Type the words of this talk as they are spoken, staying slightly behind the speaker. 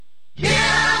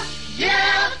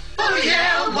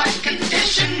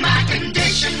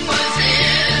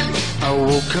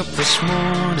woke up this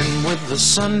morning with the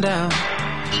sun down,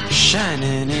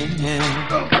 shining in.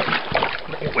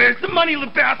 Where's the money,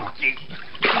 Lebowski?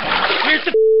 Where's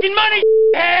the f***ing money,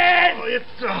 head?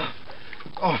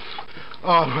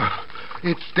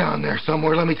 It's down there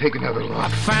somewhere. Let me take another look. I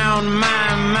found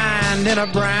my mind in a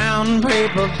brown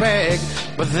paper bag,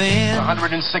 but then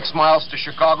 106 miles to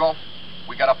Chicago.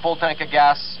 We got a full tank of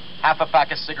gas, half a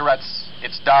pack of cigarettes.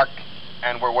 It's dark,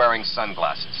 and we're wearing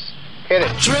sunglasses. Hit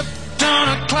it. tripped on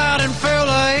a cloud and fell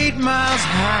 8 miles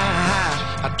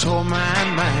high. I tore my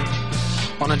mind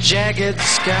on a jagged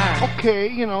sky. Okay,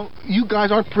 you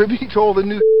guys aren't privy to all the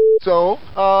new so,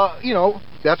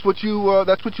 that's what you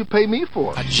pay me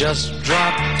for. I just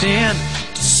dropped in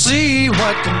to see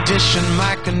what condition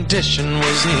my condition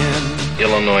was in.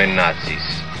 Illinois Nazis.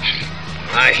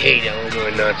 I hate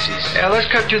Illinois Nazis. Yeah, let's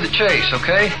cut to the chase,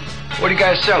 okay? What are you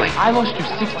guys selling? I lost you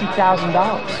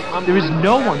 $60,000. There is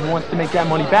no one who wants to make that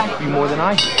money back for you more than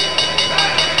I do.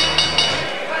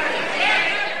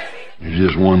 There's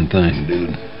just one thing,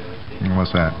 dude.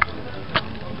 What's that?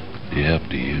 You have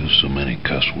to use so many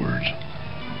cuss words.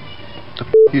 What the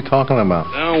f*** are you talking about?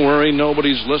 Don't worry,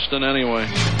 nobody's listening anyway.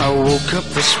 I woke up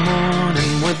this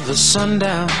morning with the sun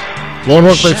down. Lone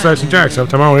Wolf Lakes, Tyson Jacks. I'm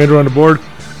Tom Andrew on the board.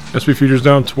 SP Futures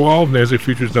down 12, NASDAQ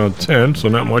Futures down 10, so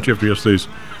not much after yesterday's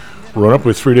run-up.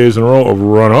 With 3 days in a row of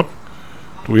run-up.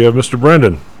 We have Mr.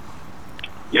 Brendan.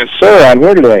 Yes, sir. I'm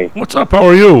here today. What's up? How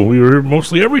are you? You're here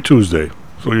mostly every Tuesday.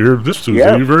 So you're here this Tuesday.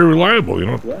 Yes. You're very reliable,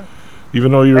 Yeah.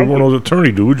 Even though you're one of those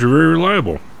attorney dudes, you're very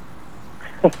reliable.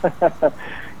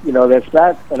 That's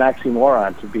not an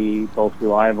oxymoron to be both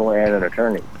reliable and an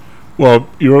attorney. Well,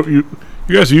 you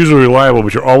guys are usually reliable,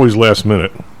 but you're always last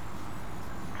minute.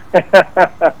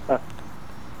 The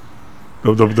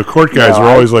court guys are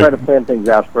always I try to plan things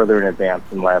out further in advance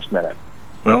than last minute.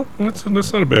 Well, that's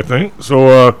not a bad thing.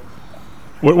 So,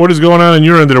 what is going on in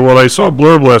your end of the world? I saw a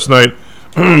blurb last night,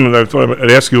 and I thought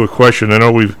I'd ask you a question. I know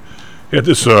we've had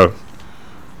this, I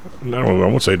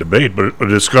won't say debate, but a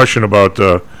discussion about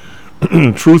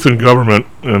truth in government,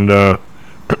 and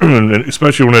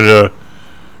especially when it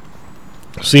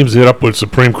seems to hit up with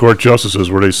Supreme Court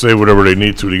justices, where they say whatever they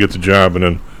need to get the job, and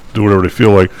then do whatever they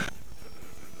feel like.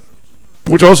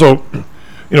 Which also,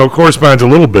 corresponds a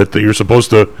little bit that you're supposed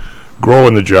to grow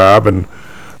in the job and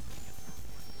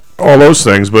all those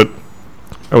things. But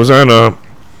I was on I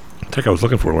think I was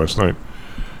looking for it last night,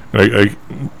 and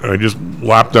I just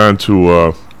lopped onto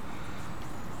I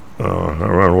don't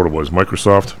know what it was,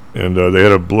 Microsoft, and they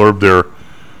had a blurb there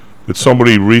that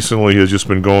somebody recently has just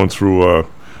been going through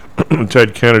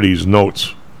Ted Kennedy's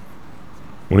notes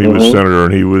when he was senator,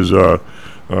 and he was I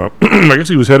guess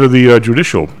he was head of the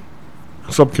judicial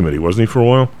subcommittee, wasn't he, for a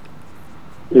while?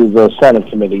 It was the Senate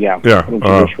committee, yeah. Yeah.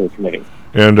 Judicial committee.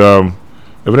 And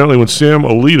evidently when Sam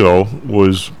Alito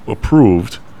was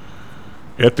approved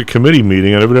at the committee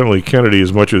meeting, and evidently Kennedy,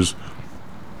 as much as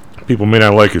people may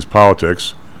not like his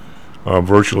politics,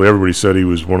 virtually everybody said he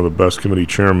was one of the best committee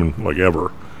chairmen,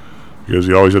 ever. Because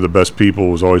he always had the best people,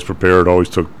 was always prepared, always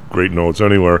took great notes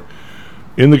anywhere.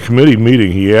 In the committee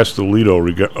meeting, he asked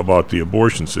Alito about the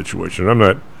abortion situation. I'm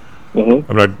not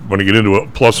going to get into a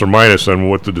plus or minus on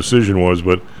what the decision was,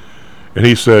 and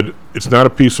he said, it's not a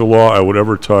piece of law I would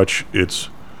ever touch. It's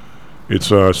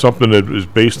something that is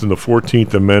based in the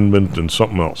 14th Amendment and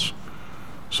something else.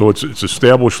 So it's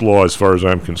established law as far as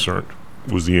I'm concerned,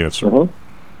 was the answer. And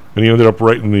he ended up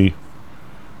writing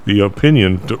the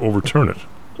opinion to overturn it.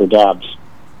 For Dobbs.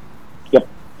 Yep.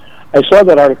 I saw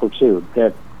that article, too,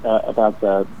 that about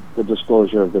the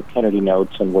disclosure of the Kennedy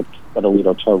notes and what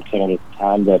Alito told Kennedy at the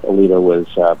time that Alito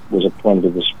was appointed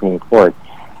to the Supreme Court.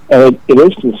 And it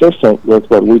is consistent with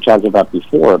what we talked about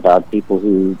before, about people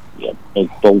who make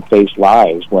bold-faced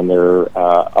lies when they're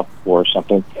up for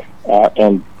something.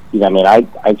 And,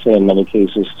 I'd say in many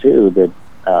cases, too,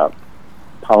 that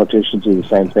politicians do the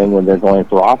same thing when they're going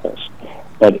for office.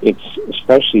 But it's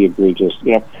especially egregious,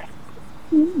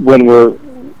 when we're,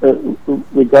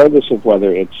 regardless of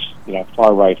whether it's,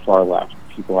 far right, far left,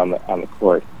 people on the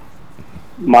court,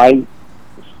 my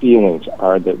feelings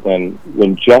are that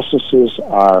when justices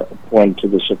are appointed to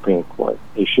the Supreme Court,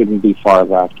 they shouldn't be far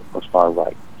left or far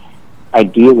right.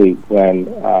 Ideally, when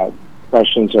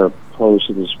questions are posed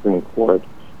to the Supreme Court,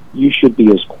 you should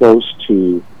be as close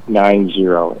to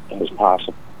 9-0 as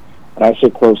possible. When I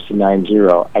say close to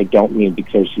 9-0, I don't mean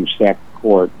because you stack the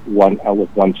court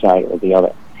with one side or the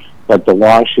other. But the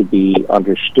law should be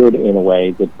understood in a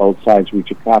way that both sides reach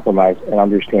a compromise and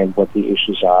understand what the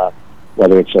issues are,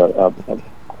 whether it's a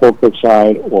corporate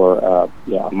side or a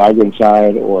migrant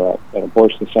side or an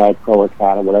abortion side, pro or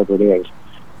con, or whatever it is.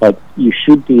 But you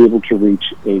should be able to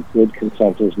reach a good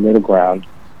consensus middle ground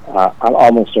on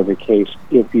almost every case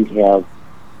if you have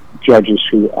judges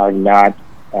who are not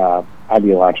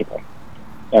ideological.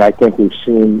 And I think we've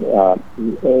seen,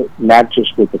 not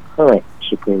just with the current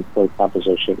Supreme Court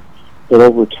composition, but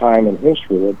over time in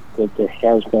history, that there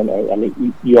has been, I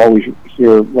mean, you always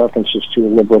hear references to a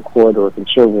liberal court or a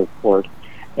conservative court,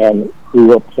 and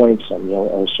who appoints them. You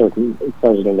know, a certain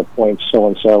president appoints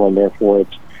so-and-so, and therefore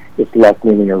it's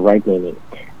left-leaning or right-leaning,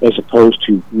 as opposed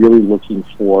to really looking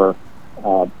for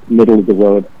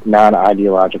middle-of-the-road,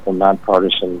 non-ideological,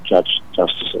 non-partisan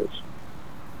justices.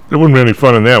 There wouldn't be any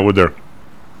fun in that, would there?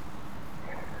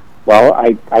 Well,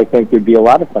 I think there'd be a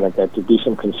lot of fun at that. There'd be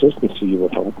some consistency, you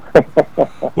would hope.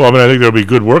 Well, I mean, I think there'd be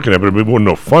good work in it, but we wouldn't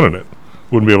no fun in it.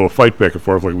 Wouldn't be able to fight back and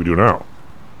forth like we do now.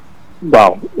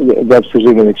 Well, that's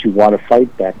presuming that you want to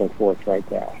fight back and forth right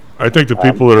now. I think the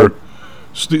people that are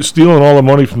stealing all the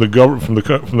money from the government,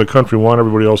 from the country, want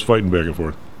everybody else fighting back and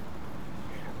forth.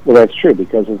 Well, that's true,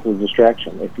 because it's a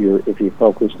distraction. If you're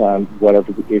focused on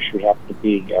whatever the issue happens to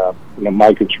be,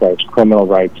 migrants' rights, criminal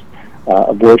rights,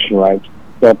 abortion rights,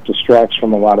 that distracts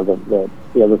from a lot of the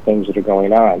other things that are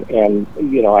going on. And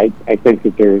I think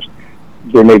that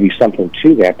there may be something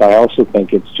to that, but I also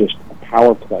think it's just a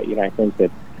power play. I think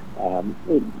that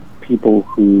people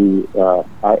who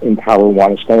are in power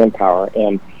want to stay in power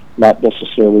and not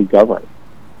necessarily govern.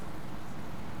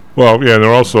 Well, yeah, and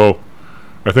they're also,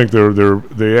 I think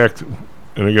they act,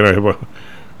 and again,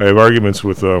 I have arguments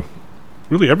with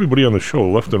really everybody on the show,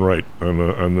 left and right,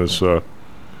 on this.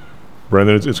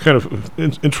 Brandon, it's kind of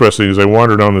interesting as I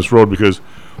wander down this road, because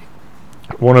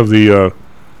one of the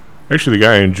actually the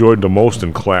guy I enjoyed the most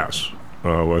in class,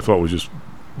 who I thought was just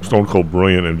stone cold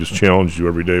brilliant and just challenged you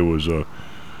every day, was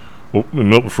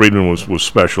Milton Friedman was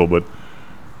special, but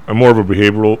I'm more of a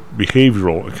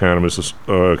behavioral economist,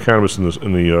 economist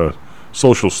in the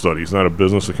social studies, not a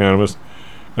business economist.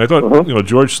 And I thought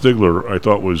George Stigler, I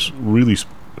thought was really.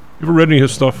 You ever read any of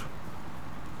his stuff?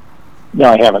 No,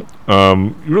 I haven't.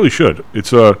 You really should.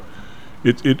 It's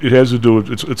it has to do with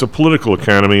it's a political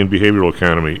economy and behavioral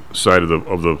economy side of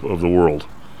the world,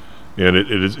 and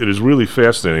it is really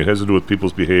fascinating. It has to do with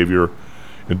people's behavior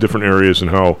in different areas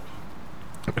and how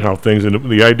things.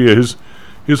 And the idea,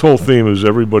 his whole theme is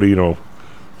everybody,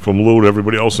 from Lou to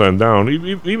everybody else on down.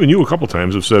 Even you a couple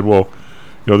times have said, well,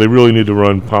 they really need to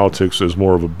run politics as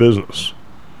more of a business.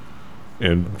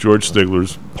 And George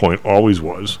Stigler's point always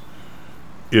was,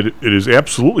 it is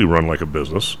absolutely run like a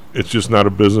business. It's just not a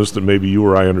business that maybe you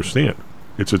or I understand.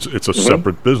 It's a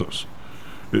separate business.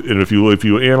 And if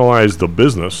you analyze the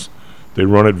business, they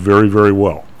run it very, very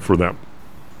well for them.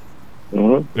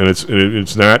 Mm-hmm. And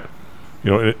it's not,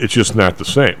 it's just not the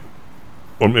same.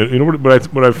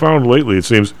 What I found lately, it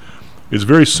seems, it's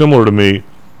very similar to me,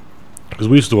 because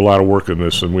we used to do a lot of work in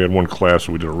this, and we had one class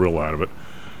where we did a real lot of it.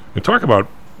 And talk about,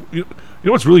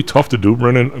 what's really tough to do,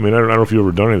 Brendan? I mean, I don't know if you've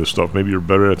ever done any of this stuff. Maybe you're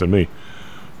better at it than me.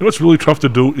 What's really tough to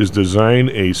do is design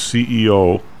a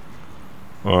CEO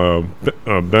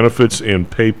benefits and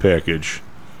pay package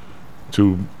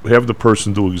to have the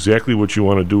person do exactly what you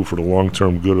want to do for the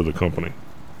long-term good of the company.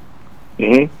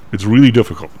 Mm-hmm. It's really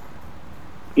difficult.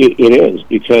 It is,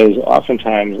 because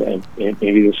oftentimes, and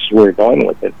maybe this is where you're going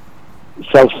with it,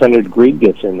 self-centered greed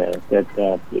gets in there.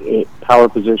 That power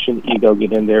position, ego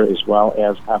get in there, as well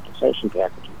as compensation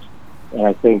packages. And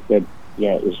I think that,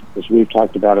 as we've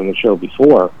talked about on the show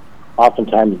before,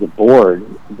 oftentimes the board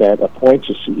that appoints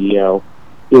a CEO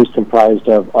is comprised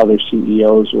of other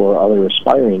CEOs or other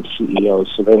aspiring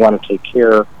CEOs, so they want to take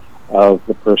care of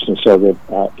the person, so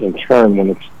that in turn,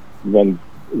 when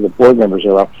the board members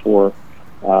are up for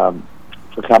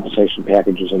compensation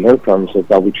packages in their firms, that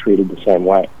they'll be treated the same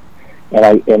way.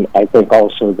 And I think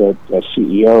also that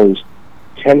CEOs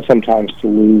tend sometimes to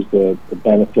lose the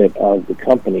benefit of the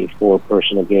company for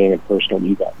personal gain and personal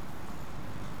ego.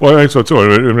 Well, I think so too.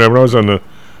 I mean, when I was on the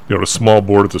small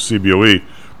board at the CBOE,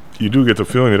 you do get the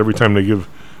feeling that every time they give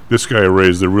this guy a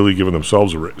raise, they're really giving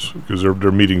themselves a raise, because their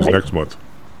meetings next month.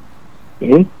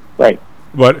 Mm-hmm. Right.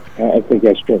 But I think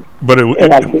that's true. But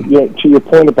I think, to your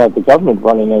point about the government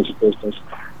running as a business,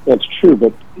 that's true.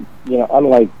 But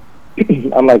unlike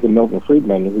a Milton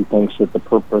Friedman, who thinks that the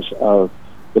purpose of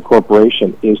the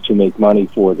corporation is to make money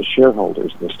for the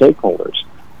shareholders, the stakeholders,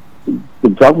 the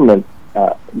government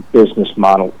business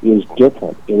model is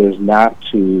different. It is not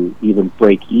to even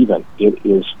break even. It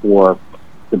is for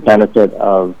the benefit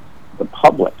of the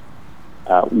public,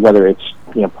 whether it's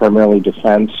primarily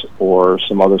defense or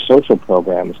some other social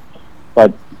programs.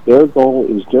 But their goal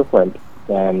is different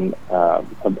than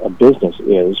a business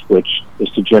is, which is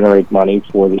to generate money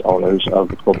for the owners of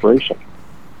the corporation.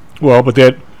 Well, but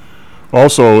that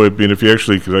also, I mean, if you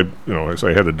actually, because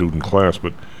I had a dude in class,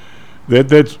 but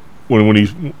that's when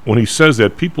he says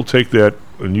that, people take that,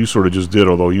 and you sort of just did,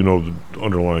 although you know the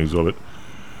underlyings of it.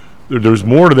 There's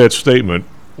more to that statement.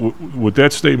 With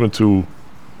that statement,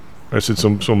 I said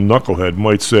some knucklehead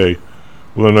might say,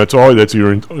 well, then that's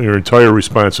your entire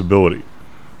responsibility.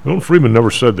 Milton Friedman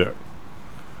never said that.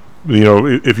 You know,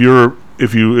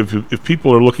 if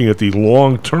people are looking at the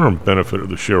long-term benefit of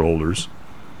the shareholders,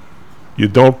 you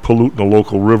don't pollute in the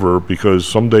local river, because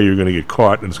someday you're going to get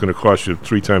caught, and it's going to cost you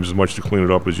 3 times as much to clean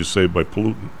it up as you save by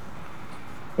polluting.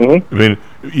 Mm-hmm. I mean,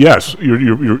 yes,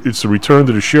 it's the return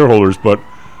to the shareholders, but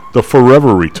the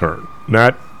forever return,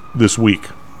 not this week.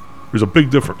 There's a big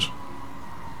difference.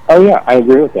 Oh, yeah, I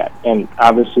agree with that. And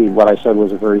obviously what I said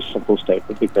was a very simple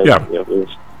statement, because it was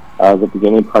the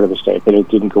beginning part of the statement. It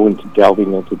didn't go into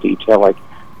delving into detail like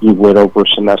you would over a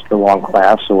semester-long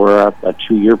class or a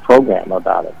 2-year program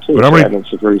about it, too.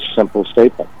 It's a very simple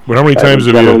statement. But how many times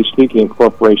have generally speaking,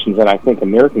 corporations, and I think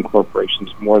American corporations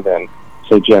more than,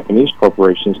 say, Japanese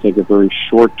corporations, take a very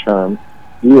short-term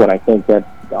view, and I think that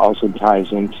also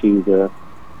ties into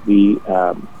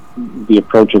the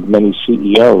approach of many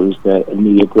CEOs, that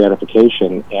immediate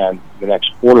gratification and the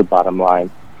next quarter bottom line,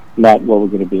 not what we're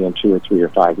going to be in 2 or 3 or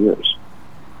 5 years.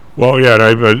 Well, yeah,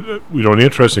 and the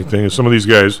interesting thing is some of these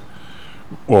guys.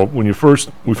 Well, when we first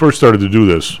started to do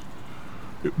this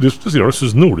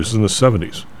is new. This is in the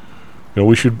 70s. You know,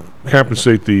 we should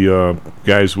compensate the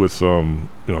guys with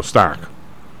stock,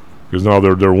 because now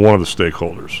they're one of the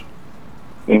stakeholders.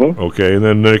 Mm-hmm. Okay, and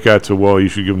then it got to, well, you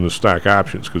should give them the stock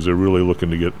options, because they're really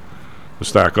looking to get the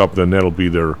stock up. Then that'll be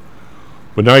their.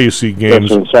 But now you see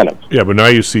games. That's incentive. Yeah, but now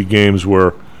you see games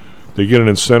where they get an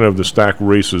incentive. The stock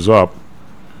races up.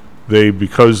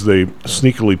 Because they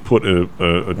sneakily put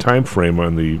a time frame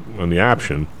on the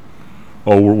option.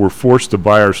 Oh, we're forced to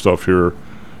buy our stuff here.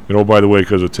 You know, by the way,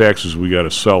 because of taxes, we got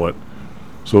to sell it.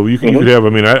 So you could have. I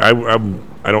mean,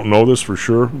 I don't know this for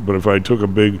sure, but if I took a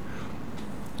big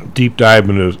deep dive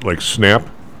into like Snap,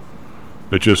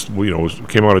 that just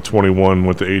came out at 21,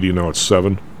 went to 80, now it's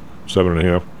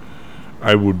 7.5.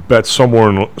 I would bet somewhere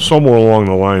along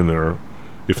the line there,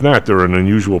 if not, they're in an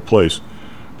unusual place,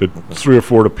 that 3 or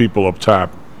 4 of the people up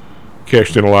top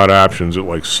cashed in a lot of options at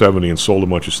like 70 and sold a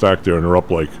bunch of stock there, and they're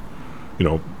up like,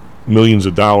 millions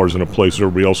of dollars in a place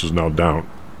everybody else is now down.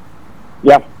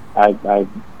 Yeah, I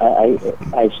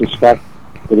suspect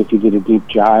that if you did a deep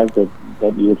dive, that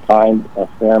you would find a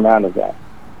fair amount of that.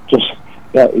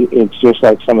 It's just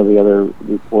like some of the other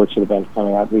reports that have been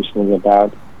coming out recently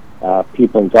about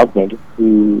people in government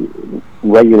who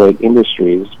regulate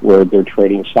industries where they're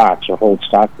trading stocks or hold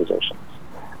stock positions.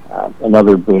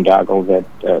 Another boondoggle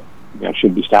that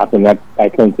should be stopped, and that I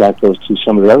think that goes to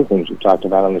some of the other things we've talked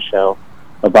about on the show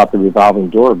about the revolving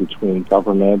door between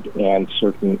government and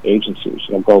certain agencies.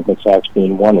 Goldman Sachs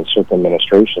being one, and certain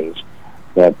administrations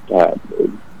that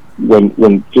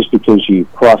when just because you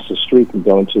cross the street and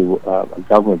go into a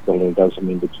government building doesn't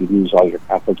mean that you lose all your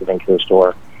conflict of interest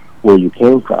or where you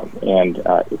came from. And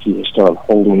if you still have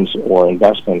holdings or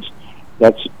investments,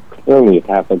 that's clearly a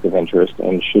conflict of interest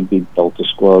and should be both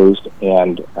disclosed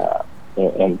and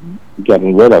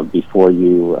getting rid of before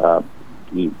you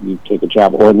take a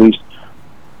job, or at least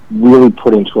really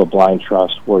put into a blind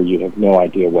trust where you have no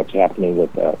idea what's happening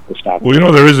with the stock.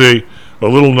 Well, there is a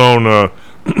little-known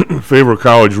favorite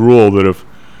college rule that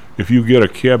if you get a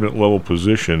cabinet level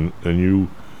position and you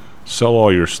sell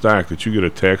all your stock, that you get a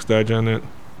tax dodge on that.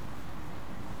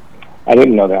 I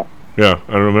didn't know that. Yeah,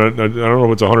 I don't know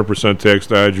if it's 100% tax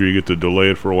dodge or you get to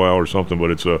delay it for a while or something,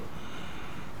 but it's a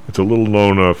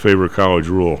little-known favorite college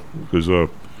rule, because the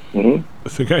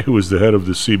guy who was the head of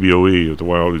the CBOE at the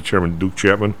while, the chairman, Duke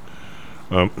Chapman,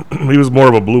 he was more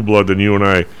of a blue blood than you and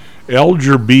I.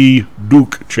 Alger B.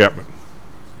 Duke Chapman.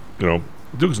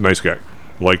 Duke's a nice guy.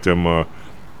 Liked him,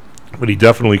 but he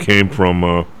definitely came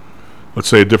from, let's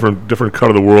say, a different cut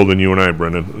of the world than you and I,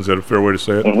 Brendan. Is that a fair way to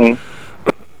say it? Mm-hmm.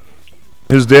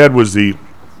 His dad was the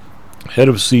head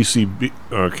of CCB,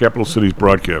 Capital Cities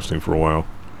Broadcasting, for a while,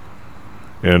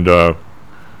 and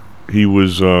he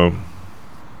was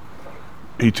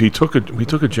he took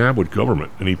a job with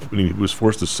government, and he was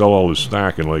forced to sell all his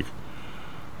stock, and like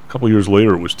a couple of years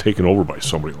later, it was taken over by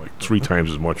somebody like 3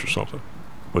 times as much or something.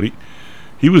 But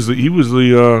he was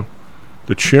the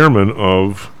chairman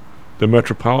of the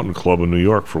Metropolitan Club in New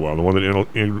York for a while, the one that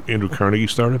Andrew Carnegie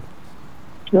started.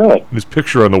 Really? His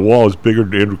picture on the wall is bigger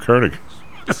than Andrew Carnegie.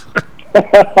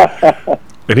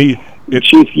 And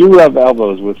Chief, you rub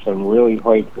elbows with some really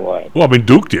white boy. Well, I mean,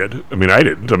 Duke did. I mean, I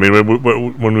didn't. I mean,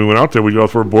 when we went out there, we go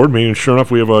out for a board meeting, and sure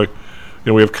enough, we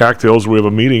have cocktails. We have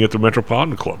a meeting at the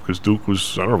Metropolitan Club because Duke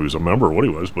was, I don't know if he was a member or what he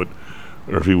was, but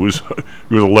or if he was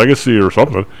a legacy or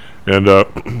something. And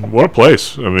what a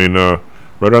place! I mean,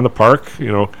 right on the park,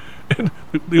 you know. And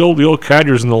the old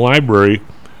cadgers in the library,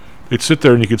 they'd sit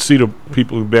there and you could see the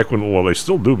people back when, well, they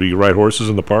still do, but you ride horses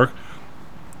in the park.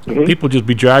 Mm-hmm. People just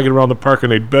be jogging around the park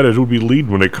and they'd bet it who'd be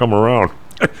leading when they come around.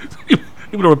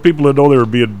 Even though people that know they were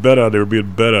being bet on, they were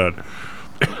being bet on.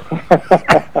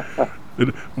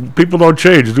 People don't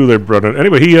change, do they, Brennan?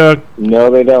 Anyway,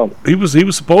 no, they don't. He was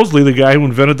supposedly the guy who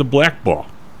invented the black ball.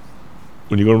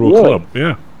 When you go to a club,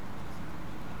 yeah.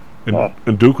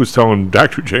 And Duke was telling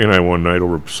Dr. J and I one night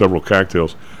over several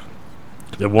cocktails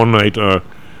that one night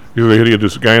he had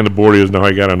this guy on the board. He doesn't know how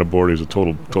he got on the board. He was a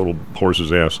total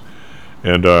horse's ass.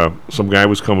 And some guy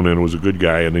was coming in who was a good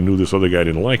guy, and they knew this other guy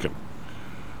didn't like him.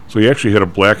 So he actually had a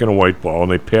black and a white ball,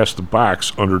 and they passed the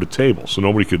box under the table so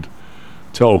nobody could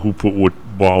tell who put what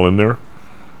ball in there.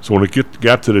 So when it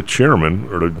got to the chairman,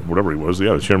 or whatever he was,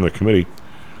 the chairman of the committee,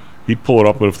 he'd pull it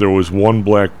up, and if there was one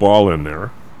black ball in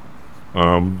there,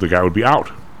 the guy would be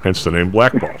out, hence the name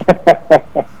Black Ball.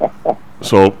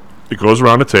 So it goes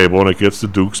around the table, and it gets to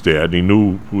Duke's dad, and he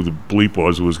knew who the bleep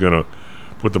was who was going to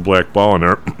put the black ball in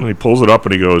there. And he pulls it up,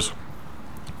 and he goes,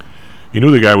 he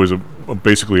knew the guy was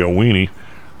basically a weenie,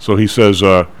 so he says,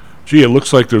 gee, it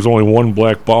looks like there's only one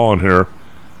black ball in here.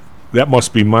 That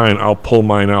must be mine. I'll pull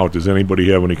mine out. Does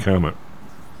anybody have any comment?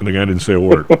 And the guy didn't say a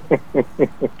word.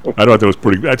 I thought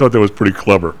that was pretty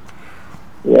clever.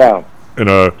 Yeah. And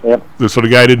so the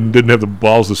guy didn't have the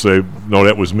balls to say, no,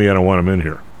 that was me. I don't want him in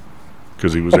here,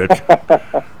 because he was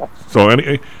that. So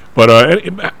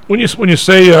when you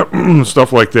say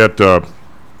stuff like that,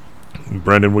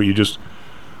 Brendan, what you just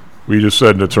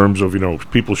said in the terms of, you know,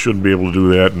 people shouldn't be able to do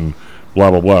that and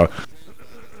blah blah blah.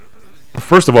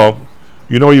 First of all,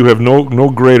 you know, you have no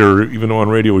greater, even though on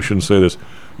radio we shouldn't say this,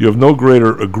 you have no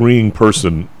greater agreeing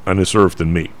person on this earth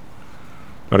than me.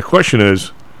 Now the question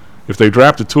is, if they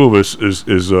draft the two of us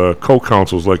as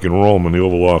co-counsels like in Rome in the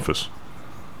Oval Office,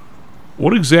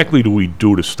 what exactly do we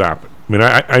do to stop it? I mean,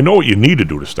 I know what you need to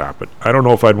do to stop it. I don't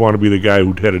know if I'd want to be the guy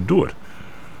who'd had to do it.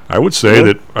 I would say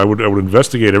that I would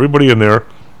investigate everybody in there,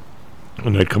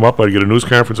 and I'd come up, I'd get a news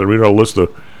conference, I'd read out a list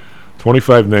of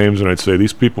 25 names, and I'd say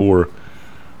these people were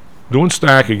doing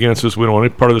stack against us. We don't want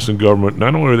any part of this in government.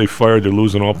 Not only are they fired, they're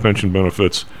losing all pension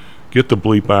benefits. Get the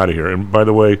bleep out of here. And by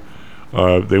the way,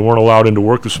 they weren't allowed into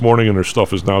work this morning, and their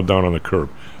stuff is now down on the curb.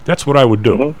 That's what I would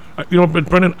do. Mm-hmm. But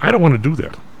Brendan, I don't want to do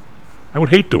that. I would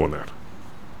hate doing that.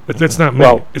 But that's not me.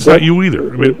 Well, it's not you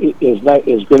either. I mean, it's not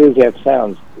as good as that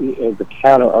sounds. The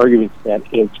counter argument to that,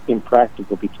 it's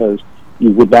impractical because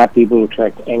you would not be able to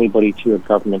attract anybody to a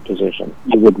government position.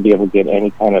 You wouldn't be able to get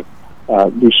any kind of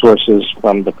resources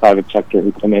from the private sector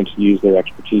who come in to use their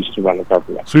expertise to run the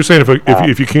government. So you're saying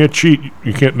if you can't cheat,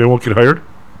 they won't get hired?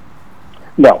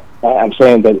 No, I'm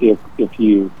saying that if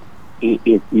you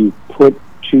put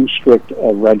too strict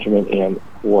a regimen in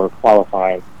for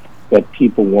qualifying, that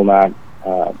people will not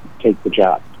take the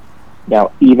job.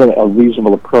 Now, even a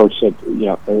reasonable approach that, you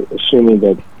know, assuming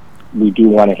that we do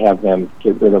want to have them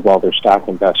get rid of all their stock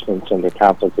investments and their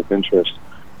conflict of interest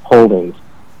holdings,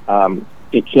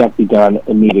 it can't be done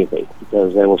immediately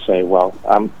because they will say, well,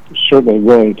 I'm certainly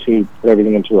willing to put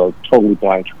everything into a totally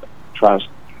blind trust.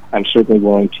 I'm certainly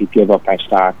willing to give up my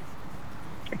stock,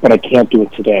 but I can't do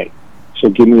it today. So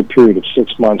give me a period of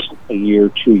 6 months, a year,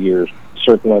 2 years.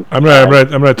 Certainly, I'm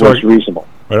not talking reasonable.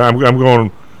 But I'm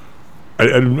going. I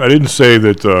didn't say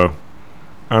that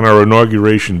on our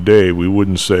inauguration day we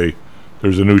wouldn't say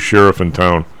there's a new sheriff in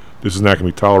town. This is not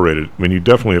going to be tolerated. I mean, you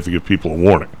definitely have to give people a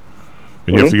warning,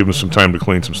 and you have to give them some time to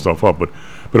clean some stuff up. But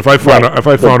if I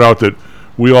found out that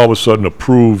we all of a sudden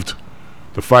approved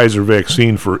the Pfizer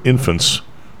vaccine for infants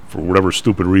for whatever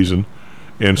stupid reason,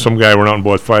 and some guy went out and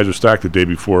bought Pfizer stock the day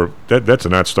before, that's a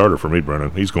non-starter for me,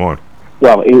 Brennan. He's gone.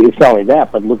 Well, it's not only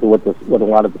that, but look at what a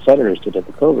lot of the senators did at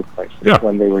the COVID crisis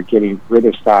when they were getting rid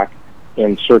of stock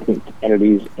in certain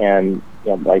entities and, you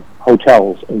know, like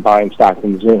hotels and buying stock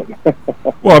in Zoom.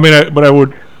 Well, I mean,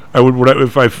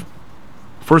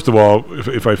 first of all,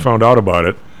 if I found out about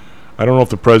it, I don't know if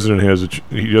the president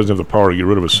he doesn't have the power to get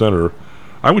rid of a senator.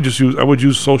 I would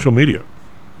use social media.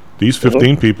 These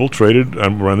 15 people traded.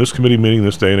 We're on this committee meeting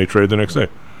this day, and they traded the next day.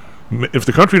 If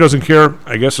the country doesn't care,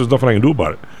 I guess there's nothing I can do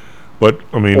about it. But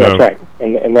I mean, that's right,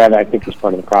 and that I think is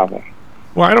part of the problem.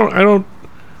 Well, I don't. I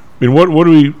mean, what do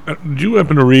we? Do you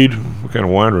happen to read? We're kind of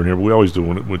wandering here, but we always do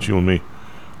with you and me.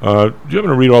 Do you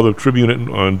happen to read all the Tribune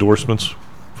endorsements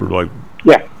for like?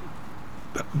 Yeah.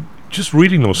 Just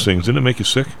reading those things, didn't it make you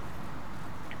sick?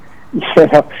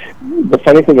 The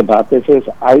funny thing about this is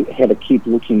I had to keep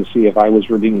looking to see if I was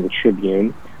reading the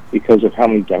Tribune because of how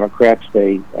many Democrats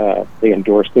they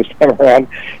endorsed this time around.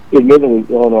 Admittedly,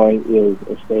 Illinois is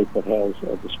a state that has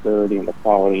a disparity in the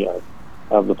quality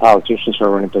of the politicians who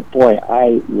are running. But boy,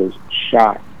 I was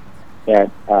shocked at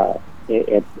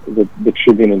the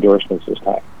Tribune endorsements this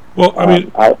time. Well, I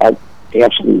mean, I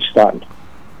absolutely stunned.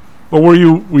 Well, were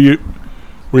you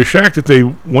shocked that they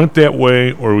went that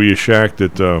way, or were you shocked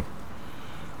at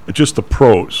just the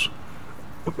prose?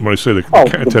 When I say the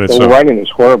content itself, the writing is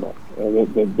horrible.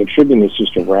 The Tribune is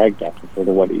just a rag doll compared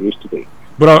to what it used to be.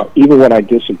 But even when I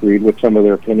disagreed with some of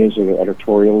their opinions or their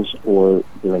editorials or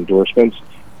their endorsements,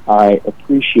 I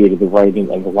appreciated the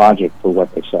writing and the logic for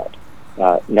what they said.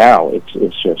 Now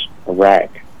it's just a rag.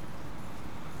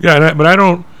 Yeah, but I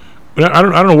don't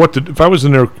know what to. If I was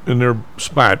in their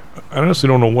spot, I honestly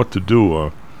don't know what to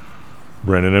do,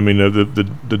 Brandon. I mean,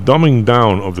 the dumbing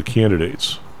down of the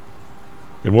candidates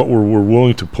and what we're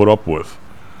willing to put up with.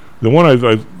 The one I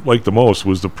liked the most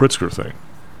was the Pritzker thing.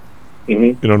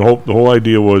 Mm-hmm. You know, the whole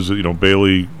idea was that,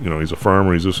 Bailey, he's a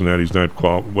farmer, he's this and that, he's not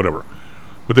whatever.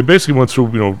 But they basically went through,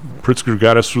 Pritzker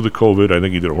got us through the COVID. I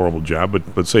think he did a horrible job,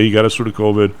 but say he got us through the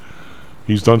COVID.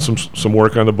 He's done some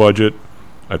work on the budget.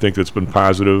 I think that's been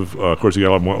positive. Of course, he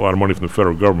got a lot of money from the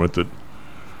federal government.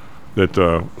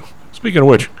 That speaking of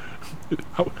which,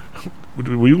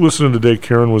 were you listening to the day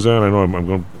Karen was on? I know I'm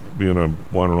going to be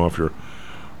wandering off here.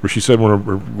 Where she said when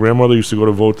her grandmother used to go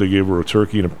to vote, they gave her a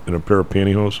turkey and a pair of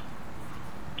pantyhose.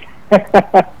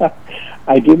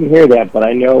 I didn't hear that, but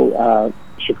I know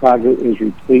Chicago is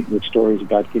replete with stories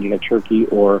about getting a turkey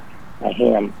or a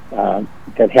ham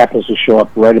that happens to show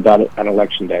up right about it on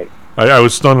Election Day. I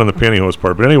was stunned on the pantyhose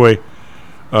part, but anyway,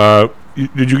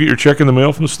 did you get your check in the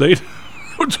mail from the state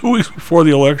 2 weeks before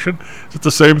the election? Is it the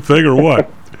same thing or what?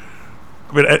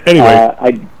 I mean,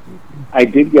 anyway, I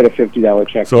did get a $50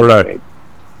 check. So did I.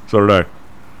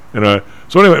 And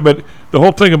so anyway, but the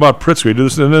whole thing about Pritzker, he did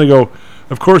this, and then they go,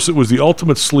 of course, it was the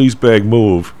ultimate sleazebag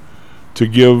move to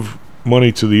give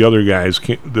money to the other guys,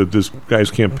 this guy's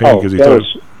campaign, because he thought.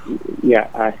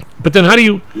 Yeah. But then, how do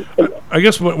you? I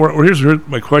guess here's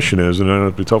my question is, and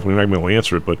it'll be tough when you're not going to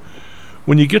answer it. But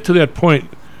when you get to that point,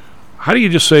 how do you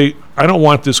just say, I don't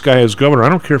want this guy as governor? I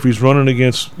don't care if he's running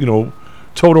against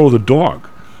Toto the dog.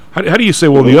 How do you say,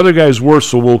 well, the other guy's worse,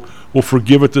 so we'll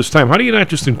forgive it this time? How do you not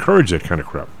just encourage that kind of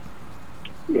crap?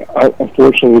 Yeah,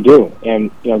 unfortunately, we do,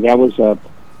 and that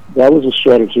was a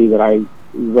strategy that I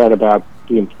read about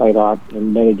being played out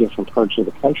in many different parts of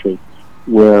the country,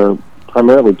 where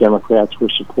primarily Democrats were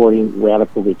supporting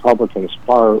radical Republicans,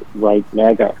 far-right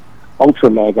MAGA,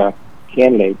 ultra-MAGA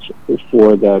candidates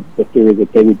for the theory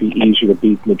that they would be easier to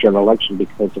beat in the general election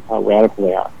because of how radical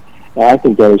they are. And I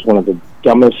think that is one of the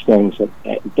dumbest things,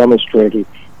 dumbest strategy.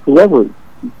 Whoever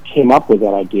came up with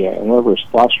that idea and whoever is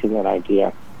fostering that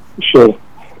idea should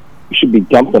be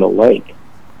dumped in a lake.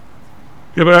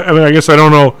 Yeah, but I guess I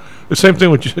don't know. The same thing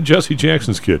with Jesse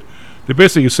Jackson's kid. They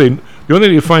basically say the only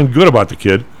thing you find good about the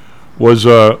kid was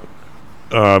that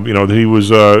he was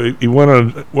he went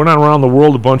on around the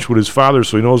world a bunch with his father,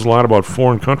 so he knows a lot about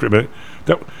foreign country. But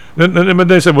then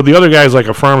they said, well, the other guy's like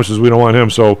a farmer, says we don't want him,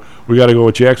 so we got to go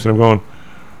with Jackson. I'm going,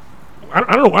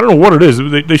 I don't know what it is.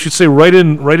 They should say write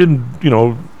in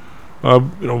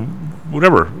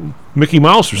whatever, Mickey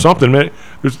Mouse or something. Man,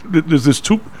 there's this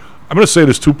I'm going to say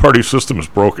this two-party system is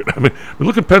broken. I mean,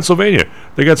 look at Pennsylvania.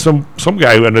 They got some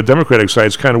guy on the Democratic side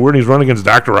is kind of weird. And he's running against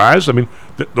Dr. Oz. I mean,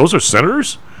 those are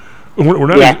senators. We're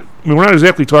not. Yeah. We're not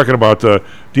exactly talking about Dan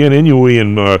Inouye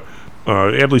and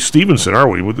Adlai Stevenson, are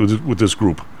we? With this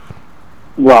group?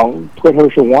 Well, put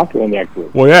Herschel Walker in that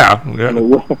group. Well, yeah. I mean,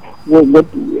 what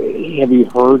have you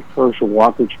heard Herschel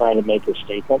Walker trying to make a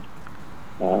statement?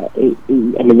 I mean,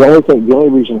 the only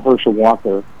reason Herschel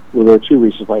Walker. Well, there are two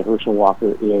reasons why Herschel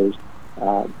Walker is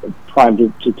primed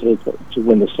to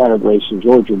win the Senate race in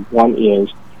Georgia. One is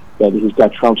that he's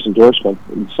got Trump's endorsement.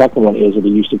 And the second one is that he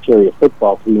used to carry a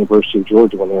football for the University of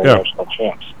Georgia when they were national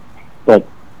champs. But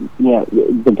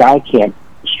the guy can't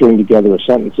string together a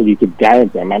sentence that you could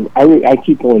diagram. I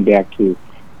keep going back to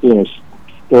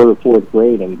third or fourth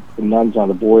grade and the nuns on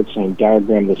the board saying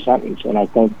diagram the sentence, and I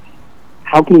think,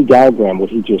 how can you diagram what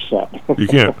he just said? You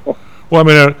can't. Well, I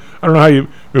mean, I don't know how you. I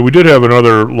mean, we did have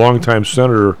another longtime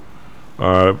senator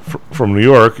from New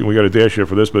York, and we got a dash here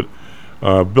for this, but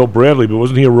Bill Bradley. But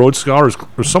wasn't he a Rhodes Scholar?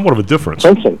 Or somewhat of a difference.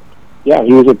 Princeton. Yeah,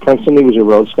 he was at Princeton. He was a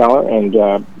Rhodes Scholar, and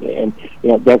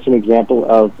that's an example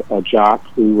of a jock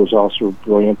who was also a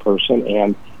brilliant person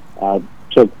and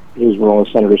took his role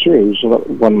as senator serious. He was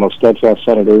one of the most steadfast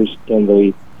senators in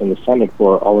the Senate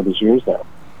for all of his years there.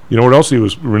 You know what else he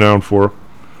was renowned for?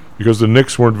 Because the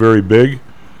Knicks weren't very big.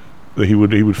 that he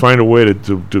would find a way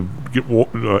to get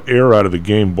air out of the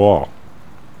game ball.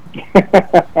 I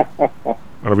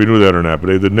don't know if you knew that or not,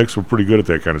 but the Knicks were pretty good at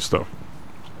that kind of stuff.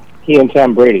 He and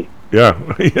Tom Brady. Yeah.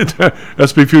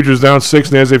 SP futures down 6,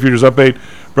 NASDAQ futures up 8.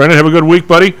 Brandon, have a good week,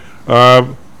 buddy.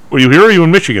 Were you here or are you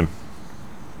in Michigan?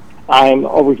 I'm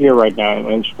over here right now. I'm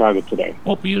in Chicago today.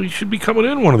 Well, you should be coming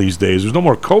in one of these days. There's no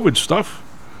more COVID stuff.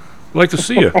 I'd like to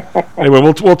see you. Anyway,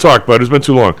 we'll talk, bud. It's been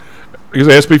too long. Like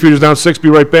I say, SP futures down 6. Be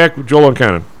right back with Joel and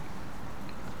Cannon.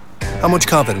 How much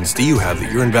confidence do you have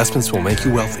that your investments will make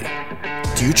you wealthy?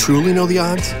 Do you truly know the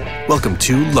odds? Welcome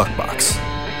to Luckbox,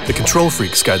 the control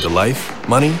freak's guide to life,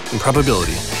 money, and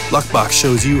probability. Luckbox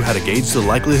shows you how to gauge the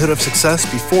likelihood of success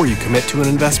before you commit to an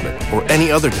investment or any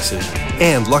other decision.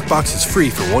 And Luckbox is free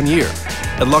for 1 year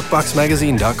at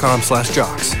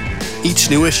luckboxmagazine.com/jocks. Each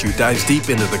new issue dives deep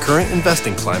into the current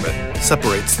investing climate,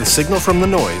 separates the signal from the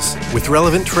noise with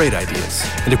relevant trade ideas,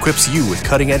 and equips you with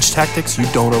cutting-edge tactics you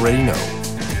don't already know.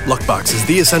 Luckbox is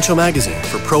the essential magazine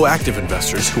for proactive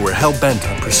investors who are hell-bent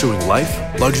on pursuing life,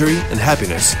 luxury, and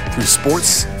happiness through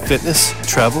sports, fitness,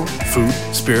 travel, food,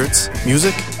 spirits,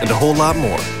 music, and a whole lot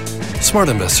more. Smart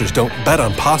investors don't bet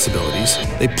on possibilities,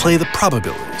 they play the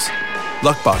probabilities.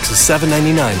 Luckbox is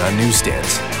 $7.99 on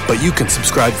newsstands, but you can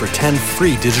subscribe for 10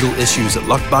 free digital issues at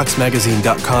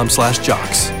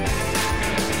luckboxmagazine.com/jocks.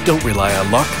 Don't rely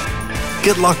on luck.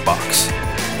 Get Luckbox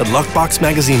at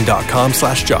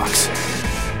luckboxmagazine.com/jocks.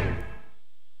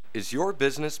 Is your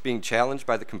business being challenged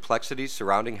by the complexities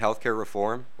surrounding healthcare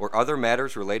reform or other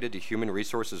matters related to human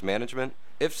resources management?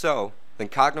 If so, then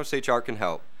Cognos HR can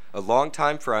help. A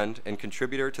longtime friend and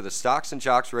contributor to the Stocks and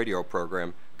Jocks radio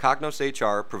program, Cognos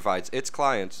HR provides its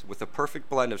clients with a perfect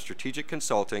blend of strategic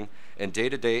consulting and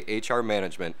day-to-day HR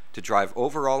management to drive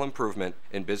overall improvement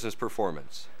in business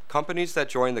performance. Companies that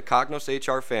join the Cognos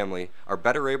HR family are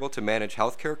better able to manage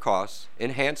healthcare costs,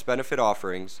 enhance benefit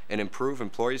offerings, and improve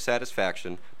employee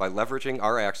satisfaction by leveraging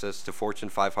our access to Fortune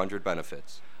 500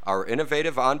 benefits. Our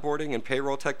innovative onboarding and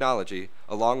payroll technology,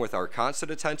 along with our constant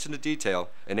attention to detail,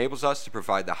 enables us to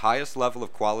provide the highest level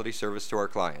of quality service to our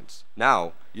clients.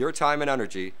 Now, your time and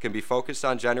energy can be focused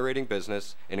on generating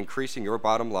business and increasing your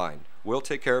bottom line. We'll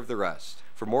take care of the rest.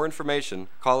 For more information,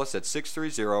 call us at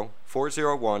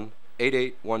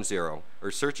 630-401-8810 or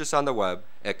search us on the web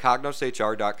at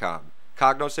cognoshr.com.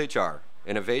 Cognos HR,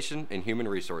 innovation in human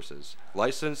resources.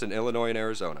 Licensed in Illinois and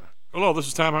Arizona. Hello, this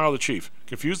is Tom Howell, the Chief.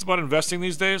 Confused about investing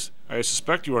these days? I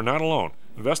suspect you are not alone.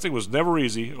 Investing was never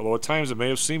easy, although at times it may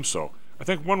have seemed so. I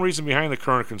think one reason behind the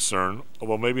current concern,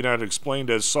 although maybe not explained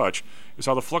as such, is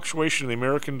how the fluctuation in the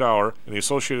American dollar and the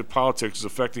associated politics is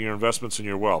affecting your investments and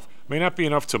your wealth. It may not be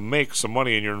enough to make some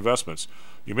money in your investments.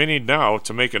 You may need now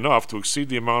to make enough to exceed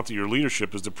the amount that your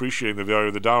leadership is depreciating the value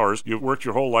of the dollars you've worked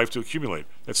your whole life to accumulate.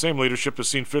 That same leadership has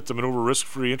seen fit to maneuver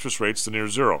risk-free interest rates to near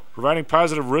zero. Providing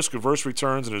positive risk-averse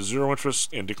returns in a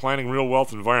zero-interest and declining real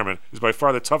wealth environment is by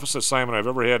far the toughest assignment I've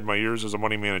ever had in my years as a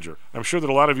money manager. I'm sure that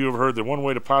a lot of you have heard that one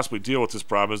way to possibly deal with this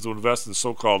problem is to invest in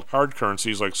so-called hard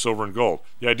currencies like silver and gold.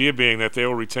 The idea being that they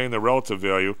will retain their relative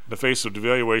value in the face of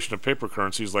devaluation of paper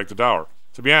currencies like the dollar.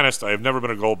 To be honest, I have never been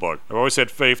a gold bug. I've always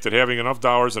had faith that having enough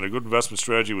dollars and a good investment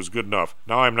strategy was good enough.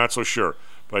 Now I'm not so sure.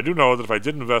 But I do know that if I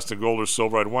did invest in gold or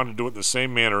silver, I'd want to do it in the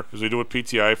same manner as we do at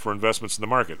PTI for investments in the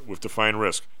market, with defined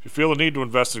risk. If you feel the need to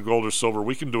invest in gold or silver,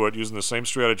 we can do it using the same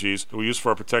strategies that we use for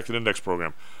our protected index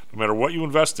program. No matter what you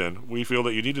invest in, we feel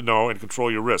that you need to know and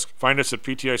control your risk. Find us at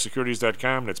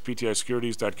ptisecurities.com. That's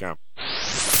ptisecurities.com.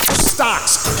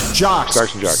 Stocks, jocks,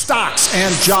 Stocks and jocks. Stocks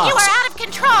and jocks. You are out of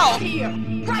control. Right here,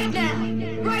 right now,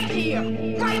 right here,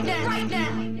 right now, right now.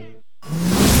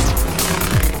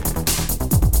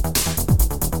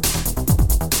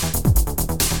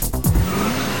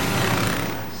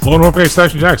 Hello and welcome to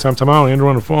Stocks and Jocks. I'm Tom Howell, Andrew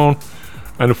on the phone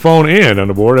and on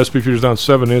the board. SP futures down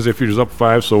 7, NASDAQ futures up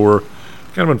 5, so we're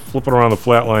kind of been flipping around the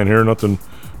flat line here. Nothing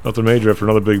major after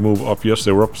another big move up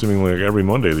yesterday. We're up seemingly like every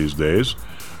Monday these days.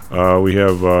 We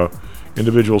have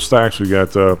individual stocks. We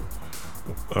got UPS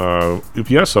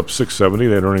up 670.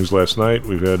 They had earnings last night.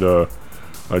 We've had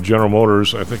General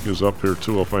Motors, I think, is up here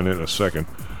too. I'll find it in a second.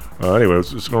 Anyway,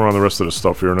 let's go around the rest of the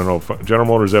stuff here. And then General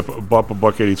Motors up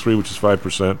 $1.83, which is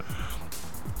 5%.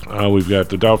 We've got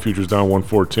the Dow futures down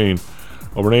 114.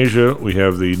 Over in Asia, we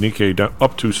have the Nikkei down,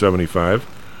 up 275.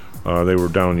 They were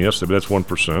down yesterday, but that's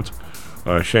 1%.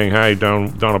 Shanghai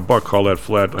down a buck, call that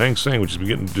flat. Hang Seng, which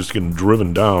is getting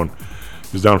driven down,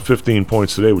 is down 15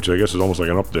 points today, which I guess is almost like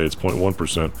an update. It's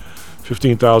 0.1%.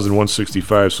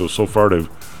 15,165. So far they've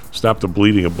stopped the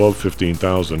bleeding above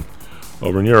 15,000.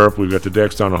 Over in Europe, we've got the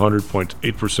DAX down 100.8%.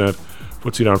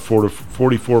 FTSE down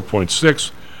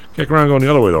 44.6. Kick around going the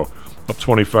other way though, up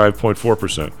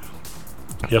 25.4%.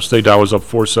 Yesterday, Dow was up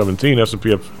 417,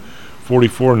 S&P up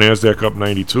 44, Nasdaq up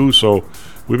 92. So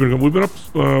we've been up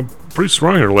pretty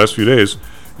strong here the last few days,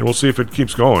 and we'll see if it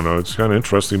keeps going. It's kind of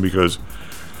interesting because,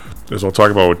 as I'll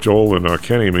talk about with Joel and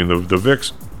Kenny, I mean the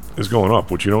VIX is going up,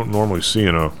 which you don't normally see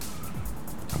in a.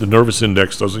 The nervous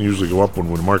index doesn't usually go up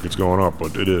when the market's going up,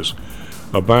 but it is.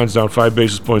 Bonds down 5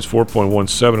 basis points,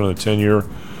 4.17 on the 10-year.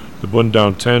 The Bund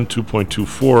down 10,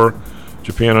 2.24.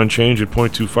 Japan unchanged at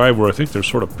 0.25, where I think they're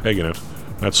sort of pegging it.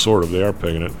 Not sort of, they are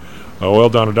pegging it. Oil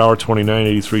down $1.29,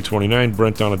 83.29.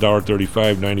 Brent down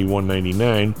 $1.35,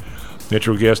 91.99.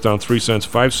 Natural gas down 3 cents,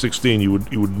 5.16.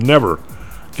 You would never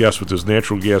guess with this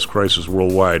natural gas crisis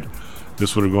worldwide,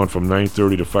 this would have gone from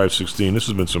 9.30 to 5.16. This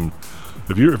has been some.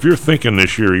 If you're thinking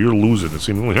this year, you're losing. It's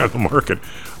seemingly on the market.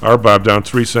 RBOB down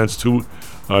 3 cents,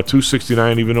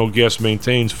 2.69. Even though gas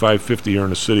maintains 5.50 here in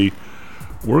the city,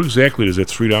 where exactly is that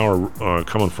 $3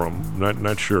 coming from?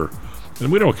 Not sure, and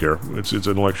we don't care. It's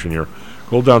an election year.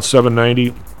 Gold down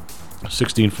 7.90,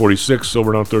 16.46.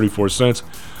 Silver down 34 cents,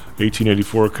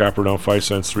 18.84. Copper down 5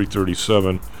 cents,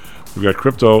 3.37. We got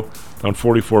crypto down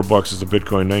 $44 is the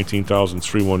Bitcoin,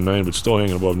 19,319, but still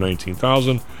hanging above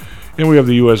 19,000. And we have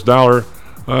the U.S. dollar,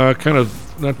 kind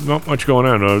of not much going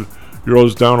on.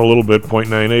 Euro's down a little bit,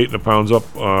 0.98, and the pound's up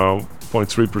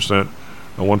 0.3%,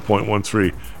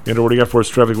 1.13. Andrew, what do you got for us?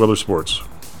 Traffic, weather, sports.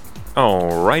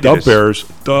 All right. The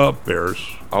Bears.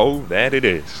 Oh, that it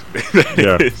is.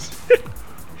 Yeah.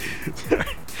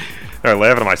 All right,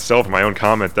 laughing at myself and my own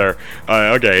comment there.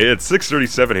 Okay, it's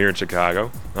 6:37 here in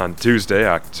Chicago on Tuesday,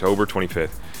 October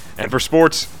 25th. And for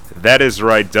sports, that is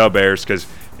right, the Bears, because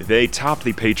they topped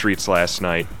the Patriots last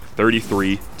night,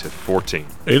 33-14.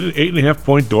 8.5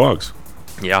 point dogs.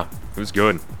 Yeah, it was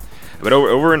good. But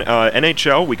over in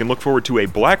NHL, we can look forward to a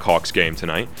Blackhawks game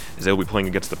tonight, as they'll be playing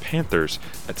against the Panthers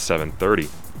at 7:30.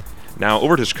 Now,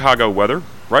 over to Chicago weather.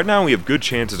 Right now, we have good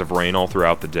chances of rain all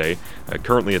throughout the day.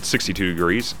 Currently at 62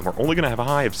 degrees, and we're only going to have a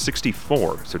high of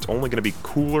 64, so it's only going to be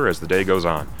cooler as the day goes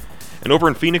on. And over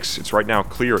in Phoenix, it's right now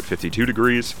clear at 52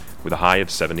 degrees, with a high of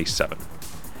 77.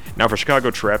 Now for Chicago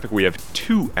traffic, we have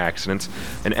 2 accidents.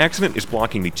 An accident is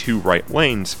blocking the 2 right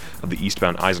lanes of the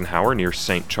eastbound Eisenhower near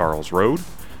St. Charles Road.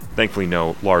 Thankfully,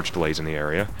 no large delays in the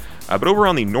area. But over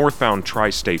on the northbound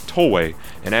Tri-State Tollway,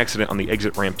 an accident on the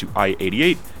exit ramp to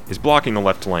I-88 is blocking the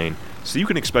left lane, so you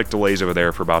can expect delays over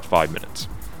there for about 5 minutes.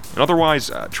 And otherwise,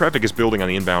 traffic is building on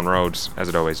the inbound roads, as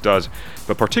it always does,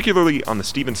 but particularly on the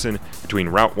Stevenson between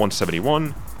Route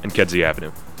 171 and Kedzie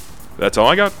Avenue. That's all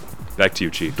I got. Back to you,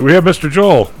 Chief. Do we have Mr.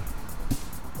 Joel?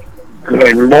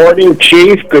 Good morning,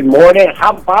 Chief. Good morning.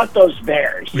 How about those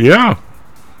Bears? Yeah.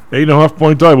 8.5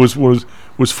 point dog.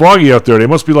 Was foggy out there. They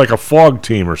must be like a fog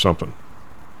team or something.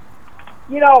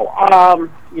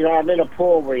 I'm in a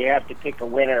pool where you have to pick a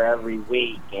winner every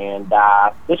week, and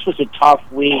this was a tough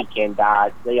week. And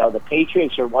the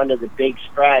Patriots are one of the big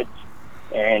spreads,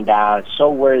 and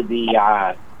so were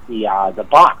the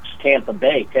Bucks. Tampa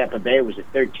Bay. Tampa Bay was a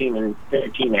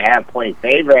 13.5 point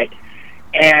favorite,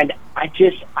 and I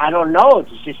don't know.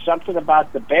 It's just something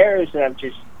about the Bears, and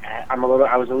I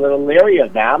was a little leery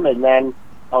of them, and then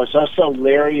I was also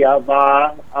leery of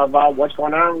what's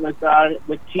going on with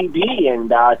TB and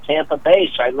Tampa Bay.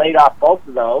 So I laid off both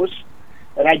of those,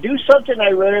 and I do something I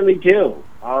rarely do.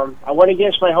 I went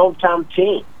against my hometown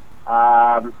team.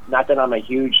 Not that I'm a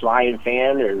huge Lion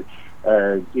fan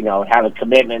or have a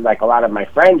commitment like a lot of my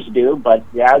friends do, but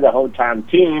yeah, the hometown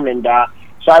team, and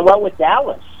so I went with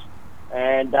Dallas,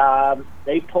 and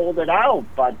they pulled it out.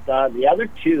 But the other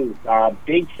 2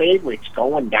 big favorites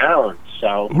going down.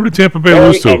 So who did Tampa Bay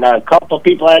lose to? And a couple of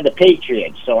people had the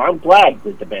Patriots, so I'm glad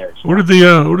with the Bears. Who did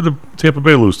the Tampa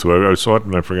Bay lose to? I saw it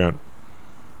and I forgot.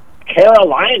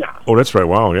 Carolina. Oh, that's right.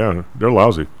 Wow, yeah, they're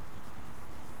lousy.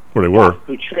 Where they were.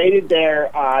 Who traded their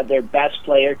best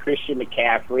player, Christian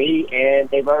McCaffrey, and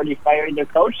they've already fired their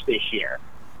coach this year.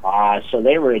 So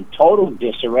they were in total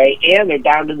disarray, and they're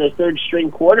down to their 3rd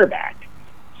string quarterback.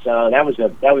 So that was a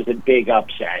big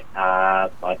upset.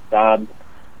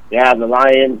 Yeah, the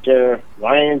Lions are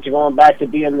going back to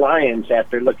being Lions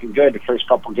after looking good the first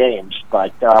couple games.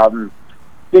 But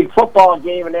big football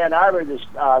game in Ann Arbor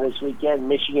this weekend,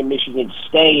 Michigan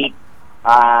State.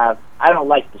 I don't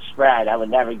like the spread. I would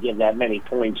never give that many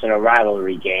points in a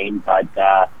rivalry game. But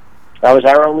that was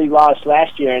our only loss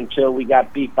last year until we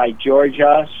got beat by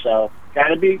Georgia. So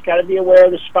gotta be aware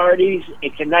of the Sparties.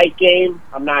 It's a night game.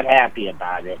 I'm not happy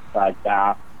about it, but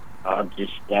I'll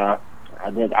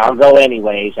go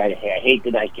anyways. I hate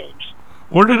the night games.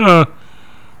 Where did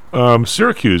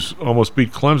Syracuse almost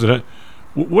beat Clemson?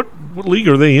 What league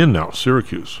are they in now?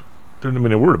 Syracuse. They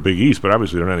were a Big East, but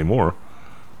obviously they're not anymore.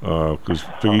 Because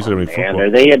Piggy said, I mean, Man, football. are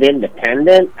they an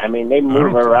independent? I mean, they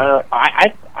move around.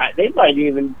 They might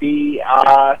even be.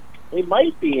 They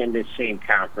might be in the same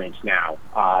conference now,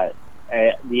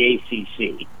 the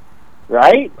ACC,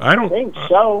 right? I don't think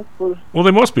so. Well,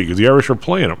 they must be because the Irish are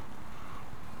playing them.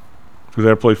 Because they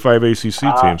have to play 5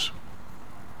 ACC teams.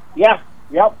 Yeah,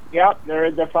 yep.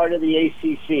 They're part of the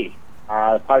ACC,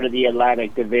 part of the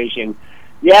Atlantic Division.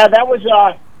 Yeah, that was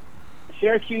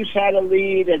Syracuse had a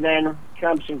lead, and then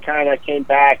Clemson kind of came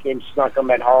back and snuck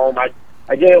them at home.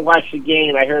 I didn't watch the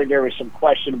game. I heard there were some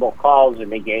questionable calls in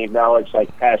the game, though. It's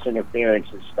like pass interference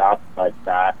and stuff. But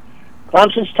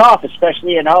Clemson's tough,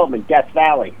 especially at home in Death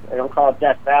Valley. I don't call it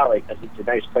Death Valley because it's a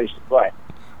nice place to play.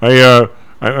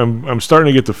 I'm starting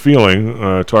to get the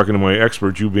feeling, talking to my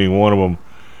experts, you being one of them,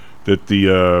 that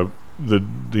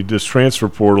this transfer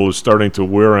portal is starting to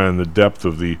wear on the depth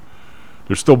of the.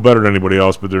 They're still better than anybody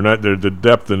else, but they're not. They're the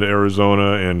depth in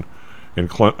Arizona and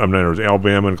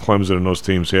Alabama and Clemson and those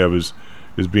teams have is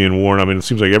being worn. I mean, it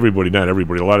seems like everybody, not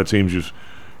everybody, a lot of teams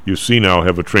you see now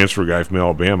have a transfer guy from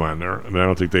Alabama on there. I mean, I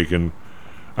don't think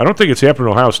it's happened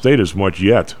to Ohio State as much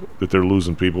yet that they're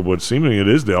losing people, but seemingly it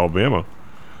is to Alabama.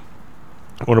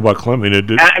 What about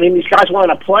Clemson? I mean, these guys want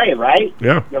to play, right?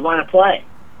 Yeah. They want to play.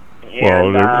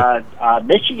 And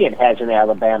Michigan has an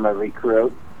Alabama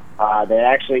recruit. They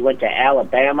actually went to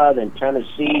Alabama, then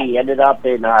Tennessee. He ended up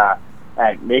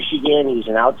at Michigan. He's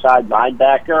an outside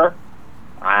linebacker.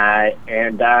 I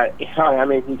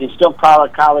mean, you can still call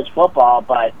it college football,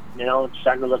 but, it's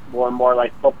starting to look more and more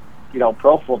like,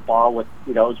 pro football with,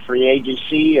 free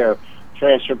agency or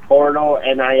transfer portal,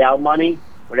 NIL money,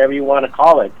 whatever you want to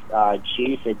call it,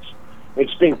 Chief.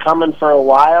 It's been coming for a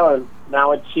while, and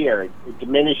now it's here. It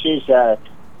diminishes the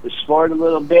sport a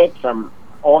little bit from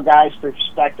all guys'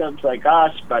 perspectives like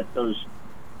us, but those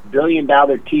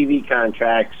billion-dollar TV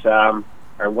contracts are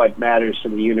what matters to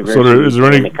the university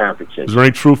and the conferences. Is there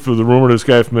any truth to the rumor this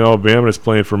guy from Alabama that's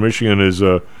playing for Michigan is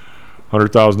a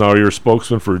 $100,000 a year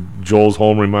spokesman for Joel's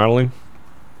Home Remodeling?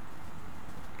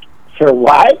 For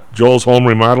what? Joel's Home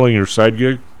Remodeling, your side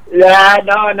gig? Yeah,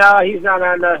 no, he's not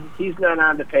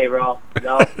on the payroll.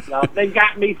 No. They've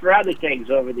got me for other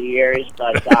things over the years,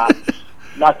 but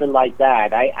nothing like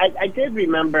that. I did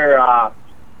remember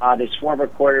this former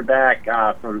quarterback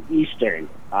from Eastern,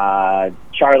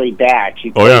 Charlie Batch.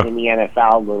 He played in the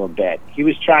NFL a little bit. He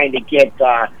was trying to get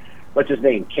what's his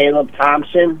name, Caleb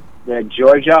Thompson, the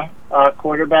Georgia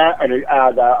quarterback,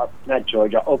 not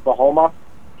Georgia, Oklahoma.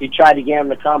 He tried to get him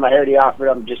to come. I heard he offered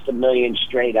him just $1 million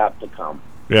straight up to come.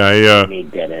 Yeah, he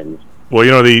didn't.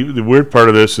 Well, the weird part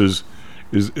of this is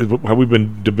how we've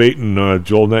been debating,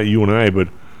 Joel, not you and I, but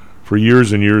for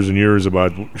years and years and years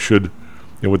about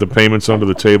with the payments under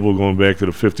the table going back to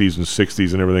the 50s and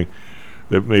 60s and everything,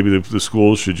 that maybe the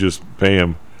schools should just pay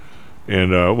them,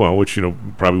 and which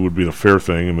probably would be the fair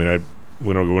thing. I mean,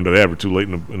 we don't go into that. We're too late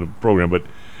in the program, but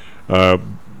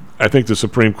I think the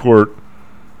Supreme Court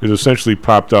has essentially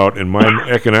popped out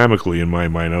economically in my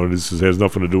mind. Now, this has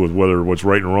nothing to do with what's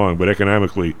right and wrong, but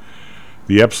economically,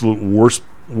 the absolute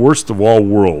worst of all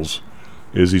worlds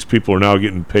is these people are now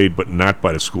getting paid, but not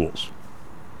by the schools.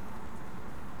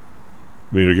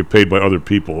 I mean, they get paid by other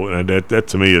people, and that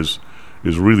to me is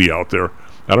really out there.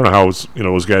 I don't know how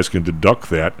those guys can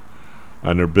deduct that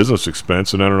on their business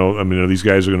expense, and I don't know. I mean, are these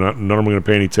guys none of them going to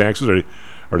pay any taxes? Are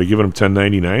they giving them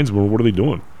 1099s? Well, what are they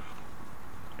doing?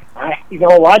 You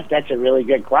know what? That's a really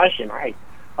good question. I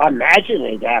imagine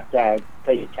they'd have to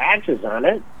pay taxes on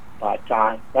it, but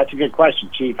that's a good question,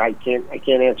 Chief. I can't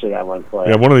answer that one for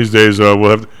you. Yeah, one of these days we'll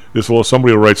have this.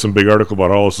 Somebody will write some big article about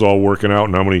how this is all working out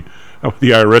and how many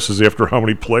the IRS is after how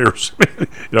many players. But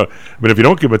if you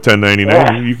don't give a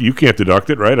 1099, you can't deduct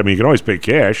it, right? I mean, you can always pay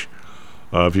cash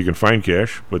if you can find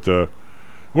cash. But what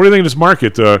do you think of this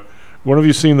market? When have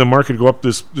you seen the market go up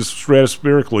this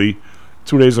stratospherically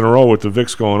 2 days in a row with the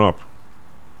VIX going up?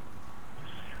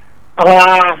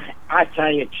 I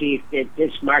tell you, Chief,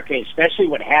 this market, especially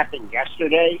what happened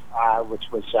yesterday, which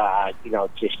was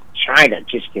just China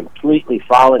just completely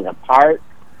falling apart,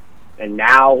 and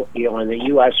now when the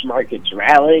U.S. market's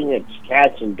rallying, it's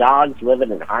cats and dogs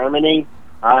living in harmony.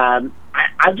 I'm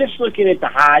just looking at the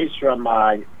highs from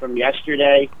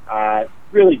yesterday.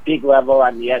 Really big level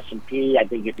on the S&P. I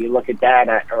think if you look at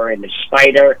that, or in the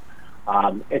Spider,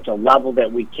 it's a level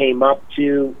that we came up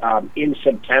to in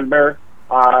September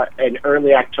and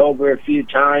early October a few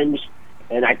times,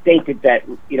 and I think that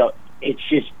it's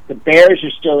just the bears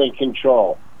are still in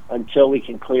control until we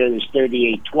can clear this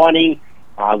 38.20.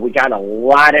 We got a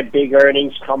lot of big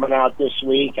earnings coming out this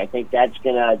week. I think that's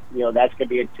gonna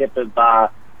be a tip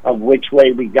of which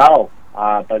way we go.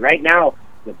 But right now,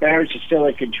 the bears are still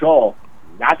in control.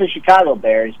 not the Chicago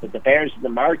Bears, but the Bears in the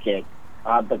market.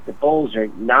 But the Bulls are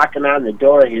knocking on the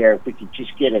door here. If we could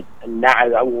just get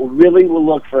I really will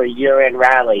look for a year-end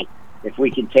rally if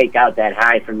we can take out that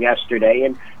high from yesterday,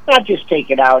 and not just take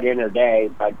it out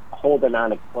intraday, but holding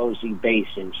on a closing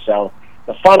basis. So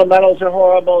the fundamentals are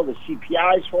horrible. The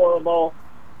CPI is horrible.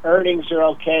 Earnings are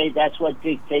okay. That's what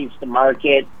dictates the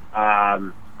market.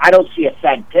 I don't see a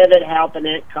Fed pivot helping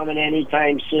it coming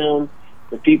anytime soon.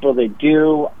 The people that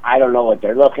do, I don't know what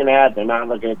they're looking at. They're not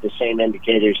looking at the same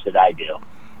indicators that I do.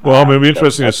 Well, it'll be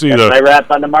interesting to see that's my wrap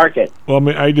on the market. Well, I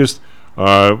mean,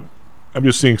 I'm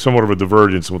just seeing somewhat of a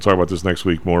divergence, and we'll talk about this next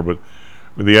week more. But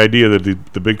I mean, the idea that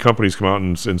the big companies come out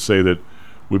and say that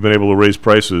we've been able to raise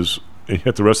prices, and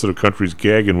yet the rest of the country's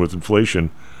gagging with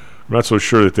inflation. I'm not so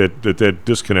sure that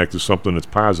disconnect is something that's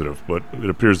positive, but it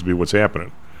appears to be what's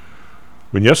happening.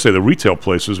 I mean, yesterday the retail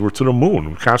places were to the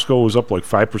moon. Costco was up like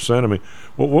 5%. I mean,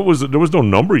 what was there was no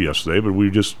number yesterday, but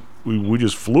we just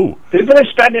flew. People are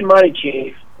spending money,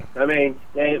 Chief. I mean,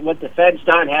 what the Fed's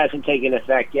done hasn't taken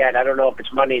effect yet. I don't know if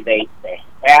it's money they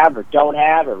have or don't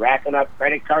have, or racking up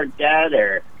credit card debt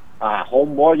or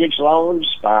home mortgage loans.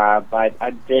 But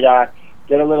I did a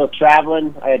little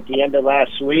traveling at the end of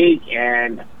last week,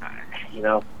 and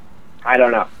I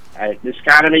don't know. This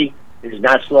economy is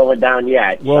not slowing down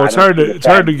yet. Well, it's hard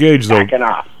to gauge though.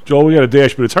 Joel, we got a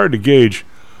dash, but it's hard to gauge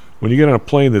when you get on a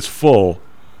plane that's full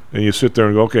and you sit there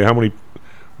and go, okay, how many?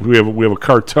 We have a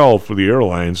cartel for the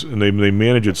airlines, and they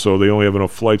manage it so they only have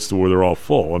enough flights to where they're all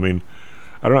full. I mean,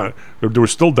 I don't know. There were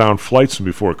still down flights from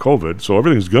before COVID, so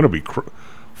everything's going to be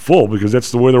full because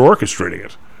that's the way they're orchestrating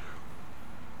it.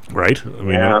 Right? I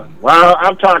mean, yeah. Well,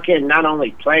 I'm talking not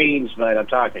only planes, but I'm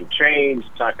talking trains,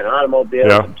 I'm talking automobiles,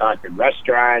 yeah. I'm talking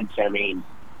restaurants. I mean,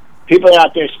 people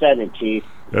out there spending, Chief.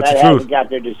 That's that the truth. hasn't got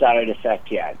their desired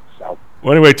effect yet. So.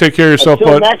 Well, anyway, take care of yourself,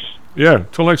 Until bud. next. Yeah,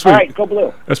 until next week. All right, go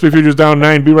Blue. SP Futures down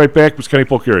 9. Be right back. It's Kenny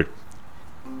Polcari.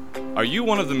 Are you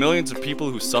one of the millions of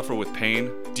people who suffer with pain?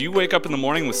 Do you wake up in the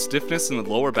morning with stiffness in the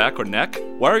lower back or neck?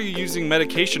 Why are you using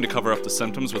medication to cover up the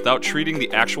symptoms without treating the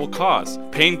actual cause?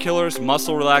 Painkillers,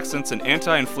 muscle relaxants, and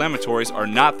anti-inflammatories are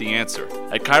not the answer.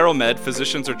 At ChiroMed,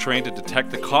 physicians are trained to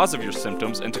detect the cause of your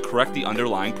symptoms and to correct the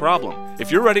underlying problem. If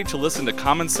you're ready to listen to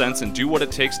common sense and do what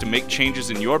it takes to make changes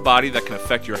in your body that can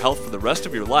affect your health for the rest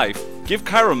of your life, give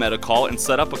ChiroMed a call and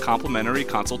set up a complimentary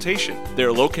consultation. They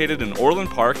are located in Orland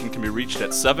Park and can be reached at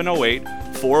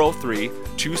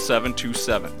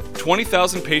 708-403-2727.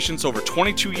 20,000 patients over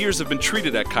 22 years have been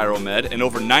treated at ChiroMed, and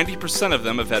over 90% of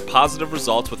them have had positive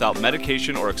results without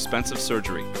medication or expensive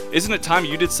surgery. Isn't it time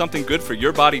you did something good for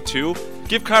your body too?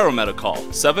 Give ChiroMed a call,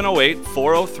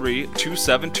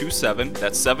 708-403-2727.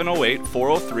 That's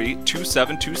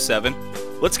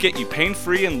 708-403-2727. Let's get you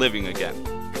pain-free and living again.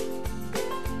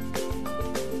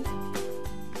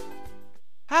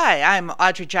 Hi, I'm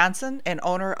Audrey Johnson, an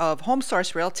owner of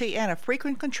HomeSource Realty and a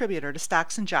frequent contributor to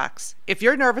Stocks and Jocks. If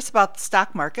you're nervous about the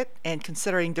stock market and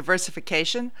considering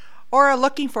diversification, or are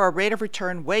looking for a rate of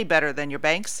return way better than your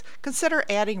banks, consider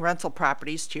adding rental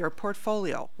properties to your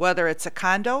portfolio. Whether it's a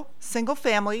condo, single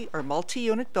family, or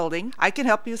multi-unit building, I can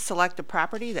help you select a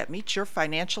property that meets your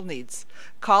financial needs.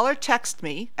 Call or text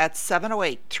me at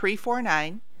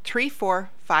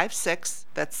 708-349-3456.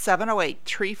 That's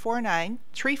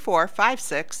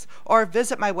 708-349-3456, or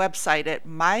visit my website at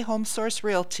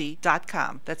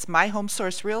myhomesourcerealty.com. That's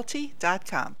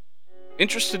myhomesourcerealty.com.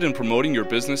 Interested in promoting your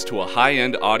business to a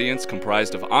high-end audience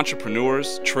comprised of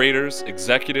entrepreneurs, traders,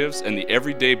 executives, and the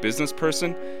everyday business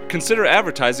person? Consider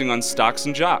advertising on Stocks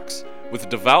and Jocks. With a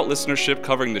devout listenership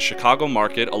covering the Chicago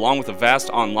market along with a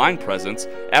vast online presence,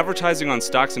 advertising on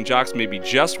Stocks and Jocks may be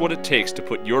just what it takes to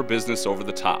put your business over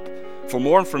the top. For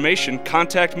more information,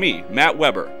 contact me, Matt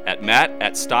Weber, at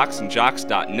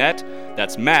matt@stocksandjocks.net.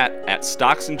 That's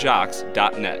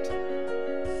matt@stocksandjocks.net.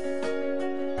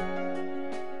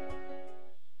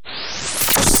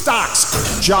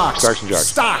 Stocks, jocks, Stocks and Jocks.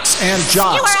 Stocks and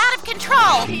jocks. You are out of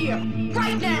control. Here,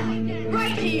 right now,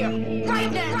 right here,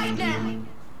 right now, right now.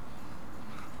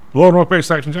 Hello and welcome back to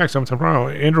Stocks and Jocks. I'm Tom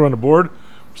Brown. Andrew on the board.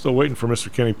 I'm still waiting for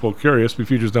Mr. Kenny Polcari. SP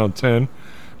Futures down 10.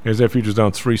 NASDAQ Futures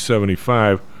down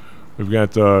 375. We've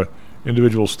got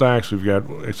individual stocks. We've got,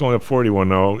 it's only up 41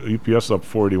 now. UPS up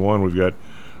 41. We've got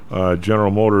General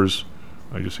Motors.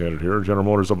 I just had it here. General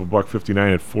Motors up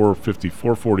 $1.59 at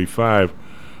 445.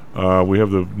 We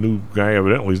have the new guy,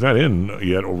 evidently. He's not in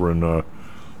yet over in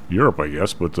Europe, I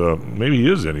guess, but maybe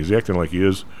he is in. He's acting like he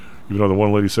is, even though the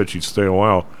one lady said she'd stay a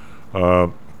while.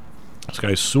 This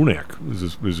guy Sunak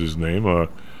is his name.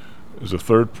 Is the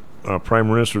third prime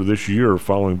minister this year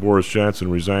following Boris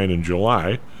Johnson resigned in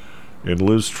July. And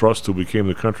Liz Truss, who became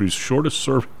the country's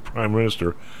shortest-serving prime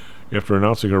minister, after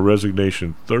announcing her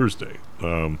resignation Thursday.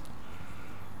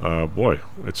 Boy,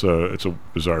 it's a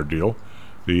bizarre deal.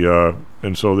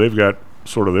 And so they've got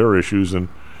sort of their issues, and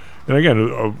again,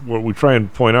 what we try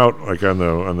and point out, like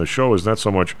on the show, is not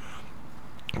so much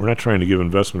we're not trying to give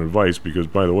investment advice, because,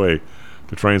 by the way,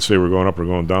 to try and say we're going up or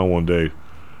going down one day,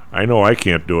 I know I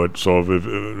can't do it. So if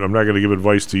I'm not going to give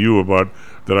advice to you about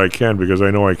that I can, because I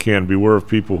know I can. Beware of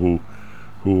people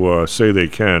who say they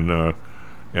can,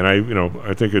 and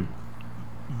I think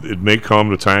it may come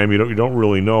the time you don't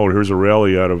really know. Here's a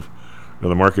rally out of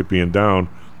the market being down.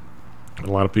 A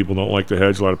lot of people don't like to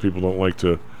hedge. A lot of people don't like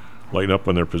to lighten up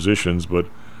on their positions, but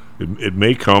it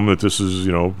may come that this is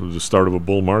the start of a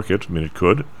bull market. I mean, it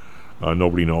could.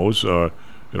 Nobody knows.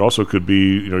 It also could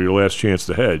be your last chance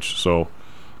to hedge. So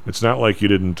it's not like you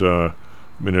didn't.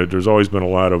 There's always been a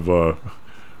lot of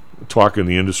talk in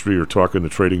the industry or talk in the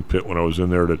trading pit when I was in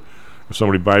there, that if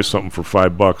somebody buys something for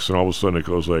 $5 and all of a sudden it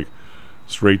goes like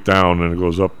straight down and it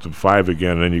goes up to $5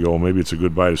 again, and then you go, well, maybe it's a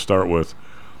good buy to start with,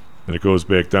 and it goes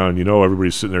back down.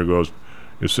 Everybody's sitting there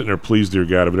you're sitting there, please, dear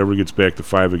God, if it ever gets back to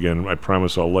 $5 again, I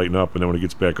promise I'll lighten up. And then when it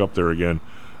gets back up there again,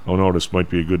 oh no, this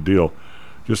might be a good deal.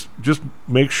 Just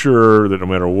make sure that no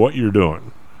matter what you're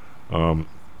doing,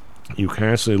 you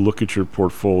constantly look at your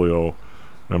portfolio.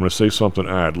 And I'm going to say something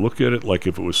odd. Look at it like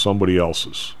if it was somebody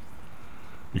else's,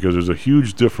 because there's a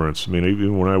huge difference. I mean,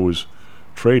 even when I was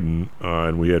trading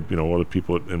and we had other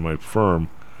people in my firm,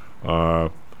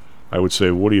 I would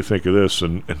say, what do you think of this?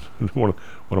 And one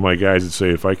of my guys would say,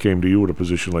 if I came to you with a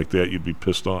position like that, you'd be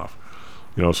pissed off.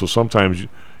 So sometimes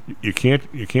you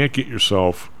can't get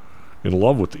yourself in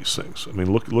love with these things. I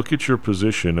mean, look at your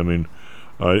position. I mean,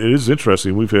 it is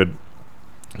interesting. We've had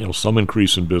some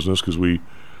increase in business because we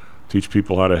teach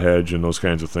people how to hedge and those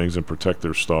kinds of things and protect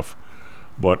their stuff.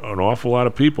 But an awful lot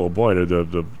of people, boy,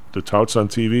 the touts on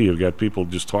TV have got people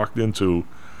just talked into,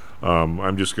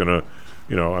 I'm just gonna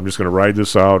ride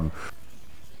this out, and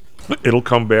it'll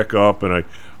come back up, and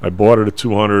I bought it at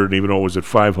 200, and even though it was at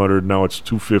 500, now it's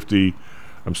 250.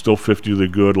 I'm still 50 the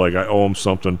good, like I owe them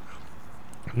something.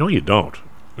 No, you don't.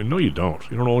 No, you don't.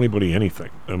 You don't owe anybody anything.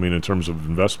 I mean, in terms of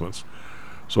investments.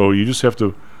 So you just have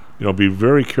to, be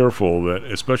very careful that,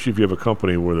 especially if you have a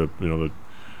company where the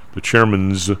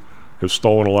chairmans have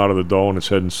stolen a lot of the dough and it's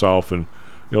heading south. And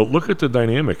look at the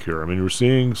dynamic here. I mean, we're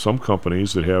seeing some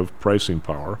companies that have pricing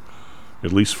power,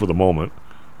 at least for the moment,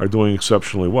 are doing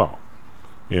exceptionally well.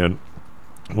 And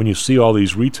when you see all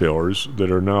these retailers that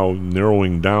are now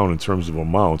narrowing down in terms of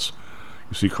amounts,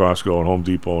 you see Costco and Home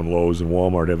Depot and Lowe's and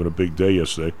Walmart having a big day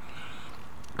yesterday.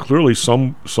 Clearly,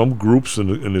 some groups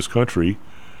in this country,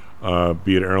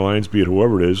 be it airlines, be it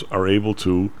whoever it is, are able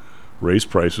to raise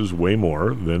prices way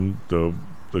more than the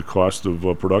cost of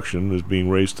production is being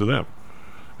raised to them,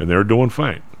 and they're doing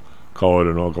fine. Call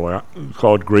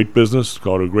it great business,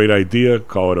 call it a great idea,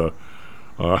 call it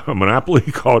a monopoly,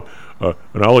 call it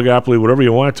an oligopoly, whatever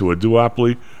you want to, a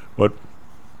duopoly. But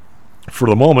for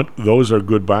the moment, those are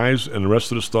good buys, and the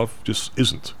rest of the stuff just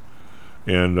isn't.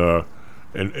 And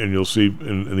you'll see,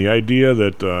 in the idea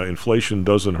that inflation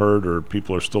doesn't hurt or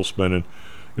people are still spending,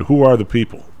 who are the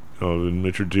people?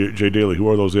 Richard J. Daley, who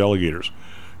are those alligators?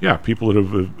 Yeah, people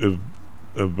that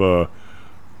have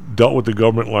dealt with the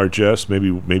government largesse,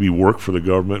 maybe work for the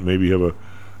government, maybe have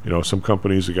some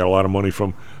companies that got a lot of money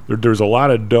from. There's a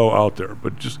lot of dough out there,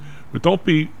 but don't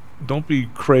be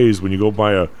crazed when you go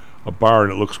by a bar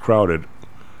and it looks crowded.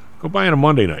 Go by on a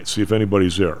Monday night, see if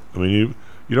anybody's there. I mean,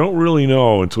 you don't really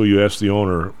know until you ask the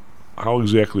owner, how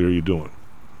exactly are you doing?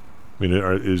 I mean,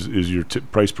 is your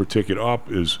price per ticket up?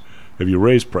 Have you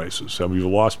raised prices? Have you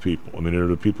lost people? I mean, are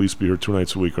the people who used to be here 2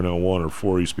 nights a week are now 1, or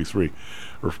 4 used to be 3,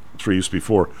 or 3 used to be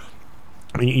 4?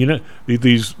 I mean,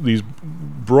 these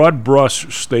broad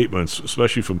brush statements,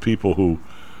 especially from people who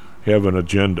have an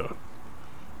agenda.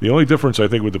 The only difference, I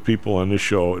think, with the people on this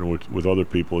show and with other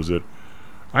people is that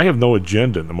I have no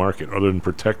agenda in the market other than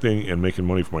protecting and making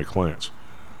money for my clients.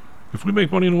 If we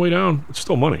make money on the way down, it's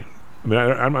still money. I mean,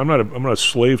 I'm not a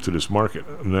slave to this market.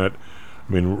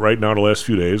 Right now, the last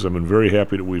few days, I've been very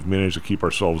happy that we've managed to keep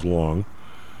ourselves long.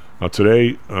 Now,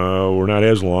 today, we're not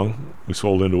as long. We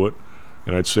sold into it,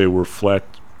 and I'd say we're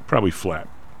probably flat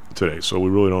today. So we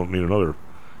really don't need another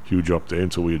huge up day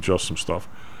until we adjust some stuff.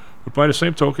 But by the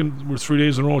same token, we're 3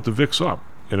 days in a row with the VIX up,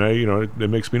 and it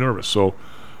makes me nervous. So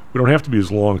we don't have to be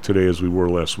as long today as we were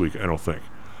last week, I don't think.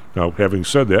 Now, having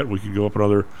said that, we could go up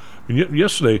another.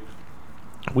 Yesterday,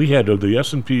 we had the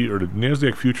S&P or the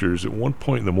NASDAQ futures at one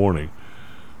point in the morning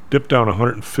dipped down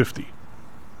 150,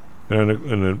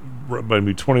 and by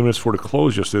 20 minutes before the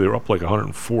close yesterday, they were up like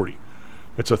 140.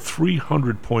 It's a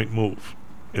 300-point move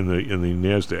in the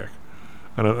NASDAQ.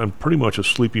 on pretty much a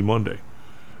sleepy Monday.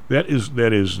 That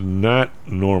is not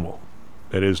normal.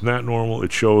 That is not normal.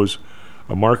 It shows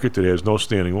a market that has no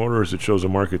standing orders. It shows a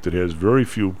market that has very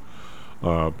few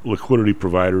liquidity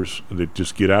providers that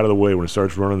just get out of the way. When it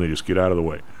starts running, they just get out of the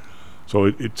way.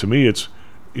 So to me, it's,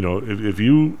 if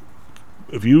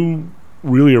you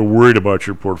really are worried about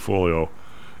your portfolio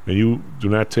and you do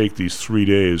not take these 3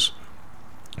 days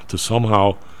to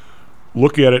somehow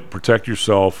look at it, protect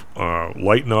yourself,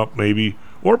 lighten up maybe,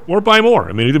 or buy more.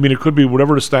 I mean, it could be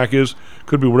whatever the stack is,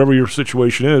 could be whatever your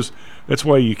situation is. That's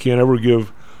why you can't ever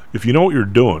give, if you know what you're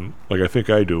doing, like I think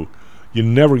I do, you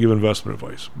never give investment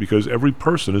advice because every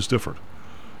person is different.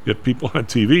 Yet people on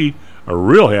TV are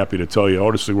real happy to tell you,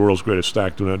 oh, this is the world's greatest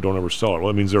stack, don't ever sell it. Well,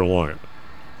 that means they're long it,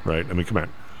 right? I mean, come on.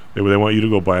 They want you to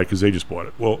go buy it because they just bought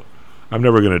it. Well, I'm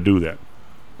never going to do that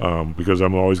because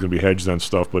I'm always going to be hedged on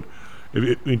stuff. But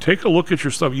take a look at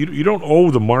your stuff. You don't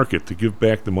owe the market to give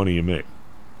back the money you make.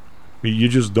 I mean, you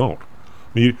just don't. I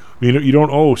mean, you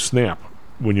don't owe Snap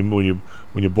when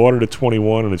you bought it at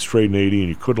 21 and it's trading 80 and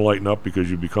you couldn't lighten up because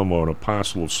you become an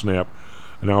apostle of Snap,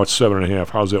 and now it's 7.5.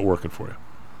 How's that working for you?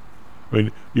 I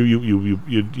mean,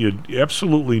 you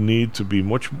absolutely need to be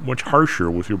much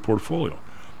harsher with your portfolio,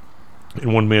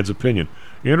 in one man's opinion.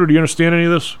 Andrew, do you understand any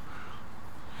of this?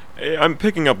 I'm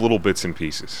picking up little bits and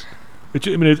pieces.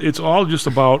 It's all just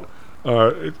about.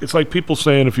 It's like people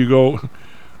saying if you go.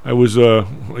 I used to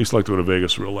like to go to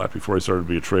Vegas a real lot before I started to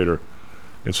be a trader,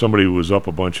 and somebody was up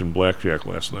a bunch in blackjack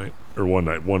last night or one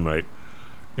night,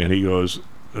 and he goes,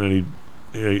 and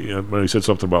he said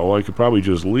something about, well, I could probably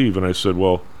just leave, and I said,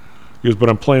 well, he goes, but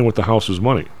I'm playing with the house's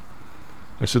money.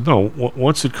 I said, no,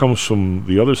 once it comes from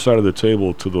the other side of the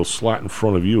table to the slot in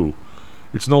front of you,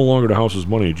 it's no longer the house's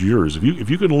money, it's yours.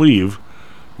 If you can leave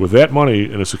with that money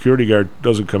and a security guard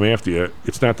doesn't come after you,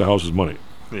 it's not the house's money.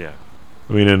 Yeah.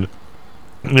 I mean, and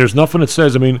there's nothing that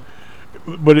says,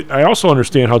 but I also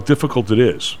understand how difficult it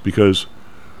is because,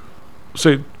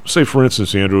 say for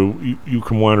instance, Andrew, you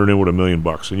come wandering in with $1 million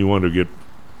and you want to get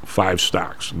 5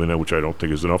 stocks, which I don't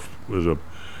think is enough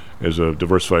as a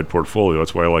diversified portfolio.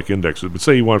 That's why I like indexes. But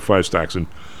say you want 5 stocks, and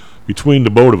between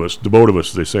the both of us,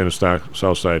 as they say in the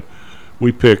South Side,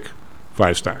 we pick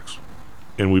 5 stocks,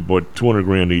 and we bought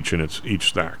 $200,000 each in each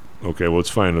stock. Okay, well,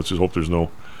 it's fine. Let's just hope there's no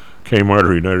Kmart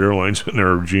or United Airlines in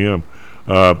there or GM.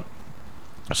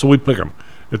 So we pick them.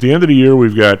 At the end of the year,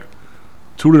 we've got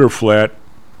 2 that are flat,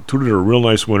 2 that are real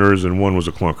nice winners, and 1 was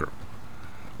a clunker.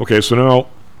 Okay, so now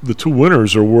the 2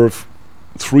 winners are worth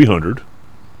 $300,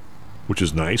 which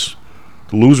is nice.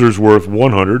 The loser's worth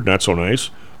 $100, not so nice.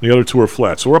 The other 2 are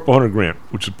flat, so we're up $100,000,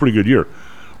 which is a pretty good year.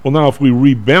 Well, now if we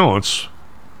rebalance,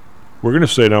 we're going to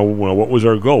say now, well, what was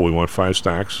our goal? We want 5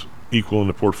 stocks equal in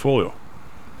the portfolio.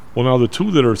 Well, now the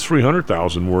 2 that are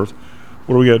 $300,000 worth,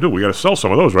 what do we got to do? We got to sell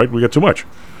some of those, right? We got too much.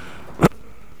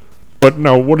 But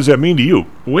now, what does that mean to you?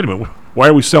 Wait a minute. Why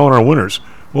are we selling our winners?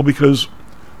 Well, because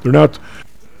they're not.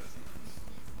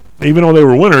 Even though they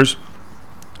were winners,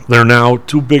 they're now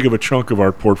too big of a chunk of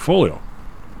our portfolio.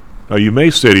 Now, you may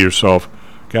say to yourself,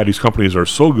 God, these companies are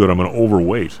so good, I'm going to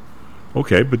overweight.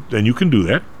 Okay, but then you can do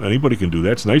that. Anybody can do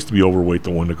that. It's nice to be overweight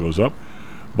the one that goes up.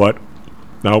 But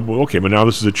now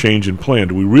this is a change in plan.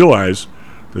 Do we realize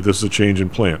that this is a change in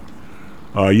plan?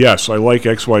 Yes, I like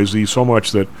XYZ so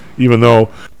much that even though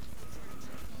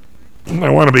I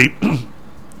want to be,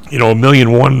 $1.1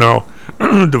 million now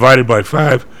divided by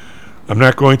 5, I'm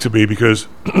not going to be because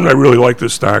I really like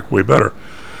this stock way better.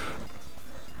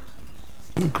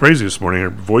 I'm crazy this morning,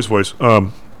 voice.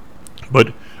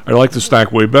 But I like the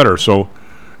stock way better. So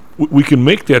we can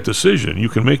make that decision. You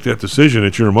can make that decision.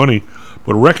 It's your money,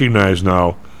 but recognize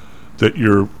now that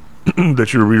you're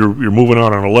moving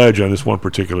out on a ledge on this one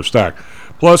particular stock.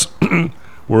 Plus,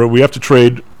 we have to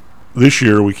trade this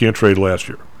year. We can't trade last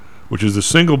year, which is the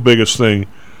single biggest thing.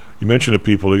 You mentioned to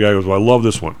people. The guy goes, "Well, I love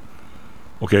this one."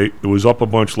 Okay, it was up a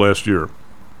bunch last year.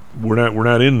 We're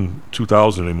not in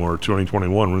 2000 anymore,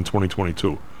 2021. We're in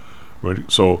 2022, right?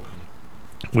 So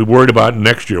we worried about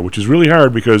next year, which is really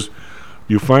hard because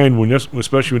you find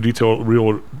especially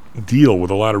when deal with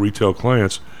a lot of retail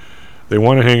clients, they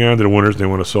want to hang on to the winners, they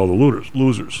want to sell the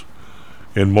losers,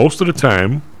 and most of the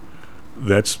time,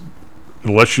 that's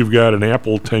unless you've got an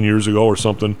Apple 10 years ago or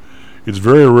something, it's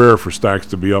very rare for stocks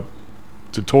to be up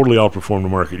to totally outperform the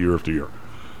market year after year.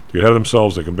 They get ahead of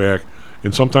themselves, they come back,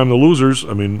 and sometimes the losers.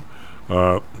 We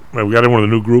got in one of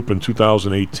the new group in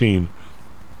 2018.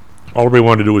 All everybody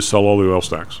wanted to do was sell all the oil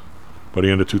stocks by the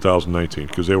end of 2019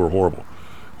 because they were horrible.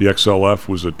 The XLF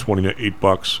was at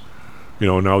 $28.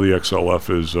 Now the XLF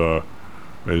the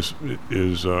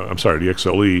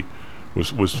XLE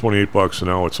was $28, and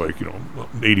now it's like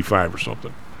 85 or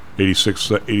something.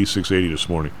 86.80 this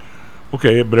morning.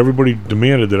 Okay, but everybody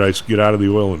demanded that I get out of the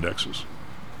oil indexes.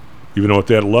 Even though at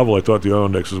that level I thought the oil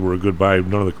indexes were a good buy,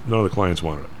 none of the clients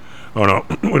wanted it. Oh no,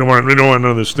 we don't want none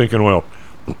of this stinking oil.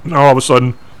 Now all of a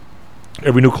sudden,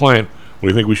 every new client, what do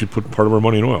you think we should put part of our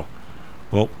money in oil?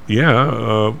 Well,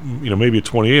 yeah, maybe at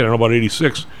 28. I don't know about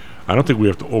 86. I don't think we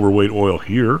have to overweight oil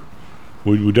here.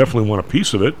 We definitely want a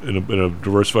piece of it in a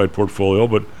diversified portfolio,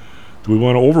 but do we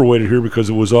want to overweight it here because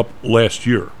it was up last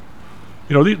year?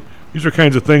 These are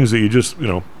kinds of things that you just,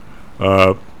 you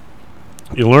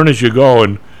learn as you go,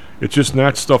 and it's just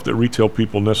not stuff that retail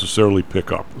people necessarily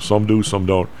pick up. Some do, some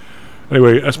don't.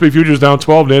 Anyway, SP futures down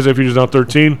 12, NASDAQ futures down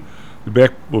 13. We're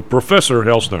back with Professor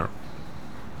Helsnar.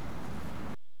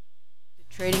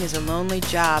 Trading is a lonely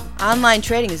job. Online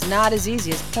trading is not as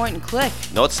easy as point and click.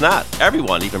 No, it's not.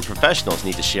 Everyone, even professionals,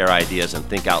 need to share ideas and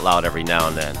think out loud every now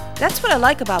and then. That's what I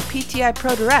like about PTI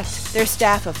Pro Direct. Their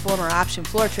staff of former option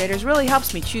floor traders really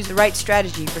helps me choose the right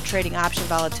strategy for trading option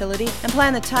volatility and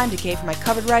plan the time decay for my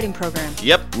covered writing program.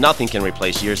 Yep, nothing can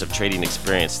replace years of trading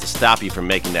experience to stop you from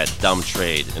making that dumb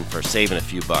trade and for saving a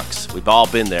few bucks. We've all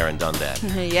been there and done that.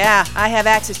 Yeah, I have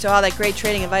access to all that great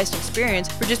trading advice and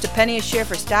experience for just a penny a share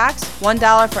for stocks,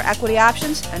 $1 for equity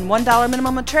options, and $1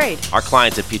 minimum a trade. Our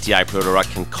clients at PTI Pro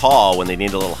Direct can call when they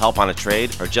need a little help on a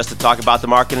trade or just to talk about the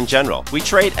market in general. We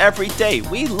trade every day.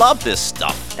 We love this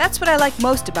stuff. That's what I like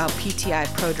most about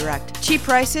PTI Pro Direct. Cheap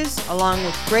prices, along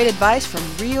with great advice from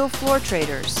real floor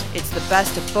traders. It's the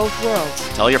best of both worlds.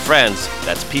 Tell your friends.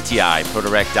 That's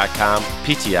PTIProDirect.com,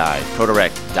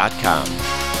 PTIProDirect.com.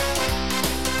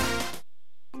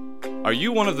 Are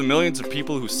you one of the millions of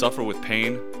people who suffer with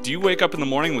pain? Do you wake up in the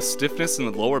morning with stiffness in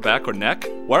the lower back or neck?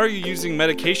 Why are you using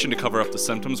medication to cover up the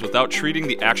symptoms without treating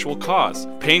the actual cause?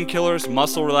 Painkillers,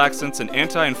 muscle relaxants, and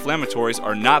anti-inflammatories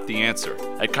are not the answer.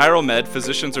 At ChiroMed,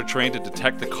 physicians are trained to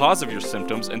detect the cause of your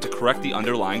symptoms and to correct the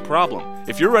underlying problem.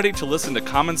 If you're ready to listen to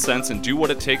common sense and do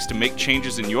what it takes to make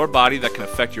changes in your body that can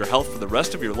affect your health for the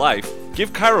rest of your life,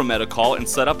 give ChiroMed a call and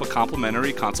set up a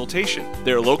complimentary consultation.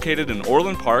 They are located in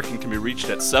Orland Park and can be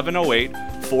reached at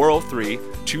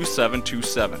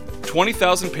 708-403-2727.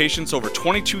 20,000 patients over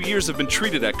 22 years have been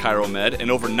treated at ChiroMed, and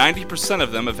over 90%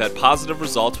 of them have had positive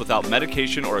results without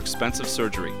medication or expensive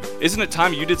surgery. Isn't it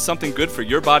time you did something good for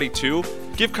your body too?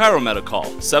 Give ChiroMed a call,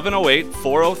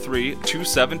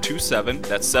 708-403-2727.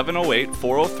 That's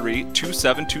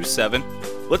 708-403-2727.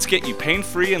 Let's get you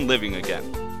pain-free and living again.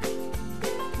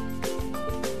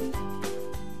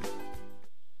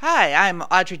 Hi, I'm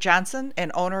Audrey Johnson,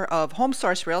 an owner of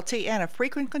HomeSource Realty and a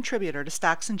frequent contributor to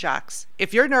Stocks and Jocks.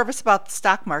 If you're nervous about the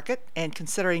stock market and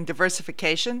considering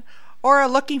diversification, or are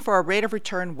looking for a rate of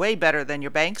return way better than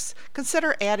your banks,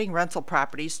 consider adding rental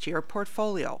properties to your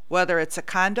portfolio. Whether it's a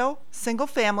condo, single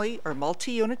family, or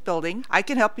multi-unit building, I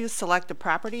can help you select a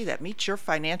property that meets your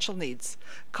financial needs.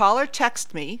 Call or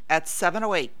text me at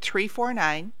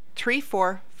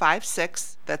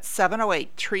 708-349-3456. That's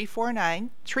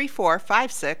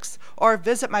 708-349-3456, or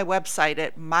visit my website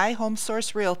at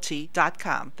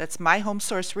myhomesourcerealty.com. That's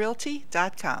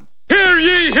myhomesourcerealty.com. Hear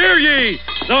ye, hear ye!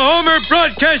 The Homer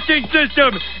Broadcasting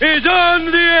System is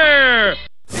on the air!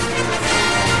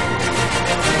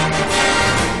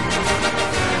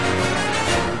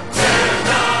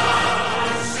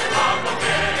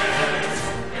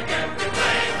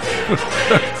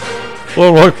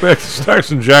 Well, welcome back to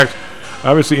Stocks and Jocks.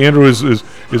 Obviously, Andrew is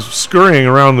scurrying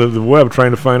around the web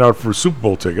trying to find out for Super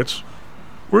Bowl tickets.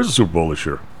 Where's the Super Bowl this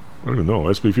year? I don't even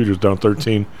know. SP futures down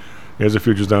 13. As the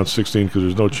futures down 16 because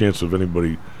there's no chance of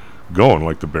anybody going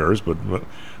like the Bears. But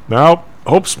now,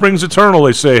 hope springs eternal,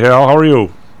 they say. Hal, how are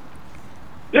you?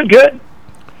 Doing good.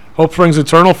 Hope springs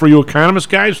eternal for you economist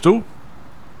guys, too?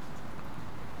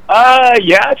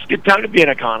 Yeah, it's a good time to be an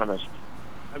economist.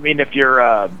 I mean, if you're,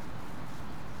 I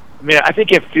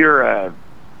think if you're a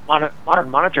modern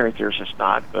monetary theorist, it's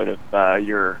not. But if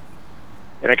you're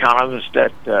an economist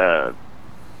that, I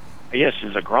guess,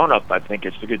 is a grown-up, I think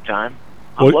it's a good time.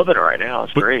 I'm loving it right now.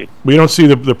 It's great. We don't see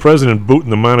the president booting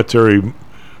the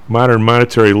modern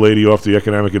monetary lady off the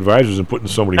economic advisors and putting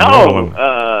somebody on.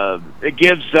 No, it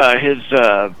gives his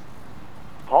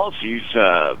policies,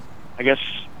 I guess,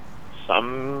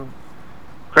 some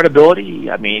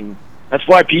credibility. I mean, that's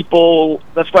why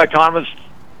economists,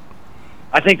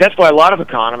 I think that's why a lot of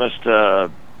economists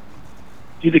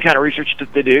do the kind of research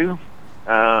that they do.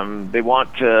 They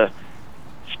want to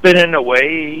spin it in a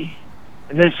way,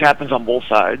 and this happens on both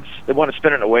sides, they want to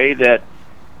spin it in a way that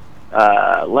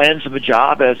lands them a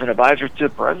job as an advisor to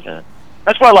the president.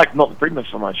 That's why I like Milton Friedman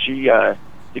so much. She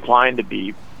declined to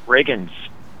be Reagan's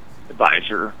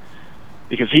advisor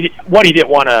because he didn't want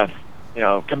to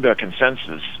come to a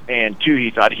consensus, and 2,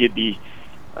 he thought he'd be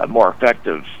more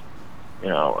effective,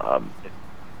 not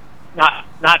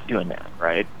doing that,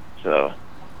 right? So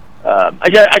I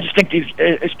just think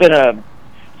it's been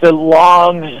the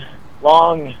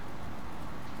long,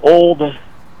 old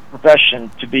profession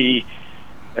to be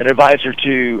an advisor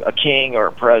to a king or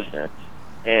a president,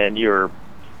 and your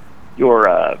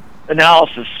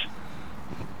analysis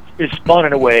is spun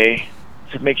in a way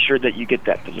to make sure that you get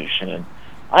that position. And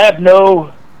I have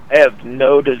no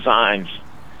designs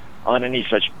on any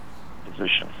such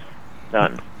position.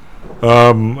 None.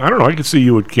 I don't know. I could see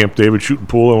you at Camp David shooting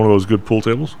pool on one of those good pool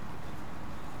tables.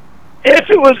 If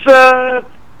it was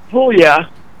pool, yeah.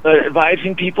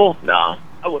 Advising people, no,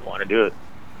 I wouldn't want to do it.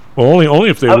 Well, only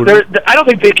if they would. I don't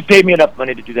think they could pay me enough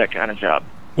money to do that kind of job.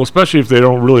 Well, especially if they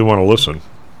don't really want to listen.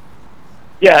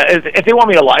 Yeah, if they want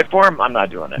me to lie for them, I'm not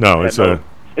doing it. No, it's a.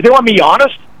 If they want me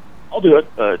honest, I'll do it.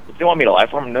 But if they want me to lie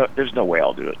for them, no, there's no way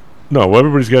I'll do it. No, well,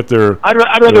 everybody's got their. I'd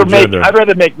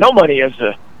rather make no money as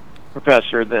a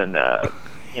professor than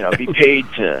be paid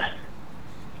to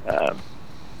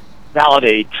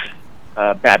validate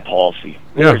bad policy,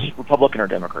 whether it's Republican or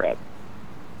Democrat.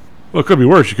 Well, it could be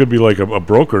worse. You could be like a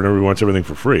broker and everybody wants everything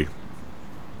for free.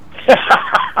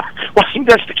 Well, I think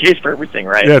that's the case for everything,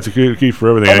 right? Yeah, it's a key for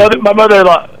everything. My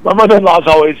mother-in-law's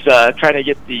always trying to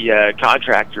get the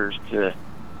contractors to,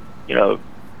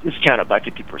 discount it by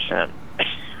 50%.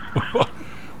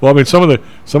 Well, I mean, some of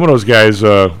those guys.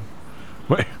 One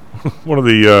of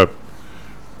the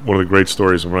great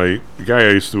stories. The guy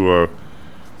I used to.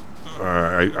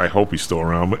 I hope he's still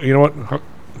around. But you know what?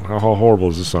 How horrible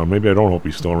does this sound? Maybe I don't hope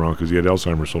he's still around because he had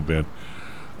Alzheimer's so bad.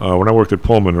 When I worked at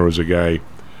Pullman, there was a guy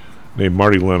named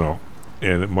Marty Leno,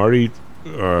 and Marty,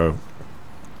 I'm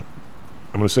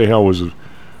going to say Hal was the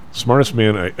smartest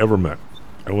man I ever met.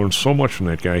 I learned so much from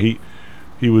that guy.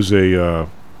 He was a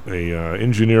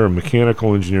engineer, a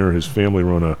mechanical engineer. His family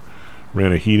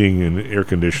ran a heating and air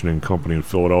conditioning company in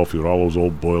Philadelphia with all those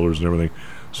old boilers and everything.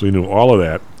 So he knew all of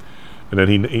that. And then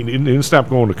he didn't stop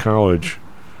going to college.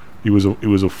 He was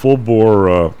a full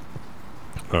bore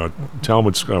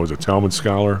Talmud. I was a Talmud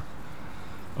scholar,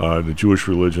 the Jewish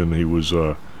religion. He was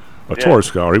a Torah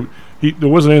scholar. He there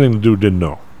wasn't anything the dude didn't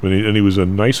know. And he was the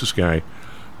nicest guy.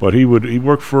 But he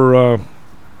worked for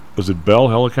was it Bell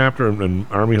Helicopter and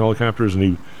Army Helicopters,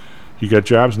 and he got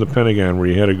jobs in the Pentagon where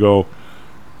you had to go,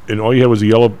 and all you had was a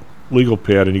yellow legal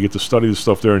pad, and you get to study the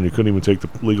stuff there, and you couldn't even take the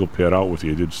legal pad out with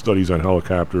you. He did studies on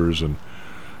helicopters and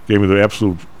gave me the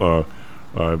absolute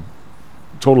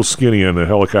total skinny on the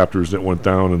helicopters that went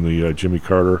down in the Jimmy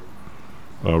Carter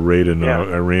raid in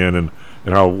Iran, and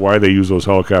why they used those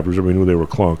helicopters. Everybody knew they were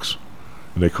clunks,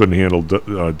 and they couldn't handle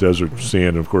desert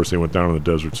sand, and of course they went down in the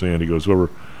desert sand. He goes, whoever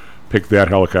picked that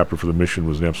helicopter for the mission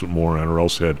was an absolute moron, or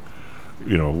else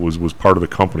was part of the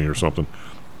company or something.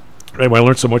 Anyway, I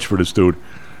learned so much for this dude.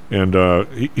 And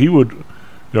he would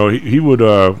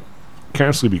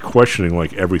constantly be questioning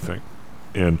like everything,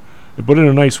 but in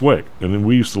a nice way. And then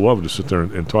we used to love to sit there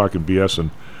and talk and BS.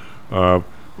 And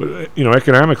but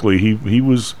economically, he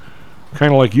was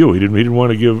kind of like you. He didn't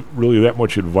want to give really that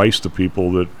much advice to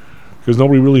people because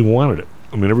nobody really wanted it.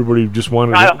 I mean, everybody just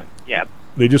wanted.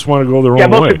 They just want to go their own way. Yeah,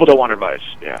 most people don't want advice.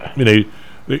 Yeah. And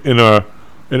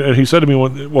he said to me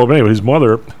anyway, his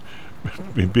mother,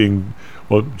 being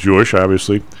Jewish,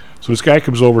 obviously. So this guy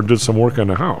comes over and did some work on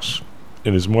the house,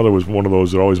 and his mother was one of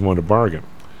those that always wanted to bargain.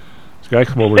 This guy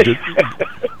comes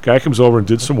over and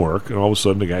did some work, and all of a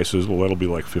sudden the guy says, "Well, that'll be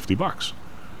like $50."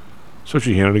 So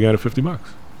she handed the guy $50,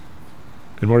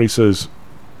 and Marty says,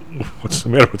 "What's the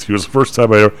matter with you?" It was the first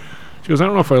time I ever. She goes, "I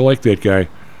don't know if I like that guy."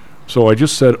 So I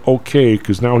just said okay,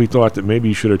 because now he thought that maybe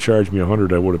he should have charged me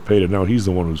 $100. I would have paid it. Now he's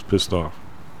the one who's pissed off.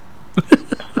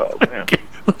 Oh, man.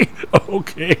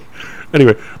 Okay.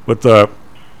 Anyway, but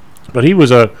he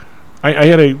was I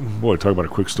had talk about a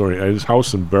quick story. I had this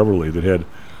house in Beverly that had.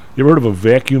 You ever heard of a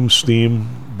vacuum steam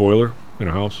boiler in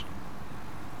a house?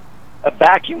 A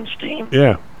vacuum steam?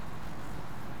 Yeah.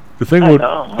 The thing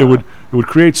would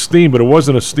create steam, but it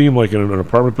wasn't a steam like in an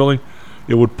apartment building.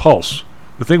 It would pulse.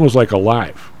 The thing was like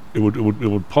alive. It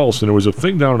would pulse, and there was a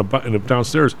thing in the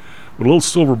downstairs with a little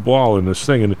silver ball in this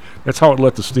thing, and that's how it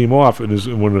let the steam off. And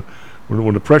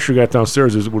when the pressure got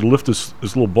downstairs, it would lift this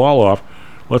little ball off,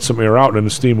 let some air out, and then the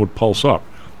steam would pulse up.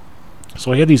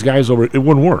 So I had these guys over. It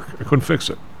wouldn't work. I couldn't fix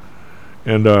it.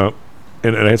 And I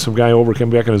had some guy over, came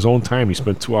back in his own time. He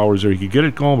spent 2 hours there. He could get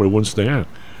it going, but it wouldn't stay on.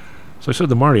 So I said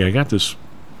to Marty, I got this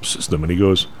system. And he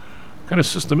goes, what kind of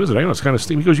system is it? I know it's kind of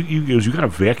steam. He goes, you got a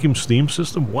vacuum steam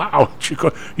system? Wow.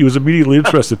 He was immediately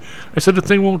interested. I said, the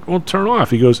thing won't turn off.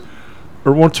 He goes,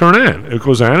 or won't turn on. It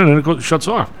goes on, and then it shuts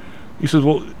off. He says,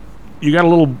 well, you got a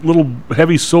little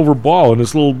heavy silver ball in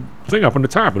this little thing up on the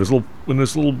top, in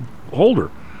this little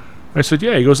holder. I said,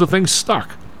 yeah. He goes, the thing's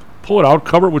stuck. Pull it out,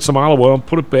 cover it with some olive oil, and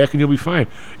put it back, and you'll be fine.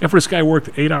 After this guy worked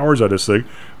 8 hours on this thing,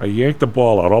 I yanked the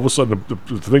ball out. All of a sudden,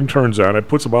 the thing turns on. I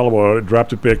put some olive oil on it,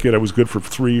 dropped it back in. I was good for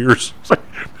 3 years.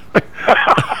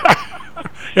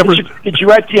 Did you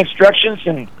write the instructions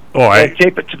and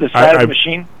tape it to the side of the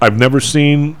machine? I've never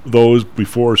seen those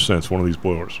before or since one of these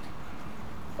boilers.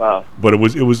 Wow. But it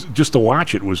was just to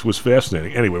watch it was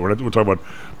fascinating. Anyway, we're talking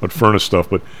about furnace stuff.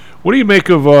 But what do you make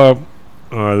of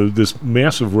this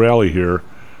massive rally here?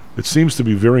 It seems to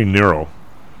be very narrow.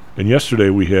 And yesterday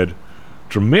we had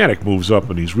dramatic moves up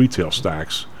in these retail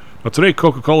stocks. Now today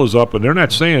Coca-Cola's up, and they're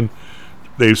not saying,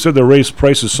 they said they raised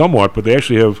prices somewhat, but they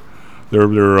actually have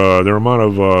their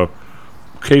amount of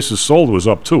cases sold was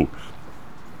up too.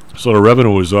 So the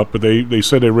revenue was up, but they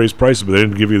said they raised prices, but they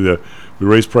didn't give you we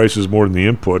raised prices more than the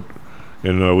input,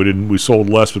 and we sold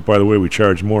less, but by the way we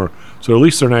charged more. So at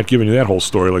least they're not giving you that whole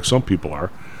story like some people are.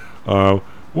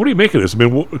 What do you make of this? I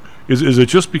mean, is it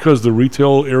just because the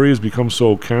retail areas become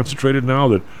so concentrated now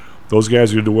that those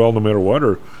guys are going to do well no matter what?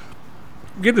 Or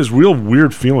you get this real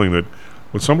weird feeling that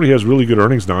when somebody has really good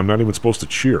earnings now, I'm not even supposed to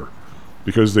cheer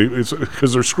because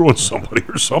they're screwing somebody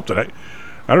or something.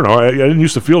 I don't know. I didn't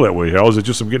used to feel that way, Hal. Is it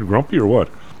just I'm getting grumpy or what?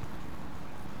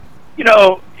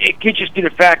 It could just be the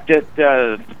fact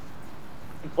that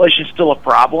inflation is still a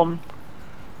problem,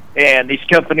 and these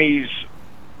companies,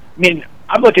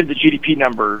 I'm looking at the GDP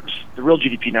numbers, the real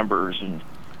GDP numbers,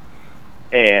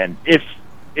 and if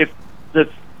the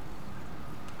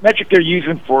metric they're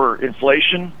using for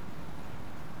inflation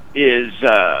is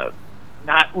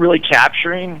not really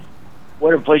capturing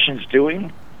what inflation is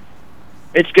doing,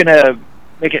 it's going to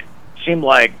make it seem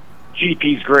like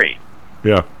GDP is great.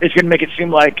 Yeah. It's going to make it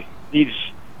seem like these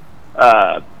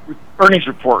earnings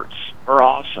reports are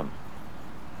awesome.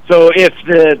 So if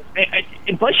the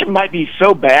inflation might be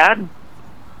so bad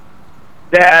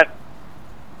that,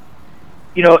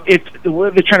 if the way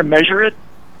they're trying to measure it,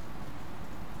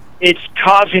 it's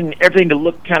causing everything to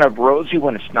look kind of rosy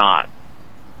when it's not.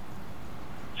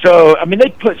 So, they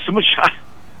put so much...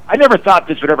 I never thought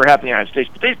this would ever happen in the United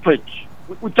States, but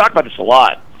we talk about this a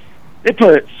lot. They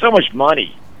put so much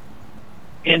money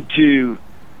into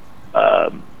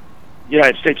the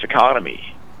United States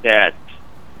economy that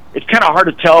it's kind of hard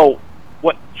to tell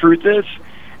what truth is.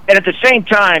 And at the same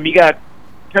time, you got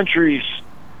countries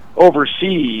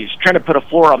overseas trying to put a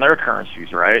floor on their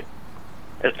currencies, right?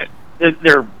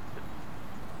 They're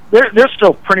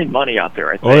still printing money out there,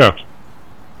 I think. Oh, yeah.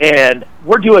 And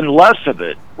we're doing less of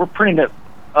it. We're printing it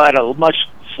at a much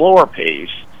slower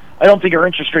pace. I don't think our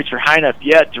interest rates are high enough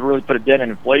yet to really put a dent in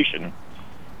inflation.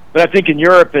 But I think in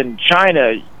Europe and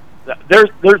China,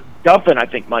 they're dumping, I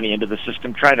think, money into the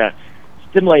system, trying to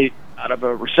stimulate out of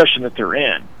a recession that they're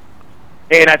in.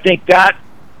 And I think that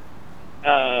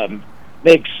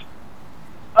makes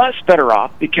us better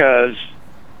off because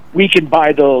we can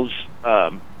buy those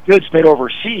goods made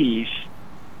overseas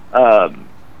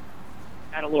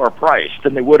at a lower price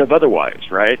than they would have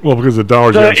otherwise, right? Well, because the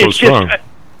dollar's so strong.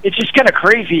 It's just kind of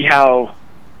crazy how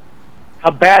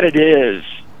bad it is.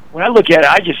 When I look at it,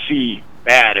 I just see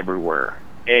bad everywhere.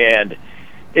 And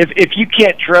if you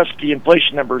can't trust the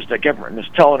inflation numbers that government is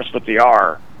telling us what they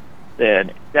are,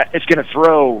 then it's going to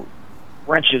throw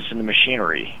wrenches in the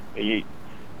machinery.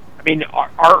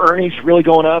 Are earnings really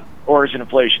going up, or is it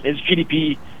inflation? Is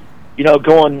GDP,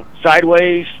 going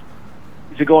sideways?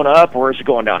 Is it going up, or is it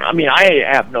going down? I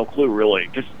have no clue really,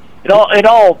 because it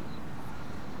all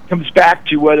comes back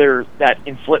to whether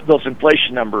those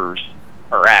inflation numbers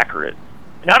are accurate.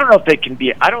 And I don't know if they can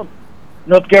be. I don't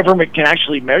know if government can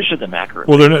actually measure them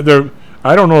accurately. Well, they're.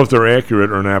 I don't know if they're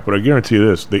accurate or not, but I guarantee you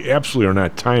this: they absolutely are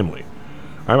not timely.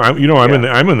 I'm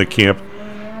in the camp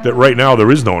that right now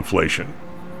there is no inflation.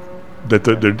 That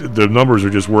the numbers are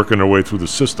just working their way through the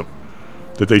system.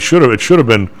 That it should have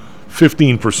been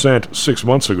 15% 6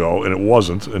 months ago, and it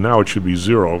wasn't, and now it should be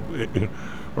 0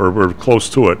 or close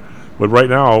to it. But right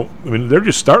now, they're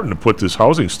just starting to put this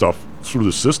housing stuff through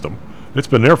the system. It's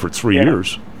been there for 3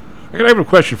 years. I have a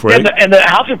question for you. And the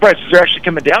housing prices are actually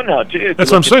coming down now too. That's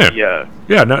what I'm saying.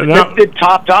 Now they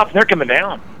topped off and they're coming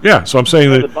down. Yeah, so I'm saying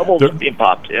that the bubbles are being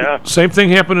popped. Yeah. Same thing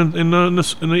happened in the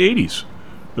 80s.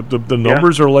 The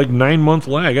numbers are like 9 month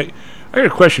lag. I got a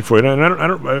question for you, and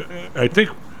I think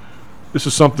this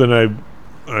is something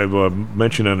I've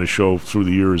mentioned on the show through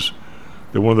the years.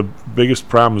 That one of the biggest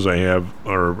problems I have,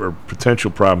 or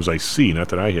potential problems I see, not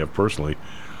that I have personally,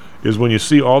 is when you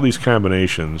see all these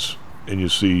combinations and you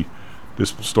see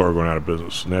this store going out of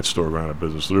business and that store going out of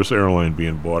business, so this airline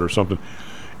being bought or something.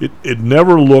 It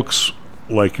never looks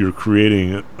like you're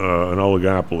creating an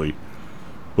oligopoly,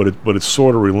 but it's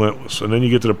sort of relentless. And then you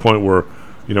get to the point where,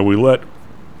 we let,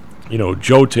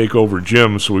 Joe take over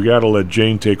Jim, so we got to let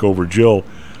Jane take over Jill,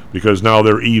 because now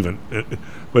they're even.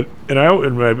 But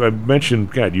I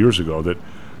mentioned, God, years ago, that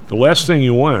the last thing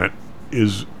you want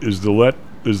is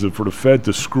for the Fed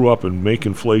to screw up and make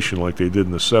inflation like they did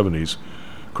in the 70s.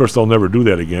 Of course, they'll never do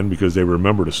that again because they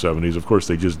remember the 70s. Of course,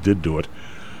 they just did do it.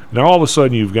 Now all of a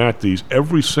sudden you've got these.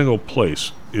 Every single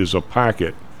place is a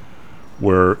pocket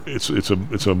where it's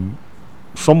a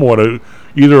somewhat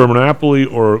either a monopoly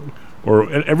or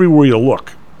everywhere you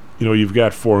look, you've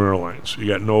got foreign airlines. You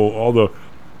got all the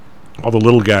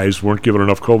little guys weren't given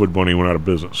enough COVID money, went out of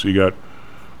business. You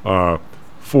got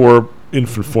 4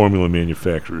 infant formula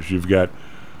manufacturers. You've got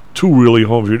 2 really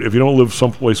homes. If you don't live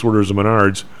someplace where there's a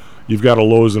Menards, you've got a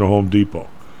Lowe's and a Home Depot.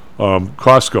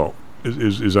 Costco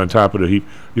is on top of the heap.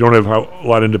 You don't have a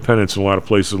lot of independence in a lot of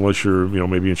places unless you're,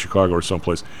 maybe in Chicago or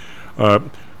someplace.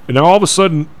 And now all of a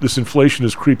sudden, this inflation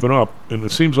is creeping up, and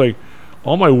it seems like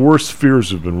all my worst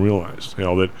fears have been realized.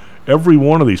 That every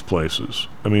one of these places.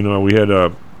 I mean, we had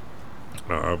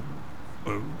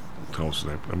what's his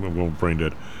name? I'm going brain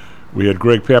dead. We had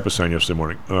Greg Pappas on yesterday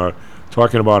morning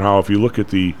talking about how if you look at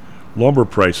the lumber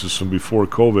prices from before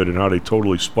COVID and how they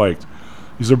totally spiked,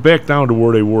 they're back down to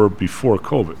where they were before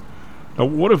COVID. Now,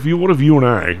 what if you and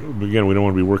I, again, we don't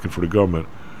want to be working for the government,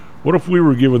 what if we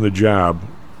were given the job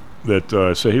that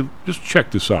say, hey, just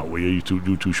check this out, will you? You two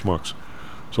schmucks.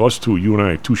 So us two, you and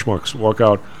I, 2 schmucks, walk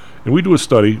out, and we do a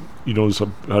study,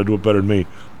 how to do it better than me,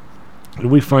 and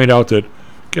we find out that,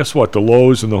 guess what, the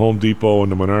Lowe's and the Home Depot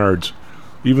and the Menards,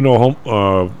 even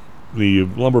though the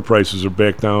lumber prices are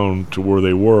back down to where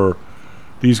they were,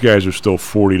 these guys are still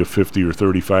 40 to 50 or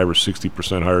 35 or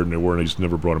 60% higher than they were, and they just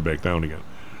never brought them back down again.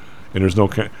 And there's no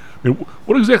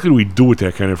what exactly do we do with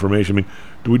that kind of information? I mean,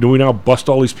 do we now bust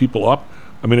all these people up?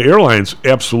 I mean, the airlines,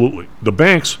 absolutely. The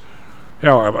banks,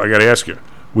 hell, I got to ask you,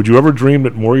 would you ever dream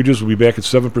that mortgages would be back at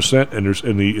 7%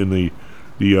 and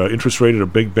the interest rate at a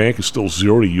big bank is still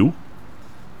 0 to you?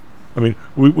 I mean,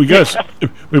 we've got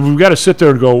to sit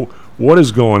there and go, what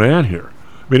is going on here?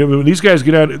 I mean, when these guys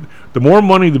get out, the more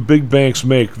money the big banks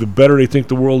make, the better they think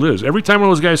the world is. Every time one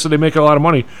of those guys said they make a lot of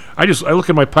money, I look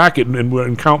in my pocket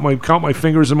and count my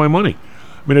fingers and my money.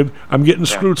 I mean, I'm getting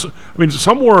screwed. I mean,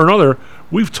 somewhere or another,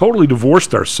 we've totally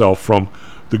divorced ourselves from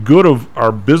the good of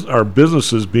our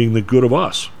businesses being the good of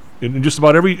us. And just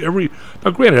about every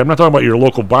now, granted, I'm not talking about your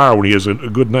local bar when he has a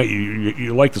good night.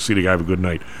 You like to see the guy have a good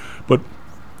night, but.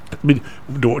 I mean,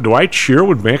 do I cheer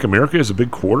when Bank America has a big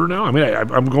quarter now? I mean,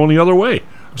 I'm going the other way.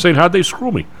 I'm saying, how'd they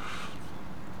screw me?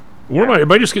 What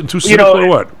am I just getting too cynical or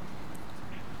what?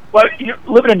 Well,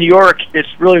 living in New York, it's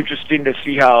really interesting to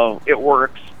see how it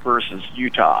works versus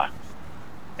Utah.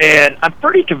 And I'm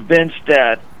pretty convinced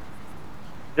that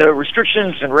the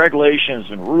restrictions and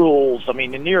regulations and rules, I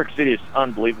mean, in New York City, it's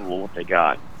unbelievable what they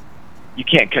got. You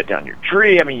can't cut down your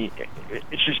tree. I mean,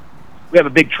 it's just, we have a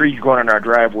big tree going on our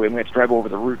driveway, and we have to drive over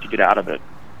the root to get out of it.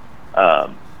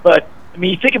 But, I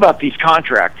mean, you think about these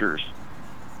contractors.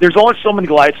 There's only so many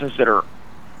licenses that are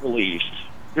released.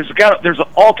 There's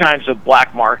all kinds of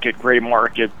black market, gray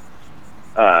market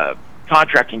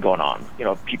contracting going on.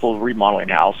 People remodeling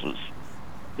houses.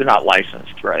 They're not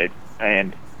licensed, right?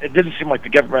 And it doesn't seem like the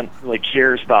government really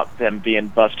cares about them being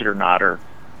busted or not or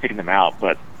taking them out.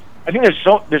 But I think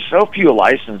there's so few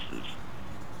licenses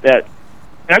that...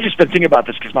 And I've just been thinking about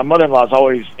this because my mother-in-law is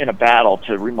always in a battle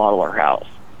to remodel our house.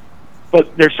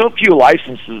 But there's so few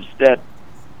licenses that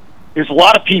there's a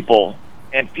lot of people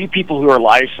and few people who are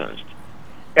licensed.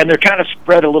 And they're kind of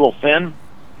spread a little thin.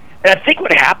 And I think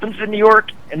what happens in New York,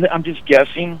 and I'm just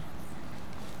guessing,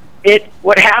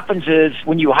 what happens is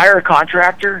when you hire a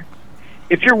contractor,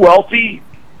 if you're wealthy,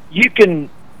 you can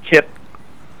tip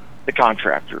the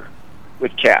contractor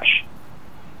with cash.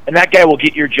 And that guy will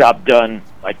get your job done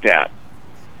like that.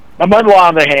 My mother-in-law,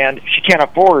 on the other hand, she can't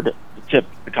afford to tip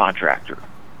the contractor.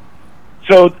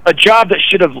 So a job that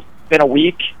should have been a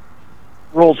week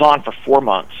rolls on for 4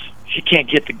 months. She can't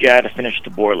get the guy to finish the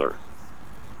boiler.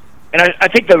 And I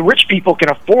think the rich people can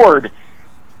afford,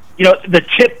 the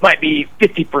tip might be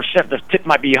 50%, the tip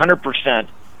might be 100%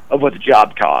 of what the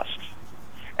job costs.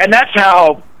 And that's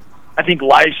how I think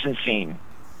licensing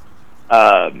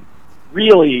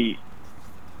really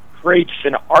creates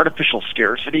an artificial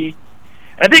scarcity.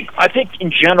 I think in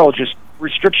general, just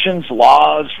restrictions,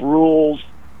 laws, rules,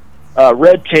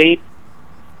 red tape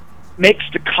makes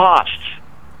the cost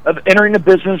of entering a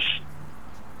business.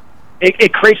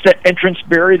 It creates that entrance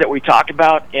barrier that we talk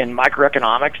about in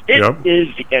microeconomics. It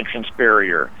is the entrance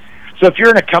barrier. So if you're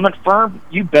an incumbent firm,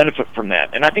 you benefit from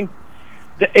that. And I think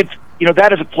if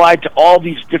that is applied to all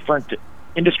these different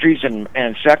industries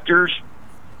and sectors,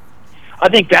 I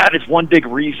think that is one big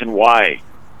reason why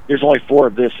there's only 4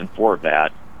 of this and 4 of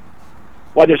that.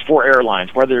 Why there's 4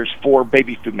 airlines, why there's 4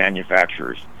 baby food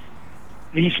manufacturers.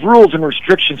 These rules and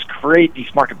restrictions create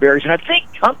these market barriers, and I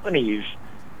think companies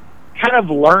kind of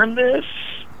learn this.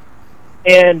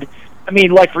 And I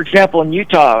mean, like for example, in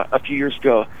Utah a few years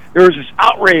ago, there was this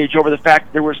outrage over the fact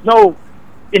that there was no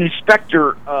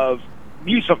inspector of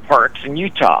amusement parks in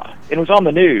Utah, and it was on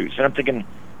the news. And I'm thinking,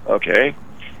 okay.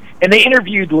 And they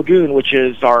interviewed Lagoon, which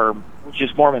is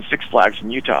Mormon Six Flags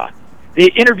in Utah. They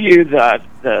interviewed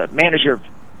the manager of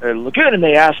Lagoon, and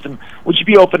they asked him, "Would you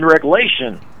be open to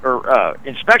regulation or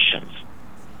inspections?"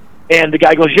 And the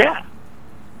guy goes, "Yeah."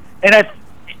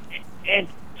 And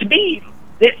to me,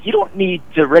 you don't need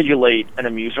to regulate an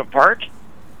amusement park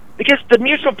because the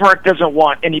amusement park doesn't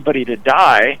want anybody to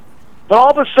die. But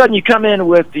all of a sudden, you come in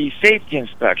with the safety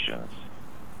inspections,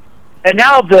 and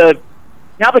now the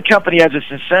company has this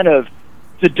incentive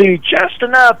to do just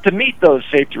enough to meet those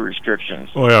safety restrictions.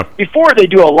 Oh yeah. Before they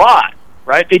do a lot,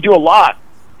 right? They do a lot.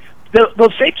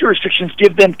 Those safety restrictions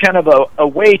give them kind of a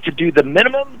way to do the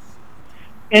minimum,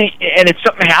 and if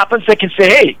something happens, they can say,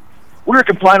 "Hey, we're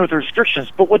complying with the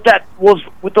restrictions." But what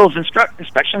those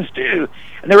inspections do,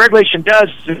 and the regulation does,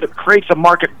 is it creates a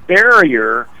market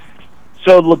barrier,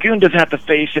 so Lagoon doesn't have to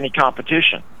face any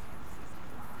competition.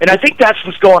 And I think that's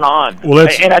what's going on. Well,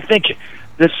 and I think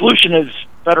the solution is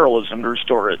federalism to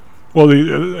restore it. Well,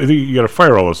 I think you got to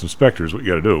fire all those inspectors. What you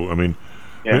got to do? I mean,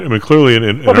 Yeah. I mean clearly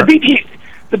Well,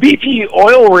 the BP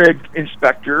oil rig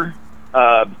inspector,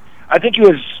 I think he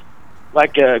was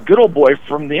like a good old boy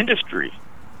from the industry,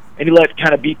 and he let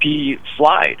kind of BP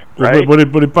slide, right?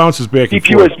 But it bounces back and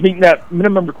BP forth. was meeting that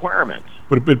minimum requirement.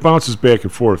 But it bounces back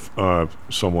and forth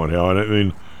somewhat, Hal. And I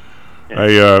mean,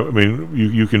 I mean,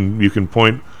 you can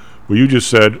point what you just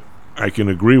said. I can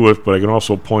agree with, but I can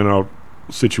also point out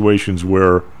situations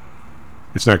where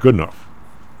it's not good enough.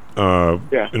 And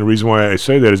the reason why I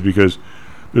say that is because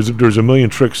there's a million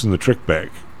tricks in the trick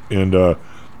bag. And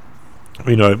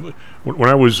when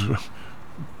I was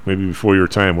maybe before your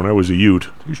time, when I was a Ute,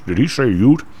 did he say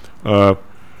Ute?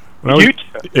 Ute?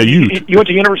 A Ute. You went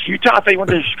to University of Utah? I thought you went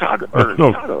to Chicago. Or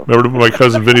No, Chicago. remember my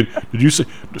cousin Vinny? Did you say?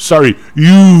 Sorry,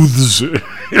 youths.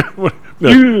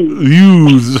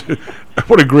 Youths.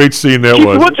 What a great scene that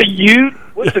was. What's a Ute?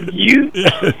 What's a Ute?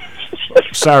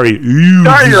 Sorry, youths.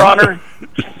 Sorry, Your Honor.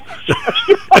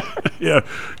 Yeah,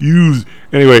 youths.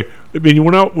 Anyway, I mean,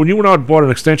 when you went out and bought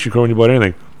an extension cord, when you bought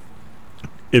anything,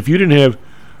 if you didn't have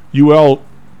UL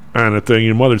on a thing,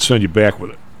 your mother would send you back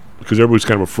with it because everybody's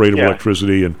kind of afraid of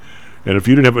electricity, and if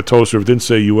you didn't have a toaster, if it didn't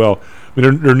say UL, I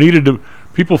mean, there needed to.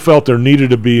 People felt there needed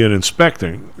to be an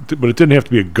inspecting, but it didn't have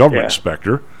to be a government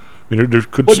inspector. I mean, there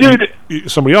could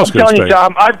somebody else could I'm telling stay. you,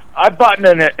 Tom, I've bought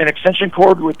an extension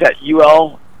cord with that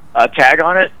UL tag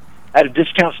on it at a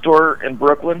discount store in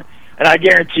Brooklyn, and I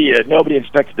guarantee you, nobody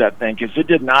inspected that thing because it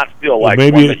did not feel like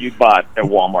one that you bought at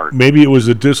Walmart. Maybe it was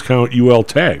a discount UL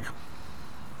tag.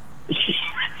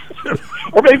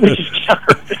 Or maybe it's just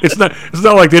It's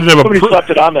not like they didn't have somebody slapped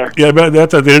it on there. Yeah, but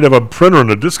that's they didn't have a printer in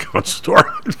a discount store.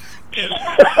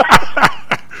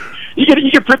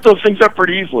 You can print those things up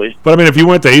pretty easily. But I mean, if you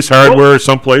went to Ace Hardware or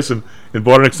someplace and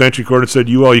bought an extension cord and said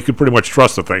UL, you could pretty much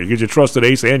trust the thing because you trusted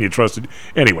Ace and you trusted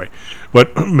anyway.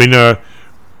 But I mean,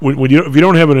 if you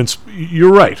don't have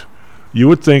you're right. You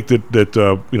would think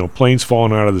that planes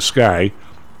falling out of the sky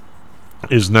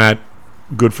is not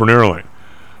good for an airline.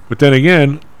 But then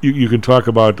again, you can talk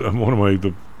about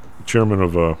the chairman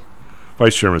of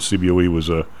vice chairman of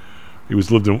CBOE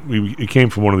he came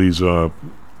from one of these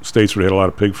states where they had a lot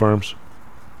of pig farms,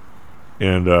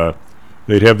 and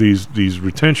they'd have these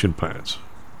retention ponds.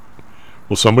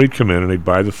 Well, somebody'd come in and they'd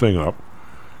buy the thing up,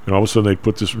 and all of a sudden they'd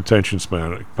put this retention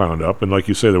pond up, and like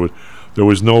you say, there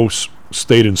was no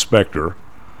state inspector.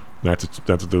 Not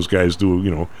that those guys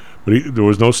do, but there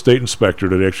was no state inspector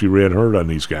that actually ran herd on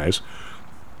these guys.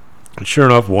 And sure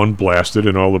enough, one blasted,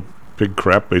 and all the pig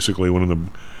crap basically went in the.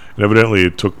 And evidently,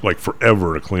 it took like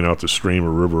forever to clean out the stream or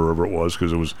river, wherever it was,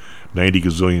 because it was 90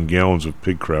 gazillion gallons of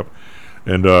pig crap.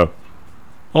 And all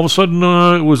of a sudden,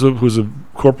 it was a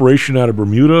corporation out of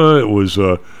Bermuda. It was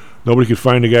nobody could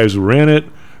find the guys who ran it.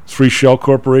 3 shell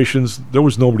corporations. There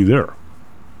was nobody there.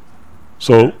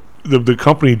 So the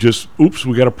company just, oops,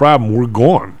 we got a problem. We're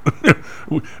gone. I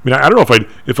mean, I don't know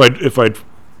if I'd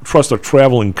trust a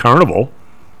traveling carnival.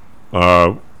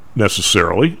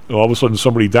 Necessarily, all of a sudden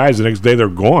somebody dies, the next day they're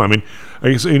gone. I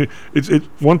mean, it's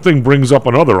one thing brings up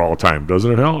another all the time, doesn't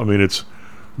it, Hal? I mean,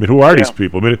 who are these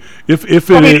people? I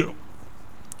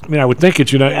mean, I would think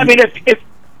it's I mean,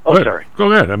 Oh, Go ahead. sorry.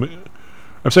 Go ahead.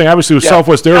 I'm saying obviously with Yeah.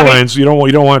 Southwest Airlines, you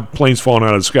don't want planes falling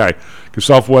out of the sky because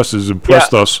Southwest has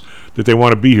impressed us that they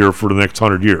want to be here for the next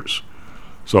 100 years.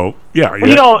 So yeah, Well,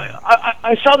 you know,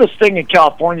 I saw this thing in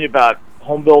California about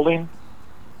home building,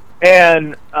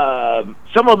 and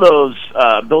some of those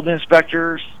building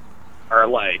inspectors are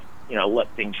like, let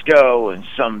things go, and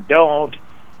some don't.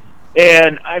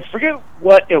 And I forget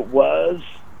what it was.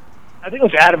 I think it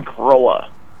was Adam Carolla.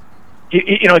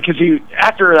 Because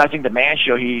after I think the Man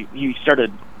Show, he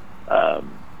started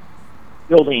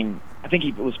building. I think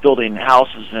he was building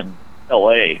houses in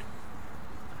L.A.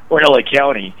 or in L.A.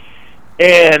 County,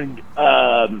 and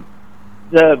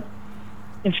the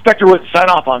inspector wouldn't sign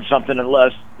off on something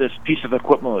unless this piece of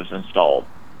equipment was installed.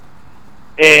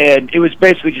 And it was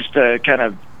basically just a kind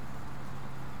of,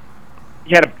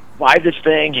 you had to buy this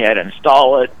thing, you had to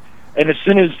install it, and as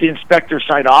soon as the inspector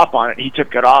signed off on it, he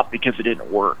took it off because it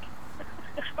didn't work.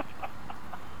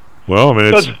 Well, I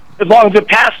mean, as long as it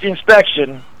passed the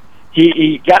inspection,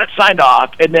 he got it signed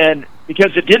off, and then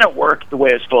because it didn't work the way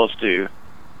it's supposed to,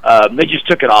 they just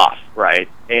took it off, right?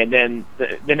 And then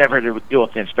they never had to deal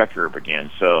with the inspector again.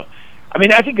 So, I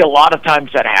mean, I think a lot of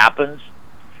times that happens.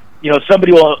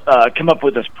 Somebody will come up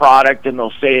with this product, and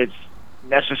they'll say it's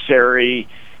necessary,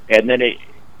 and then it,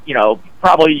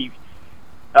 probably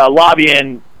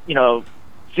lobbying,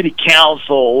 city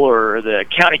council or the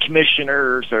county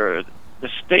commissioners or the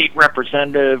state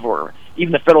representative or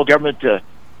even the federal government to,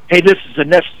 hey, this is a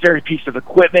necessary piece of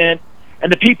equipment.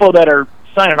 And the people that are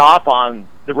signing off on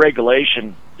the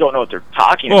regulation don't know what they're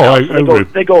talking about. So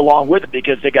they go along with it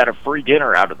because they got a free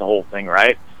dinner out of the whole thing,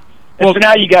 right? And so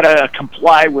now you got to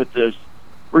comply with this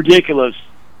ridiculous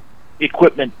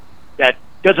equipment that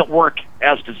doesn't work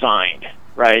as designed,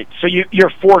 right? So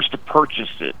you're forced to purchase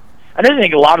it. And I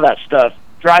think a lot of that stuff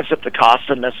drives up the cost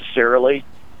unnecessarily.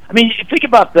 I mean, think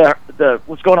about the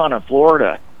what's going on in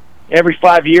Florida. Every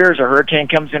 5 years, a hurricane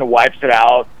comes in and wipes it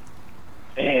out,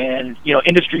 and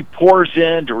industry pours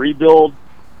in to rebuild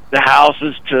the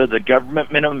houses to the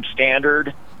government minimum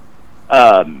standard.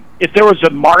 If there was a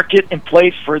market in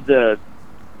place for the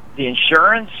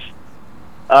insurance,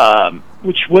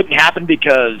 which wouldn't happen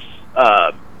because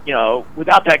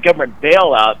without that government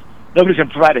bailout, nobody's going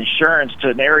to provide insurance to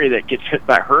an area that gets hit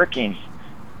by hurricanes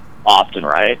often,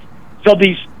 right? So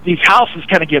these houses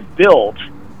kind of get built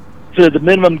to the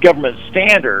minimum government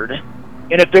standard,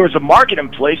 and if there was a market in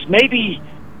place, maybe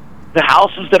the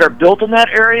houses that are built in that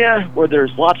area where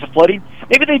there's lots of flooding,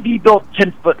 maybe they'd be built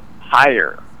 10 foot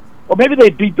higher, or maybe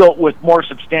they'd be built with more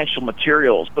substantial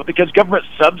materials. But because government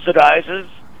subsidizes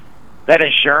that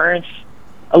insurance,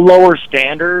 a lower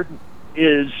standard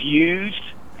is used,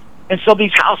 and so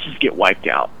these houses get wiped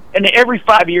out. And every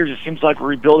 5 years, it seems like we're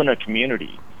rebuilding a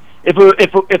community. If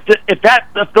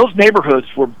those neighborhoods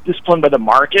were disciplined by the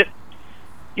market,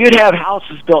 you'd have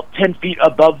houses built 10 feet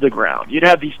above the ground. You'd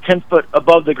have these 10 foot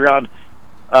above the ground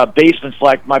basements,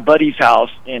 like my buddy's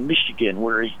house in Michigan,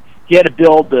 where he had to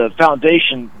build the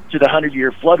foundation to the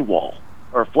 100-year flood wall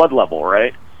or flood level,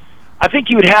 right? I think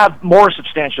you would have more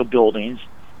substantial buildings,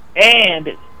 and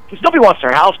because nobody wants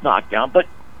their house knocked down, but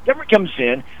government comes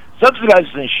in,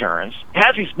 subsidizes insurance,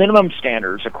 has these minimum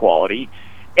standards of quality,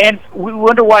 and we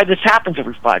wonder why this happens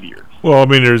every 5 years. Well, I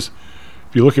mean, if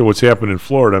you look at what's happened in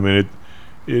Florida, I mean,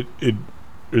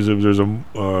 there's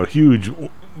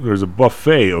a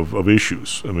buffet of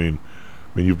issues. I mean,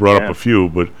 you brought up a few,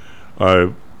 but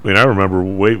I remember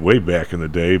way back in the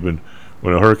day, when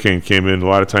a hurricane came in, a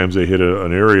lot of times they hit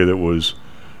an area that was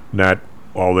not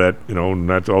all that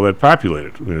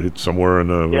populated. I mean, it hit somewhere in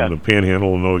the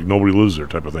Panhandle, and nobody lives there,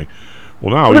 type of thing.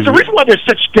 Well, now there's a reason why there's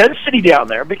such density down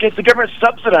there, because the government's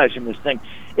subsidizing this thing.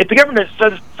 If the government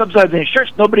subsidized the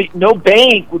insurance, no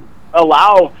bank would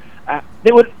allow.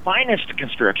 They wouldn't finance the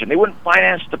construction. They wouldn't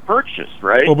finance the purchase,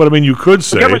 right? Well, but I mean, you could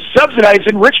say the government's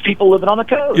subsidizing rich people living on the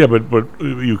coast. Yeah, but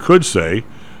you could say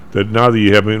that now that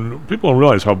you have, people don't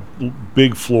realize how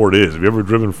big Florida is. Have you ever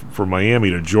driven from Miami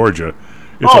to Georgia?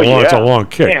 It's a long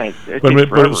kick. Yeah, it but takes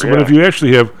forever, but if you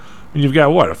actually have, you've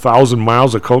got 1,000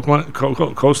 miles of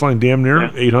coastline, damn near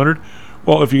 800.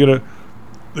 Well, if you get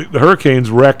the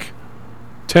hurricanes wreck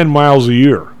 10 miles a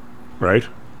year, right?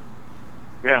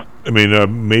 Yeah. I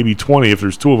mean, maybe 20 if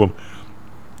there's two of them.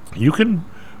 You can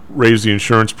raise the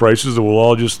insurance prices, and we'll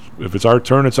all just, if it's our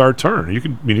turn, it's our turn. You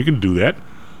can do that.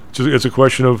 It's a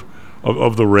question of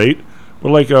the rate.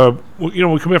 But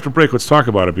when we come after break, let's talk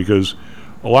about it, because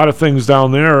a lot of things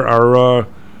down there are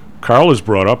Carl has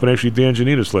brought up, and actually Dan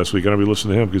Janitas last week. I'm gonna be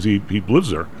listening to him because he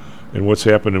lives there, and what's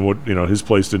happened, and what his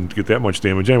place didn't get that much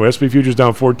damage. Anyway, SP futures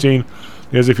down 14,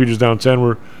 the NASDAQ futures down 10.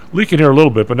 We're leaking here a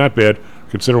little bit, but not bad.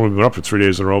 considering we've been up for 3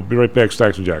 days in a row. Be right back,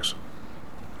 Stacks and Jacks.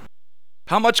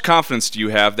 How much confidence do you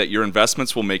have that your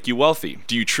investments will make you wealthy?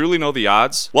 Do you truly know the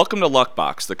odds? Welcome to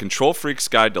Luckbox, the control freak's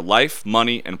guide to life,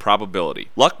 money, and probability.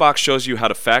 Luckbox shows you how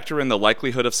to factor in the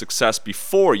likelihood of success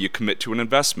before you commit to an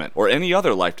investment or any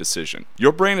other life decision.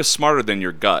 Your brain is smarter than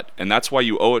your gut, and that's why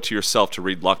you owe it to yourself to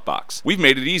read Luckbox. We've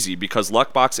made it easy because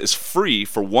Luckbox is free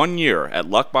for 1 year at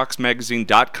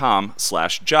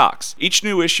luckboxmagazine.com/jocks. Each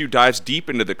new issue dives deep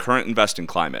into the current investing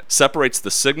climate, separates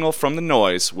the signal from the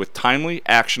noise with timely,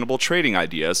 actionable trading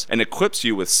ideas, and equips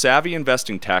you with savvy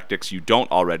investing tactics you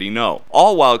don't already know,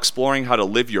 all while exploring how to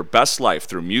live your best life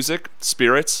through music,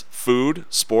 spirits, food,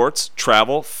 sports,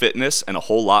 travel, fitness, and a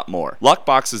whole lot more.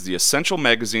 Luckbox is the essential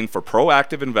magazine for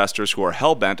proactive investors who are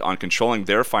hell-bent on controlling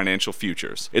their financial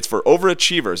futures. It's for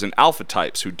overachievers and alpha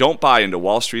types who don't buy into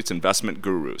Wall Street's investment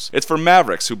gurus. It's for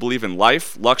mavericks who believe in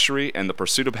life, luxury, and the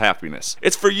pursuit of happiness.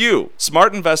 It's for you.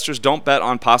 Smart investors don't bet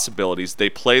on possibilities,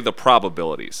 they play the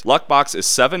probabilities. Luckbox is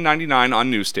 $7.99 on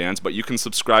newsstands, but you can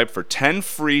subscribe for 10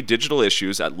 free digital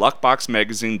issues at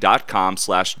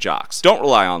luckboxmagazine.com/jocks. Don't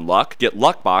rely on luck. Get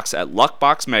Luckbox at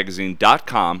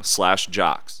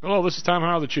luckboxmagazine.com/jocks. Hello, this is Tom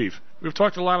Howell, the Chief. We've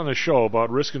talked a lot on the show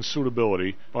about risk and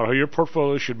suitability, about how your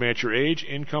portfolio should match your age,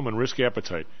 income, and risk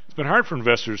appetite. It's been hard for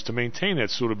investors to maintain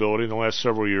that suitability in the last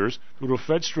several years due to a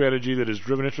Fed strategy that has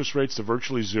driven interest rates to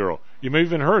virtually zero. You may have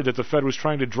even heard that the Fed was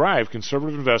trying to drive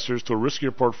conservative investors to a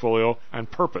riskier portfolio on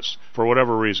purpose, for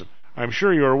whatever reason. I'm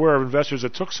sure you're aware of investors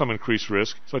that took some increased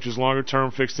risk, such as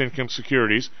longer-term fixed income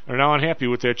securities, and are now unhappy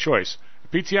with that choice.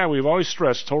 At PTI, we've always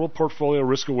stressed total portfolio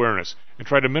risk awareness and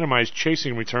tried to minimize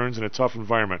chasing returns in a tough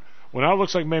environment. Well, now it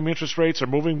looks like maybe interest rates are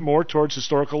moving more towards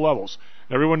historical levels.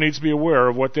 Everyone needs to be aware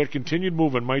of what that continued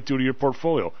movement might do to your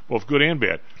portfolio, both good and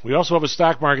bad. We also have a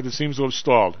stock market that seems to have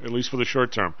stalled, at least for the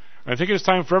short term. I think it's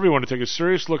time for everyone to take a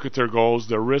serious look at their goals,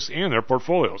 their risks, and their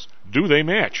portfolios. Do they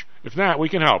match? If not, we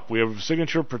can help. We have a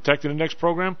signature protected index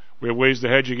program. We have ways to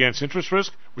hedge against interest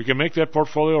risk. We can make that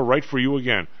portfolio right for you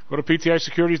again. Go to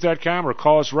PTIsecurities.com or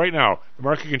call us right now. The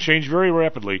market can change very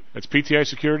rapidly. That's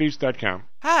PTIsecurities.com.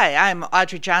 Hi, I'm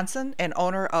Audrey Johnson, an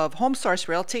owner of Home Source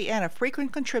Realty and a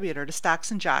frequent contributor to Stocks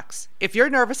and Jocks. If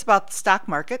you're nervous about the stock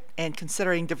market and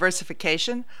considering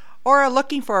diversification, or are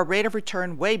looking for a rate of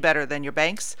return way better than your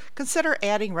banks, consider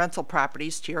adding rental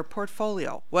properties to your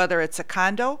portfolio. Whether it's a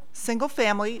condo, single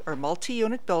family, or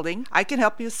multi-unit building, I can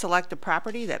help you select a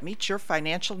property that meets your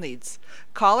financial needs.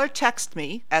 Call or text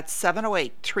me at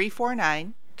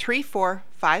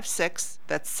 708-349-3456.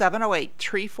 That's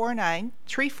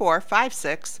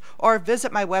 708-349-3456, or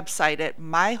visit my website at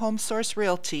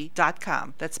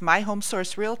myhomesourcerealty.com. That's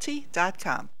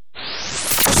myhomesourcerealty.com.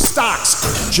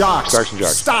 Stocks, jocks, Stocks and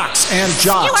Jocks. Stocks and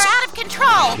jocks. You are out of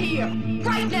control. Here,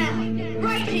 right now,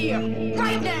 right here,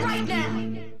 right now, right now.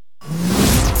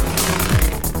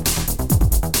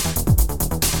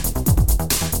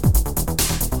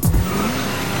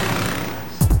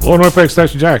 Hello, North Bank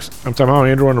Stocks and Jocks. I'm Tom Howell,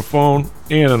 Andrew on the phone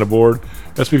and on the board.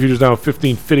 SP futures down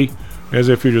 1550.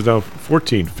 NASDAQ futures down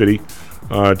 1450.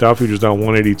 Dow futures down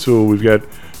 182. We've got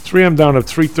 3M down to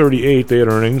 338. They had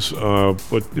earnings, but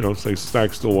it's like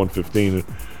stock's still 115.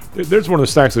 There's one of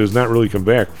the stocks that has not really come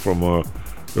back from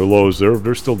their lows.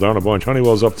 They're still down a bunch.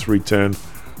 Honeywell's up 310.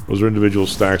 Those are individual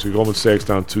stocks. Goldman Sachs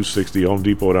down 260. Home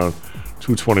Depot down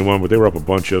 221, but they were up a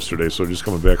bunch yesterday, so just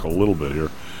coming back a little bit here.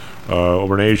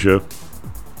 Over in Asia,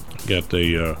 got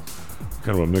a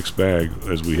kind of a mixed bag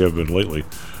as we have been lately.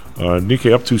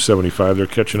 Nikkei up 275. They're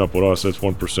catching up with us. That's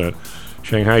 1%.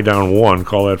 Shanghai down 1,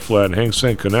 call that flat. And Hang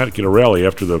Seng could not get a rally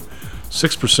after the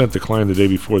 6% decline the day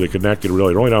before. They could not get a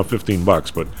rally. They're only down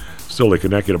 $15, but still they could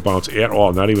not get a bounce at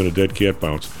all, not even a dead cat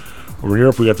bounce. Over in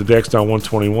Europe, we got the DAX down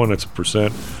 121, that's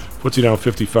 1%. FTSE down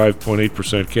 55.8%.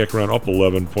 CAC around up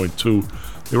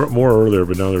 11.2. They were up more earlier,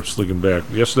 but now they're sligging back.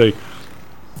 Yesterday,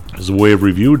 as a way of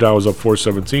review, Dow was up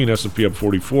 417, S&P up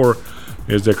 44,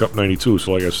 NASDAQ up 92.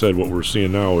 So like I said, what we're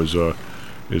seeing now is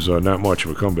not much of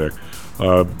a comeback.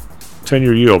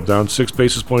 10-year yield down 6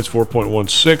 basis points,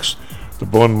 4.16. The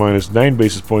bond minus 9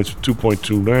 basis points,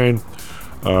 2.29.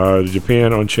 The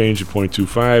Japan unchanged at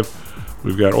 0.25.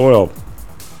 We've got oil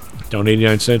down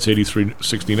 89 cents,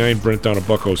 83.69. Brent down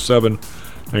 $1.07,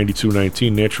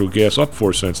 92.19. Natural gas up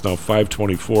 4 cents, now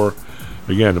 5.24.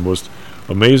 Again, the most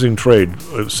amazing trade.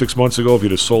 6 months ago, if you'd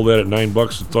have sold that at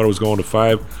 $9 and thought it was going to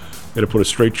 5, they'd have put a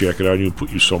straitjacket on you and put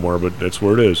you somewhere, but that's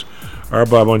where it is.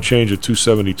 RBOB unchanged at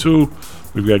 272.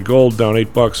 We've got gold down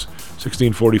 $8,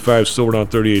 16.45. Silver down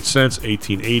 38 cents,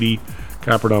 18.80.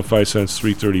 Copper down 5 cents,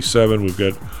 3.37. We've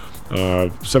got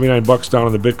 $79 down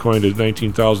on the Bitcoin to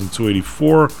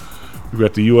 19,284. We've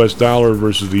got the U.S. dollar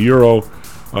versus the euro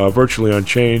virtually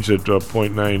unchanged at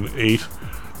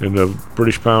 0.98, and the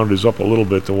British pound is up a little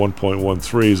bit to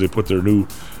 1.13 as they put their new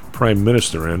prime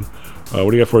minister in.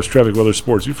 What do you got for us? Traffic, weather,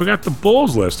 sports. You forgot the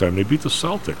Bulls last time. They beat the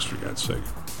Celtics, for God's sake.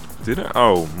 Did I?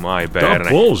 Oh, my bad. The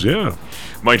Bulls, yeah.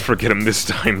 Might forget them this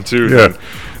time, too.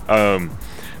 Yeah.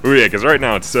 Because right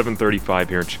now it's 7:35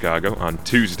 here in Chicago on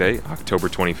Tuesday, October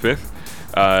 25th.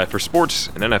 For sports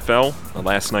and NFL,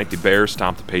 last night the Bears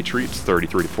topped the Patriots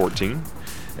 33-14.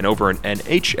 And over in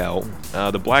NHL,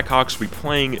 the Blackhawks will be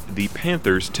playing the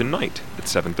Panthers tonight at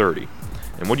 7:30.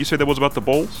 And what do you say that was about the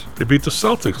Bulls? They beat the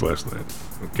Celtics last night.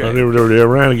 Okay. They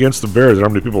ran against the Bears. I don't know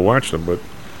how many people watched them, but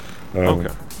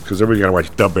okay. Because everybody got to watch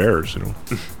the Bears, you know.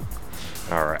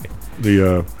 All right.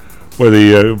 The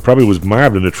probably was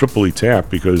mobbed in the Tripoli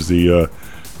Tap because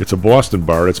it's a Boston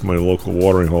bar. It's my local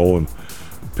watering hole, and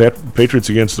Patriots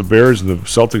against the Bears and the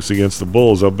Celtics against the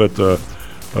Bulls. I bet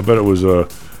it was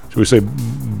should we say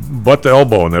butt to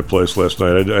elbow in that place last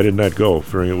night. I did not go,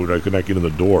 fearing I could not get in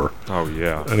the door. Oh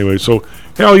yeah. Anyway, so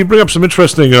Hal, you bring up some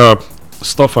interesting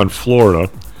stuff on Florida,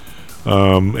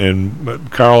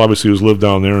 and Carl obviously who's lived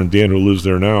down there, and Dan who lives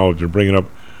there now. They're bringing up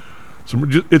some.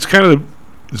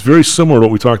 It's very similar to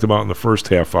what we talked about in the first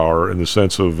half hour, in the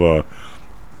sense of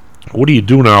what do you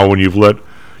do now when you've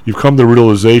come to the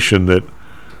realization that,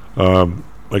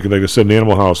 like I said in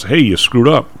Animal House, hey, you screwed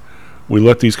up. We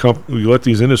let these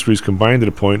industries combine to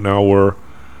the point now where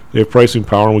they have pricing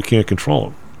power and we can't control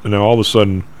them. And now all of a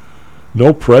sudden,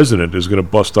 no president is going to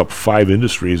bust up 5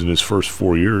 industries in his first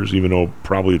 4 years, even though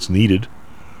probably it's needed.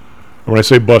 And when I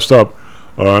say bust up,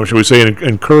 should we say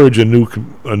encourage a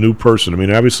new person? I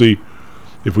mean, obviously,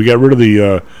 if we got rid of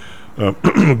the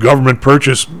government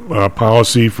purchase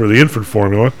policy for the infant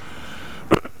formula,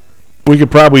 we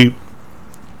could probably,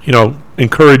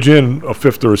 encourage in a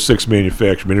 5th or a 6th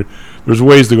manufacturer. I mean, there's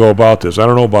ways to go about this. I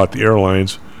don't know about the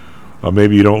airlines.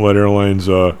 Maybe you don't let airlines,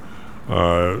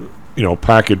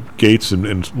 pocket gates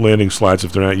and landing slots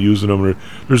if they're not using them.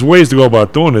 There's ways to go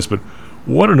about doing this, but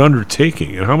what an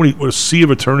undertaking, and what a sea of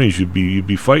attorneys you'd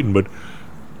be fighting. But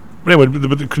anyway,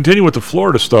 but to continue with the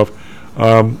Florida stuff.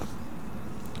 Carl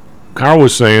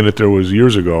was saying that there was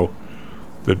years ago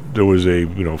that there was a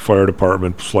fire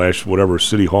department / whatever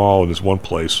city hall in this one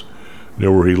place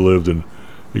near where he lived, and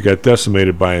it got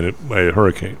decimated by a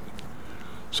hurricane.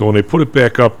 So when they put it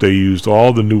back up, they used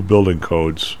all the new building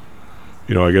codes.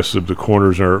 I guess the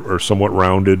corners are somewhat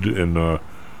rounded, and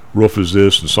roof is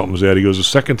this and something's that. He goes, the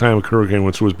second time a hurricane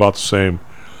went through was about the same,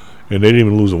 and they didn't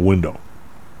even lose a window.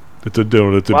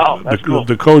 Wow, that's cool.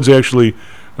 The codes actually.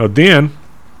 Now Dan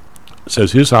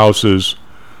says his house is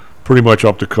pretty much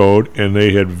up to code, and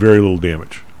they had very little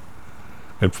damage.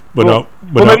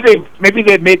 Maybe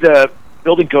they made the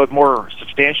building code more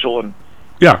substantial, and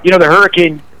yeah, the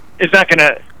hurricane is not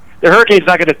gonna. The hurricane's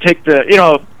not gonna take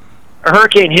a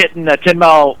hurricane hitting a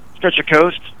 10-mile stretch of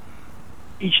coast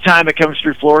each time it comes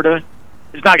through Florida.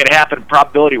 It's not gonna happen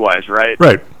probability-wise, right?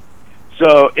 Right.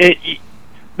 So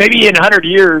maybe in 100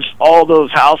 years, all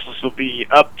those houses will be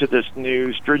up to this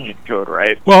new stringent code,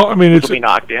 right? Well, I mean, it'll be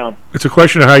knocked down. It's a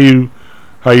question of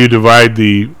how you divide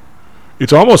the.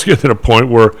 It's almost getting to the point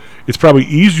where it's probably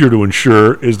easier to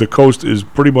insure as the coast is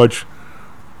pretty much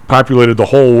populated the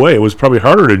whole way. It was probably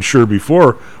harder to insure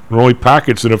before when only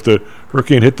pockets, and if the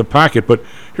hurricane hit the pocket. But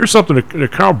here's something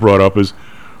that Carl brought up: is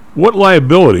what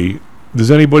liability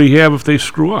does anybody have if they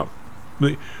screw up?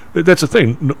 That's the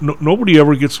thing. Nobody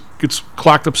ever gets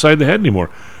clocked upside the head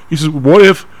anymore. He says, what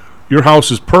if your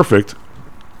house is perfect,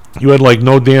 you had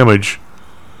no damage,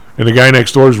 and the guy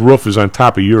next door's roof is on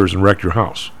top of yours and wrecked your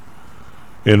house?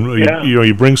 And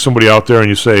you bring somebody out there and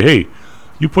you say, hey,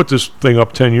 you put this thing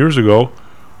up 10 years ago.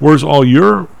 Where's all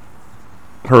your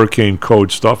hurricane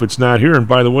code stuff? It's not here. And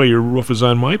by the way, your roof is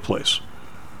on my place.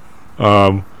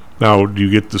 Now, do you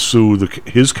get to sue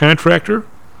his contractor,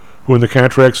 who in the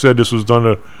contract said this was done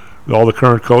to all the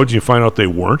current codes, and you find out they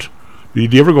weren't? Do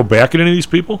you ever go back at any of these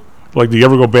people? Do you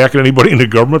ever go back at anybody in the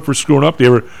government for screwing up? Do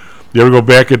you ever go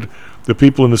back at the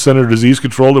people in the Center of Disease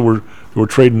Control that were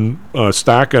trading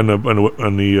stock on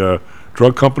the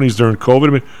drug companies during COVID?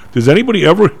 I mean, does anybody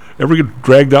ever get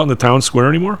dragged out in the town square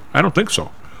anymore? I don't think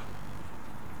so.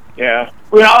 Yeah.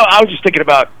 Well, I was just thinking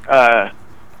about,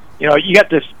 you got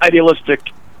this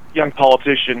idealistic young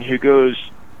politician who goes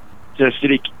to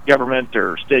city government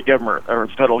or state government or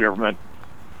federal government,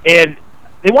 and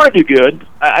they want to do good.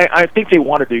 I think they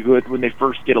want to do good when they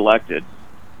first get elected.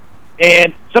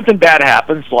 And something bad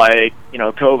happens, like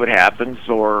COVID happens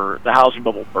or the housing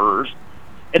bubble bursts,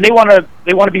 and they want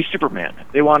to be Superman.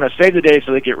 They want to save the day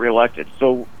so they get reelected.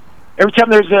 So every time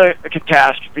there's a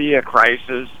catastrophe, a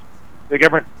crisis, the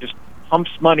government just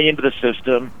pumps money into the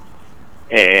system,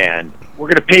 and we're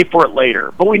going to pay for it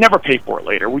later. But we never pay for it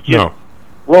later. We just No.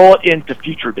 roll it into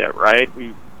future debt, right?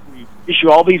 We issue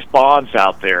all these bonds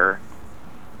out there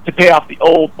to pay off the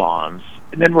old bonds,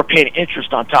 and then we're paying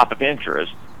interest on top of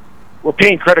interest. We're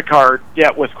paying credit card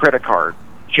debt with credit card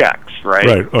checks, right?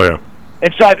 Right. Oh yeah.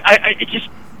 And so it just,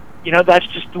 that's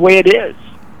just the way it is.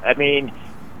 I mean,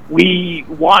 we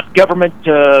want government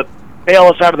to bail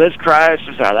us out of this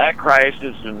crisis, out of that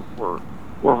crisis, and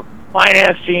we're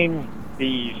financing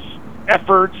these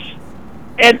efforts.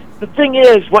 And the thing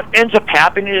is, what ends up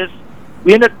happening is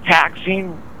we end up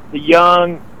taxing the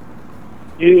young,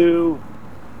 new,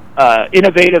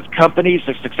 innovative companies,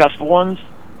 the successful ones.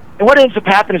 And what ends up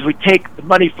happening is we take the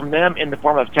money from them in the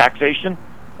form of taxation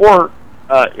or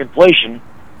inflation,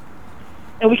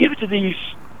 and we give it to these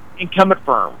incumbent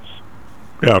firms.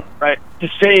 Yeah. Right, to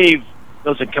save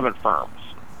those incumbent firms,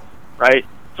 right?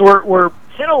 So we're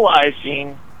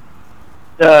penalizing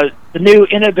the new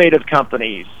innovative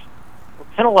companies. We're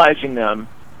penalizing them,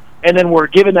 and then we're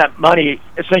giving that money,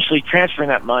 essentially transferring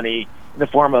that money in the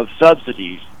form of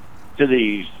subsidies to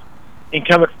these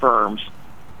incumbent firms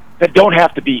that don't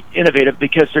have to be innovative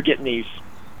because they're getting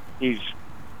these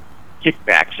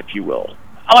kickbacks, if you will.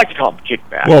 I like to call them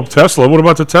kickbacks. Well, Tesla. What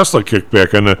about the Tesla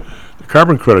kickback and the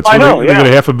carbon credits? I know. They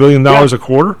get $500 million a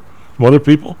quarter from other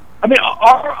people. I mean,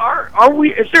 are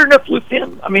we? Is there enough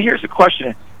lithium? I mean, here's the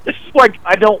question. This is why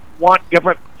I don't want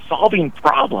government solving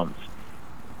problems.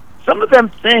 Some of them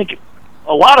think,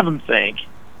 a lot of them think,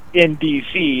 in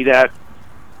D.C. that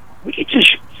we could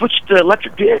just switch to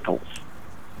electric vehicles.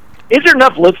 Is there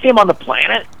enough lithium on the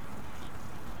planet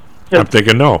I'm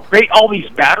thinking no. create all these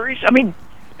batteries? I mean,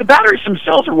 the batteries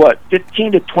themselves are what,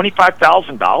 $15,000 to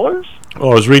 $25,000?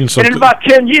 Oh, I was reading something. And in about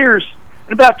 10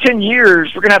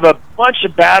 years, we're going to have a bunch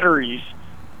of batteries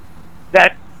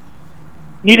that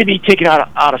need to be taken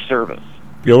out of service.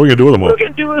 Yeah, what are we gonna do with them all? What are we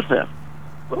going to do with them?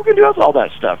 What are we going to do with all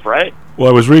that stuff, right? Well,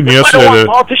 I was reading yesterday I don't that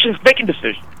want politicians making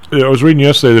decisions. I was reading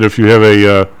yesterday that if you have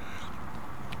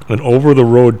an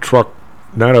over-the-road truck,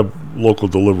 not a local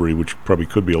delivery, which probably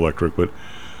could be electric, but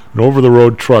an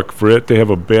over-the-road truck, for it to have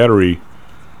a battery,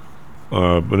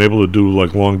 been able to do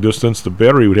like long distance, the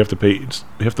battery would have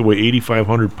to weigh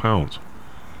 8,500 pounds.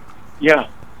 Yeah.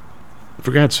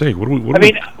 For God's sake, what are we what are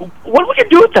we going to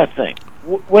do with that thing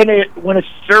when its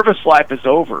service life is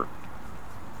over?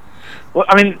 Well,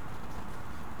 I mean,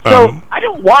 so I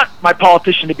don't want my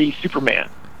politician to be Superman.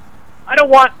 I don't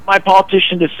want my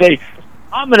politician to say,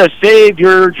 I'm going to save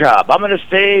your job. I'm going to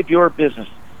save your business.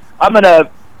 I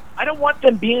don't want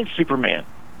them being Superman.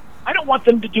 I don't want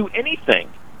them to do anything.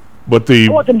 But I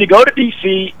want them to go to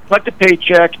D.C., collect a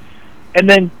paycheck, and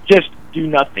then just do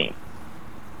nothing.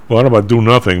 Well, I don't know about do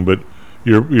nothing, but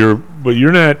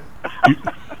you're not.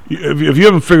 If you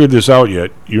haven't figured this out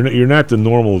yet, you're not the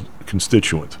normal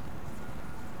constituent.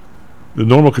 The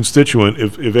normal constituent,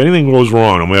 if anything goes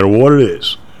wrong, no matter what it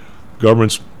is,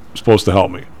 government's supposed to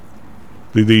help me.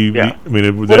 That's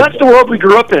the world we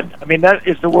grew up in. I mean, that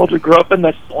is the world we grew up in.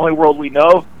 That's the only world we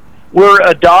know. We're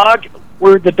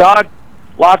the dog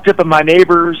locked up in my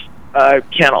neighbor's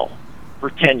kennel for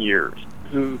 10 years,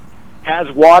 who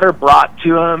has water brought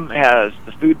to him, has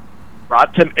the food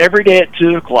brought to him every day at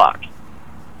 2 o'clock.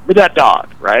 We're that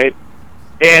dog, right?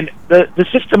 And the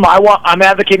system I'm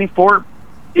advocating for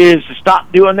is to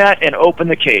stop doing that and open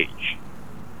the cage.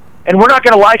 And we're not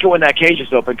going to like it when that cage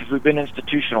is open because we've been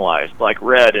institutionalized, like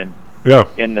Red in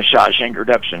the Shawshank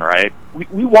Redemption, right?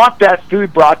 We want that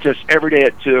food brought to us every day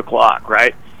at 2 o'clock,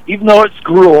 right? Even though it's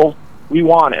gruel, we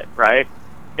want it, right?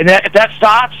 And if that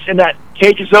stops and that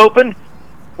cage is open,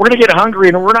 we're going to get hungry,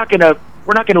 and we're not going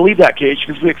to leave that cage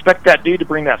because we expect that dude to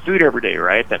bring that food every day,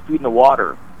 right? That food and the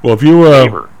water. Well, if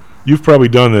you've probably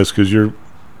done this because you're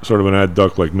sort of an odd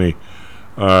duck like me.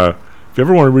 If you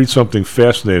ever want to read something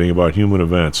fascinating about human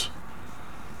events,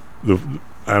 I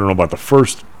don't know about the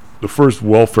first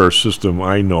welfare system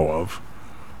I know of,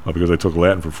 because I took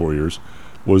Latin for 4 years,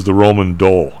 was the Roman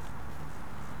dole.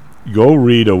 Go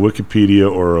read a Wikipedia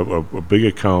or a big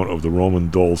account of the Roman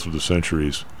doles of the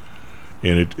centuries,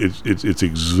 and it's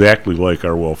exactly like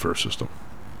our welfare system.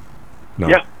 No.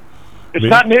 Yeah, it's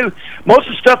not new. Most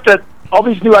of the stuff that all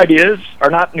these new ideas are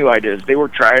not new ideas. They were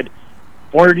tried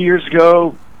 400 years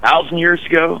ago, 1,000 years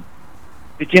ago,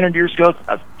 1,500 years ago,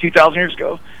 2,000 years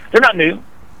ago. They're not new,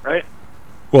 right?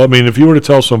 Well, I mean, if you were to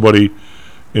tell somebody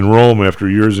in Rome after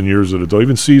years and years of the dole,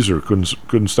 even Caesar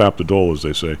couldn't stop the dole, as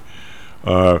they say.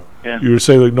 You would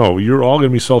say, like, no, you're all going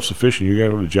to be self-sufficient. You got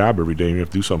to have a job every day, and you have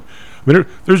to do something. I mean,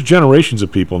 there's generations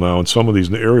of people now in some of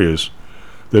these areas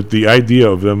that the idea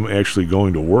of them actually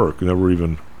going to work never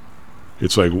even.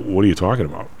 It's like, what are you talking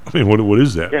about? I mean, what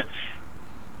is that? Yeah.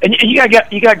 And you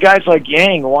got guys like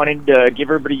Yang wanting to give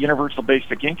everybody universal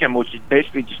basic income, which is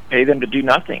basically just pay them to do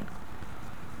nothing.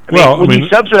 When you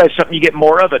subsidize something, you get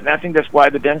more of it, and I think that's why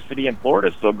the density in Florida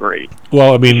is so great.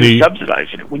 Well, I mean, you're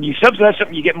subsidizing it. When you subsidize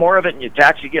something, you get more of it, and you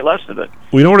tax, you get less of it.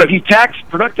 Well, you know what? If you tax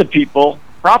productive people,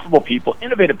 profitable people,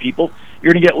 innovative people,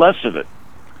 you're going to get less of it.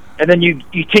 And then you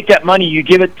take that money, you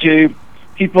give it to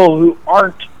people who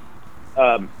aren't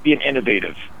being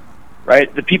innovative,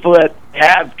 right? The people that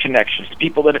have connections, the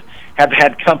people that have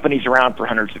had companies around for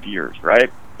hundreds of years,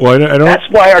 right? Well, I don't. That's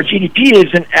why our GDP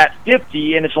isn't at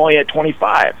 50 and it's only at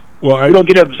 25. Well, we don't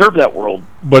get to observe that world.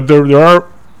 But there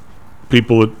are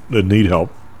people that need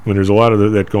help. I mean, there's a lot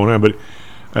of that going on. But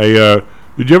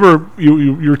did you ever?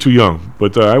 You're too young.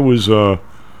 But I was, or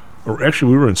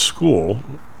actually, we were in school.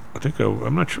 I think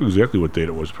I'm not sure exactly what date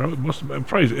it was.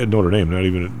 Probably at Notre Dame, not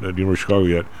even at the University of Chicago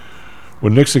yet.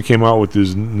 When Nixon came out with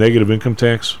his negative income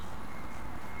tax.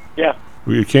 Yeah.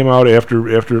 It came out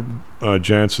after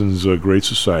Johnson's Great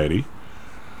Society,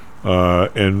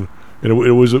 and it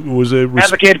was a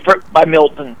advocated by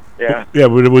Milton. Yeah. Yeah,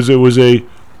 but it was a,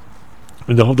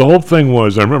 and the whole thing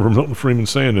was, I remember Milton Friedman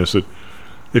saying this, that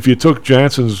if you took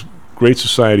Johnson's Great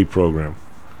Society program,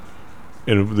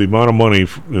 and the amount of money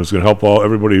was going to help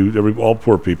all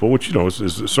poor people, which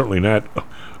is certainly not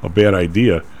a bad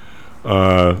idea.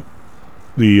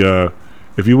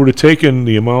 If you would have taken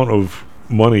the amount of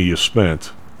money you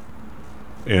spent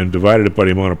and divided it by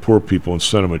the amount of poor people and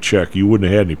sent them a check, you wouldn't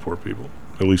have had any poor people,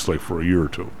 at least like for a year or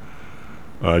two.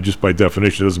 Just by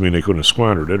definition, it doesn't mean they couldn't have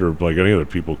squandered it, or like any other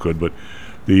people could. But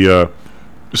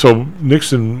so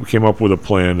Nixon came up with a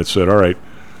plan that said, all right,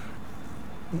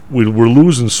 we're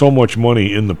losing so much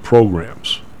money in the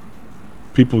programs.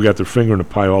 People got their finger in the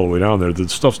pie all the way down there. The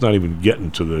stuff's not even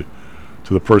getting to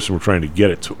the person we're trying to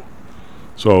get it to.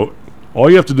 So all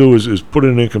you have to do is put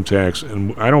in an income tax,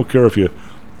 and I don't care if you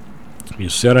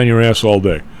sat on your ass all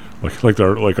day, like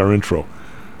our intro.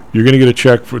 You're going to get a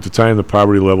check for, at the time the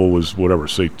poverty level was whatever,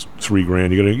 say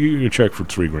 $3,000. You're going to get a check for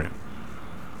 $3,000.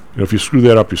 If you screw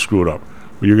that up, you screw it up.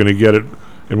 But you're going to get it,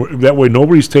 and that way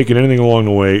nobody's taking anything along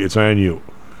the way. It's on you.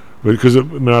 Because out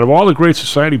of all the Great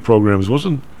Society programs,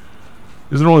 isn't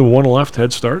there only one left,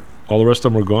 Head Start? All the rest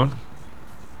of them are gone.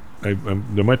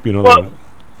 There might be another one.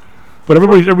 But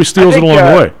everybody steals it along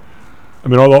the way. I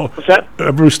mean, what's that?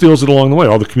 Everybody steals it along the way.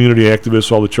 All the community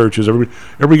activists, all the churches,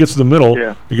 everybody gets in the middle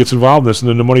and gets involved in this, and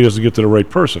then the money doesn't get to the right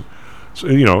person. So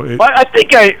I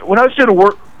think when I was doing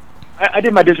work, I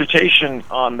did my dissertation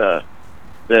on the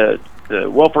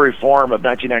welfare reform of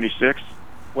 1996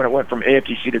 when it went from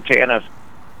AFTC to TANF,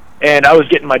 and I was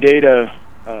getting my data.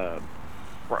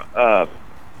 A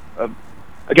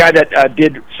guy that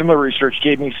did similar research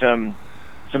gave me some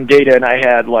data, and I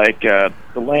had the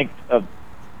length of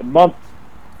the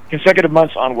consecutive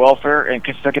months on welfare and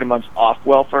consecutive months off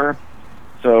welfare.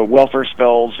 So welfare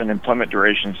spells and employment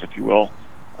durations, if you will,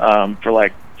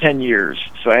 for 10 years.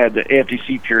 So I had the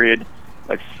AFTC period,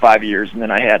 5 years, and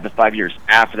then I had the 5 years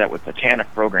after that with the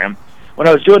TANF program. When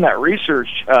I was doing that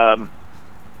research,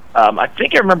 I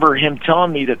think I remember him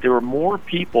telling me that there were more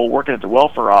people working at the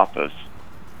welfare office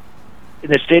in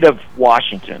the state of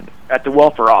Washington, at the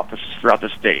welfare offices throughout the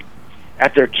state,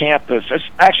 at their campus. It's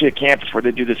actually a campus where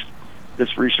they do this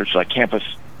research, like campus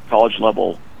college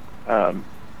level,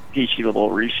 PhD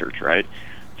level research, right?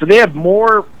 So they have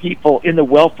more people in the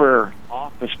welfare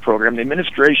office program, the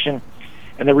administration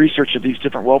and the research of these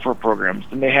different welfare programs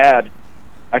than they had,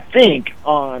 I think,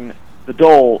 on the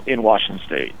dole in Washington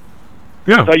State.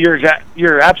 Yeah. So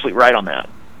you're absolutely right on that.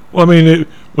 Well, I mean,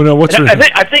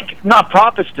 I think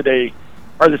nonprofits today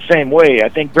are the same way. I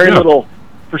think very little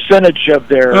percentage of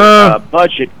their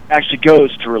budget actually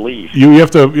goes to relief. You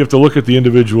have to look at the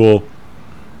individual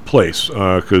place,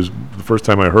 because the first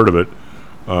time I heard of it,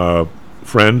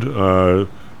 friend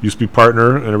used to be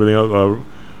partner and everything else.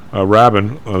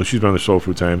 Robin, she's been on the show a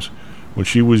few times. When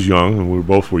she was young, and we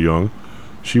both were young,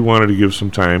 she wanted to give some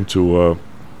time to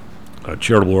a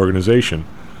charitable organization,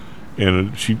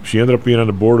 and she ended up being on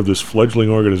the board of this fledgling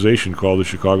organization called the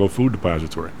Chicago Food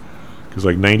Depository, because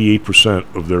 98%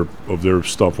 of their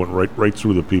stuff went right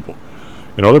through the people.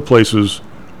 In other places,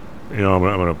 I'm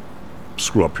going to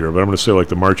screw up here, but I'm going to say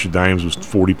the March of Dimes was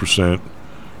 40%,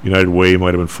 United Way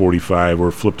might have been 45,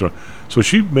 or flipped around. So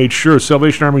she made sure.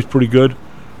 Salvation Army's pretty good.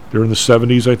 They're in the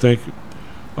 70s, I think.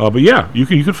 But yeah, you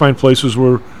can find places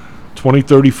where 20,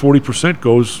 30, 40%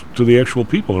 goes to the actual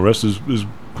people. The rest is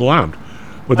glommed.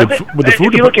 But the food. If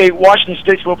you look at Washington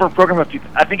State's welfare program,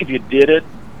 I think if you did it,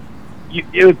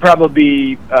 it would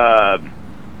probably be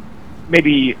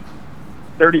maybe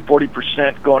 30,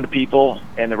 40% going to people,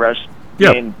 and the rest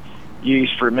being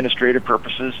used for administrative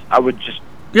purposes. I would just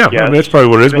Yeah, I mean, that's probably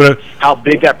what it is. But how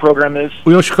big that program is.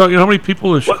 Well, Chicago. You know how many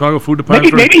people in Chicago Food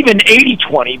Maybe Depository? even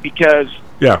 80-20, because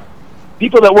Yeah.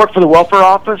 people that work for the welfare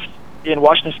office in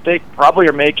Washington State probably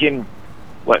are making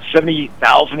what,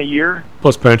 $70,000 a year,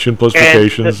 Plus pension, plus And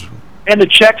vacations. and the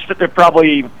checks that they're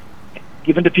probably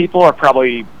giving to people are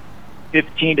probably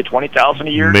 $15,000 to $20,000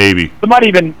 a year. Maybe. It might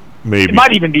even Maybe. It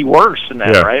might even be worse than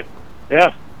that, Yeah. right?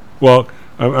 Yeah. Well,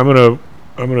 I'm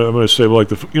gonna say, well,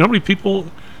 like you know how many people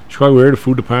Chicago area the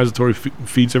Food Depository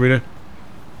feeds every day?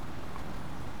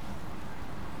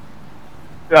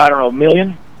 I don't know, $1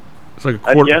 million. It's like a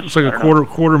quarter. guess. It's like I a don't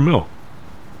quarter mil.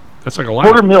 That's like a lot.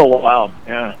 $250,000. Wow.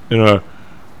 Yeah. And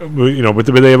you know, but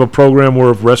they have a program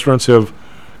where if restaurants have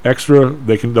extra,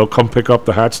 they'll come pick up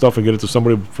the hot stuff and get it to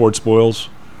somebody before it spoils.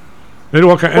 They do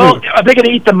all kind. Well, Anyway, are they going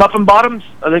to eat the muffin bottoms?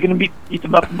 Are they going to eat the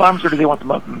muffin bottoms, or do they want the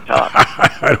muffin top?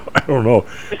 I don't know.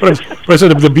 But I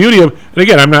said the beauty of, and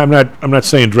again, I'm not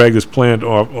saying drag this plant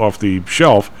off the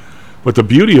shelf, but the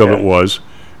beauty of it was.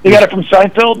 They got it from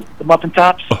Seinfeld, the muffin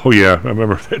tops. Oh yeah, I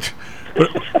remember that.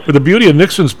 But the beauty of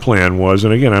Nixon's plan was,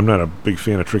 and again, I'm not a big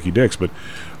fan of Tricky Dicks, but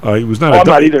he was not. I'm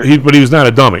not either. But he was not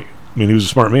a dummy. I mean, he was a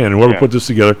smart man, and whoever put this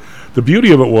together. The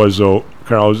beauty of it was, though,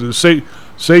 Carl, is say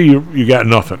you got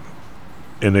nothing,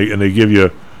 and they give you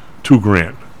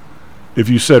 $2,000. If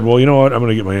you said, well, you know what, I'm going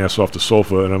to get my ass off the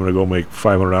sofa and I'm going to go make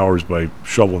 500 hours by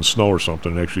shoveling snow or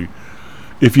something. Actually,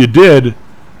 if you did,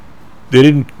 they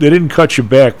didn't cut you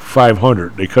back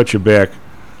 500. They cut you back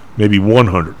maybe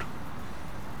 100.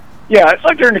 Yeah, it's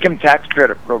like their income tax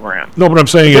credit program. No, but I'm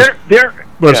saying is,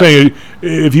 I'm saying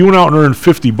if you went out and earned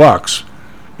 $50,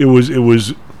 it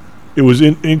was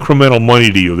incremental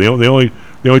money to you. They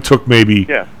only took maybe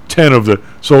 10 of the.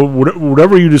 So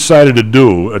whatever you decided to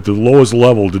do at the lowest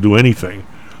level to do anything,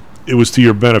 it was to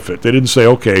your benefit. They didn't say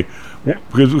okay,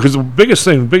 because the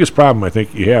biggest problem I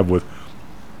think you have with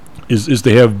is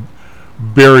they have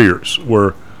barriers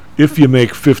where if you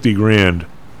make $50,000.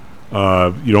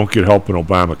 You don't get help in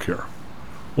Obamacare.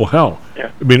 Well, hell,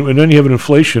 I mean, and then you have an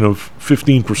inflation of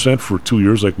 15% for 2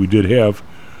 years, like we did have.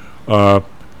 Well,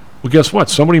 guess what?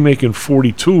 Somebody making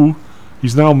 42,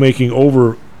 he's now making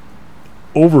over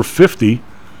 50,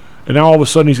 and now all of a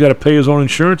sudden he's got to pay his own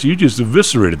insurance. You just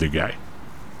eviscerated the guy.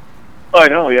 I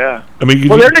know, yeah. I mean,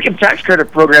 well, their income tax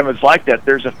credit program is like that.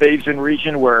 There's a phase-in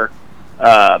region where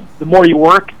the more you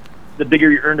work, the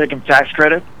bigger your earned income tax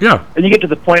credit. Yeah. And you get to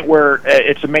the point where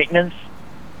it's a maintenance.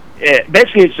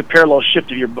 Basically, it's a parallel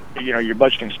shift of your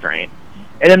budget constraint.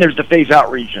 And then there's the phase-out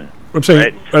region. I'm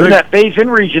saying, right? In that phase-in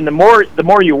region, the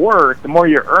more you work, the more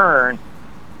you earn,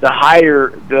 the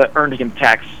higher the earned income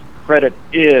tax credit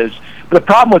is. But the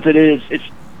problem with it is it's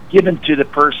given to the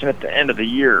person at the end of the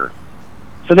year.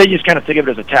 So they just kind of think of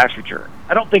it as a tax return.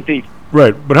 I don't think they.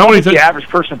 Right, but how many? The average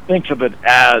person thinks of it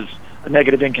as a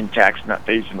negative income tax in that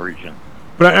phase-in region.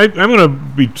 But I'm going to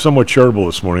be somewhat charitable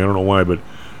this morning. I don't know why, but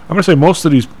I'm going to say most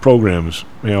of these programs,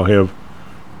 have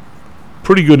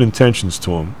pretty good intentions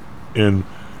to them, and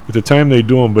at the time they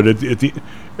do them. But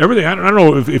everything, I don't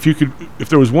know if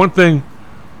there was one thing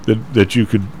that you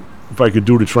could, if I could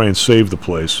do to try and save the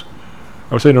place,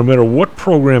 I would say no matter what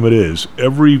program it is,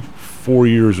 every 4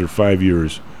 years or 5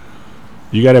 years,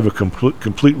 you got to have a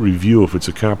complete review if it's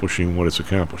accomplishing what it's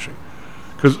accomplishing.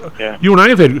 Because you and I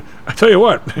have had, I tell you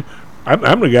what,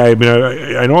 I'm the guy, I mean,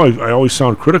 I know I always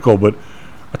sound critical, but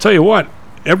I tell you what,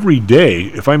 every day,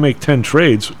 if I make 10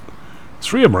 trades,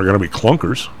 3 of them are going to be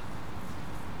clunkers.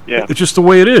 Yeah. It's just the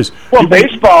way it is. Well, in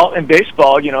baseball,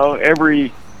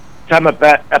 every time at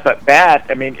bat,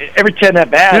 I mean, every 10 at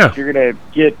bats, you're going to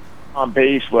get on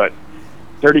base,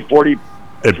 30, 40,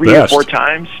 at 3 best. or 4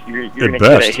 times. You're going to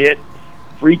best. get a hit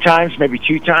 3 times, maybe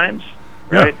 2 times,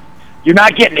 right? Yeah. You're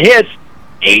not getting hits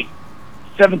 8,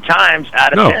 7 times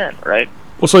out of 10, right?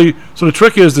 Well, so the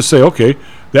trick is to say, okay,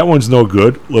 that one's no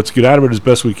good. Let's get out of it as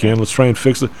best we can. Let's try and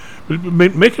fix it. But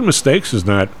making mistakes is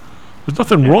not. There's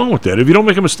nothing wrong with that. If you don't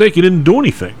make a mistake, you didn't do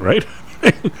anything, right?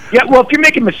 Yeah. Well, if you're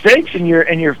making mistakes and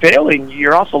you're failing,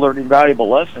 you're also learning valuable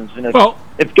lessons. And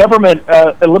if government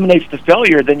eliminates the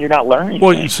failure, then you're not learning.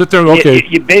 Well, you sit there. Okay.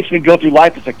 You basically go through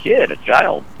life as a kid, a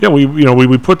child. Yeah.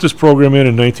 We put this program in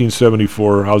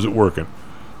 1974. How's it working?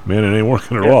 Man, it ain't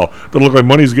working at all. Doesn't look like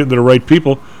money's getting to the right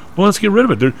people. Well, let's get rid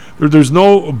of it. There's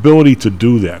no ability to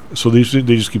do that. So they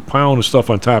just keep piling the stuff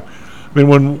on top. I mean,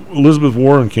 when Elizabeth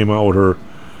Warren came out with her,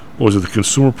 what was it, the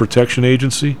Consumer Protection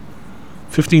Agency?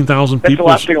 15,000 people. That's the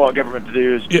last thing I want government to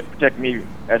do is protect me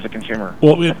as a consumer.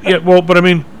 Well, but I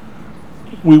mean,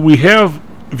 we have,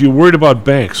 if you're worried about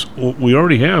banks, we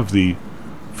already have the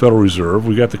Federal Reserve.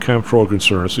 We got the Comptroller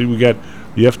Conservancy. We got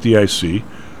the FDIC.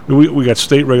 We got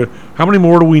state regular. How many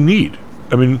more do we need?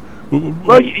 I mean,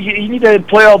 Well, you need to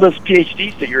employ all those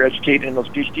PhDs that you're educating in those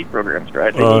PhD programs,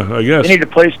 right? I guess. They need a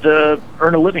place to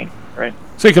earn a living, right?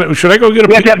 Say, should I go get a...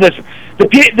 We have to have this. The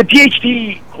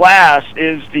PhD class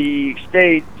is the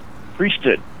state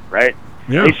priesthood, right?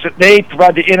 Yeah. They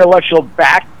provide the intellectual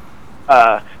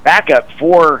backup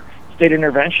for state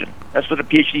intervention. That's what a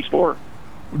PhD's for.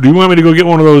 Do you want me to go get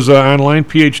one of those online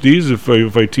PhDs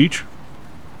if I teach?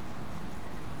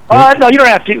 No, you don't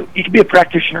have to. You can be a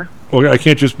practitioner. Okay, I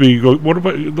can't just be... What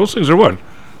about... Those things are what?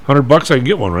 $100 I can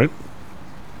get one, right?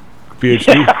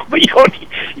 PhD? Yeah, but you don't...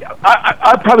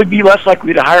 I'd probably be less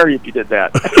likely to hire you if you did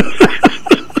that.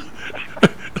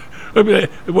 I mean,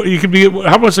 you could be...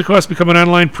 How much does it cost to become an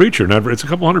online preacher? It's a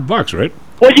couple $100, right?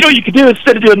 Well, you know what you could do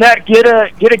instead of doing that? Get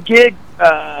a gig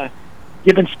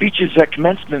giving speeches at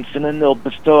commencements, and then they'll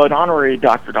bestow an honorary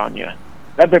doctorate on you.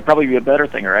 That'd probably be a better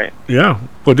thing, right? Yeah,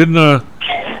 but didn't... how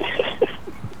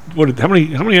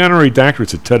many honorary doctorates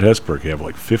did Ted Hesberg have?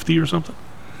 Like 50 or something?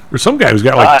 Or some guy who's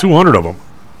got like 200 of them.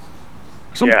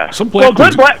 Well,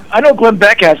 I know Glenn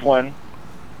Beck has one.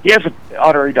 He has an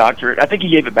honorary doctorate. I think he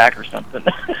gave it back or something.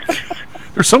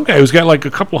 There's some guy who's got like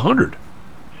a couple hundred.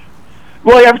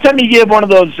 Well, every time you give one of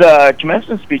those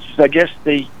commencement speeches, I guess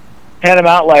they hand them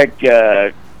out like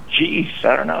cheese.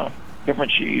 I don't know,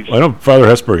 different cheese. Well, I know Father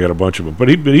Hesberg had a bunch of them, but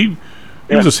he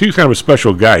was kind of a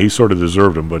special guy. He sort of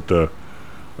deserved them, but I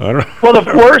don't know. Well,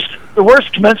 the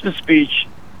worst commencement speech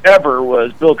ever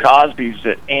was Bill Cosby's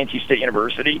at A&T State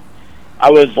University. I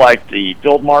was like the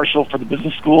field marshal for the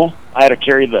business school. I had to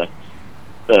carry the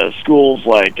school's,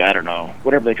 like, I don't know,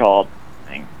 whatever they call it.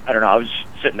 I don't know. I was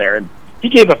sitting there, and he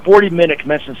gave a 40-minute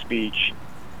commencement speech,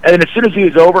 and then as soon as he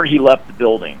was over, he left the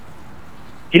building.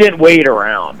 He didn't wait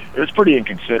around. It was pretty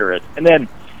inconsiderate. And then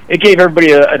it gave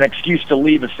everybody an excuse to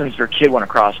leave as soon as their kid went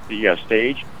across the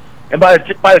stage. And by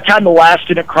the time the last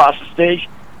student crossed the stage,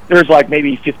 there was like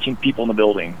maybe 15 people in the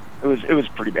building. It was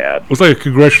pretty bad. It was like a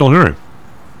congressional hearing.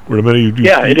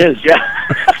 Yeah, it is. Yeah,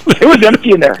 it was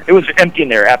empty in there. It was empty in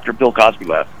there after Bill Cosby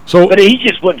left. But he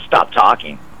just wouldn't stop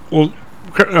talking. Well,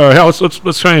 Hal,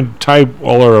 let's try and tie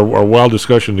all our wild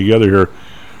discussion together here.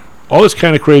 All this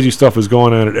kind of crazy stuff is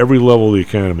going on at every level of the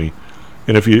economy,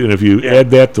 and if you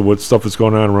add that to what stuff is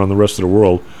going on around the rest of the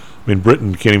world, I mean,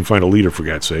 Britain can't even find a leader, for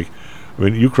God's sake. I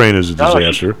mean, Ukraine is a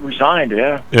disaster. She resigned,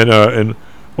 yeah. And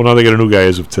well, now they got a new guy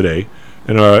as of today,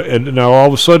 and now all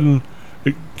of a sudden,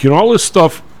 can all this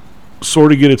stuff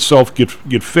sort of get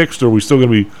fixed, or are we still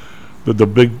going to be the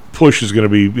big push is going to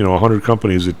be 100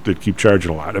 companies that keep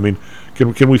charging a lot? I mean,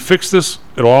 can we fix this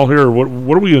at all here, or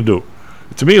what are we going to do?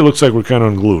 To me, it looks like we're kind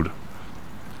of unglued.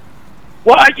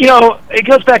 Well, it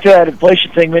goes back to that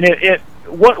inflation thing. I mean,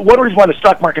 what reason why the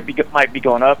stock market might be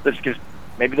going up is because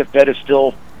maybe the Fed is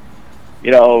still,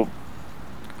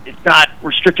 it's not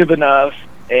restrictive enough,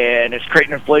 and it's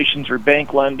creating inflation through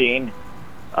bank lending.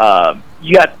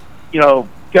 You got,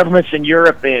 governments in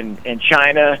Europe and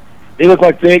China, they look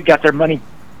like they got their money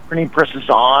printing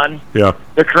presses on. Yeah.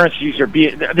 Their currencies they're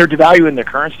devaluing their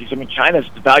currencies. I mean, China's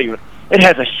devaluing. It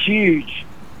has a huge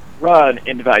run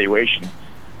in devaluation.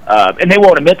 And they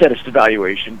won't admit that it's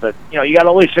devaluation, but you got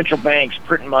all these central banks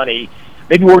printing money.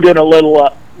 Maybe we're doing a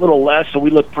little less, so we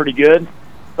look pretty good.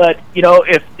 But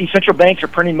if these central banks are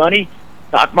printing money,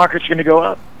 stock market's going to go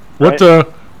up. What right?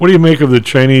 What do you make of the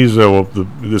Chinese?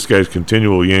 This guy's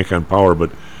continual yank on power,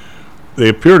 but they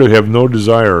appear to have no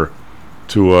desire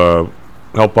to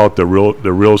help out the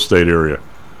real estate area,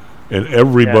 and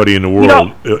everybody in the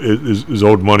world is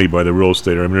owed money by the real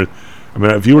estate area. I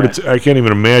mean, if you were to, I can't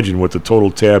even imagine what the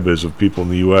total tab is of people in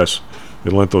the U.S.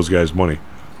 that lent those guys money.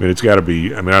 I mean, it's got to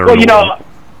be. I mean, I don't know.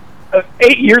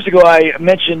 8 years ago, I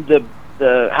mentioned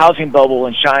the housing bubble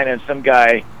in China, and some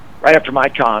guy right after my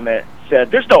comment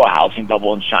said, "There's no housing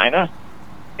bubble in China."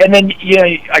 And then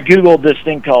I googled this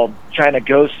thing called China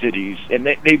Ghost Cities, and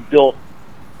they built.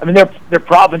 I mean, their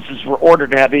provinces were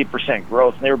ordered to have 8%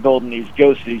 growth, and they were building these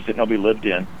ghost cities that nobody lived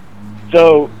in.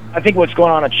 So I think what's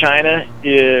going on in China,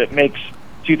 it makes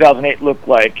 2008 look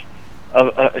like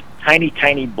a tiny,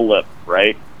 tiny blip,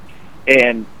 right?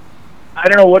 And I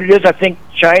don't know what it is. I think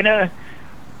they're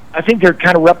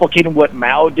kind of replicating what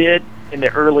Mao did in the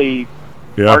early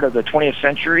part of the 20th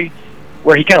century,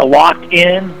 where he kind of locked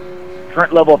in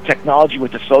current level of technology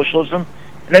with the socialism.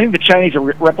 And I think the Chinese are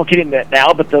replicating that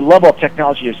now, but the level of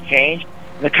technology has changed,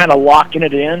 and they're kind of locking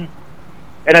it in.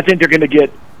 And I think they're going to get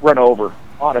run over.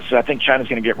 Honestly, I think China's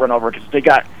going to get run over because they're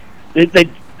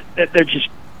just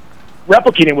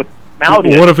replicating what Mao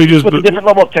did. What if he just with a different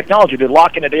level of technology? They're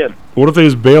locking it in. What if they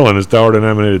just bail on his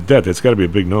dollar-denominated debt? That's got to be a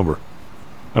big number.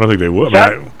 I don't think they would.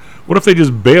 What if they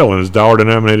just bail on his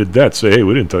dollar-denominated debt? Say, hey,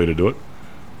 we didn't tell you to do it.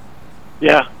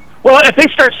 Yeah. Well, if they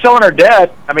start selling our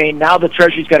debt, I mean, now the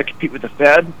Treasury's got to compete with the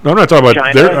Fed. No, I'm not talking about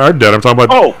our debt. I'm talking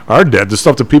about our debt, the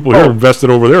stuff that people here invested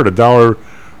over there, the dollar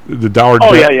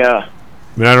debt. Yeah.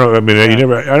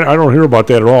 I don't hear about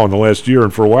that at all in the last year,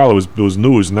 and for a while it was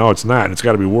news. Now it's not. It's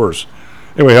got to be worse.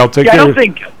 Anyway, Hal, take care.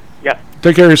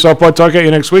 Take care of yourself, bud. Talk at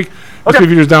you next week. S&P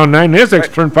futures down 9.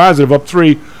 Nasdaq's turned positive, up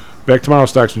 3. Back tomorrow,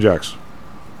 Stocks and Jocks.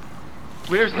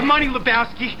 Where's the money,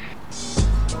 Lebowski?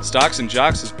 Stocks and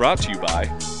Jocks is brought to you by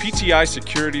PTI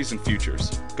Securities and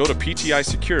Futures. Go to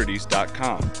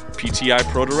PTIsecurities.com. PTI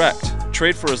Pro Direct.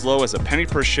 Trade for as low as a penny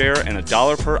per share and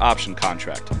 $1 per option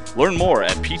contract. Learn more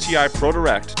at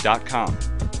PTIProDirect.com.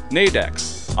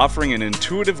 Nadex, offering an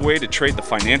intuitive way to trade the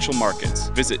financial markets.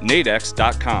 Visit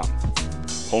nadex.com.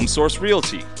 Home Source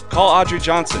Realty. Call Audrey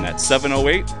Johnson at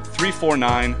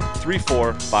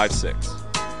 708-349-3456.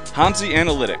 Hamzy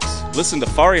Analytics. Listen to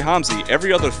Fari Hamzy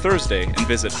every other Thursday and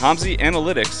visit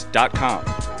HamzyAnalytics.com.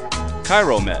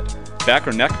 ChiroMed. Back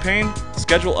or neck pain?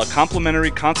 Schedule a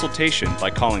complimentary consultation by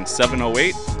calling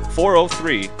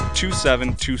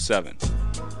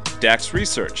 708-403-2727. DAX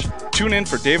Research. Tune in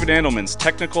for David Andelman's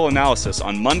technical analysis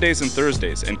on Mondays and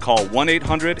Thursdays and call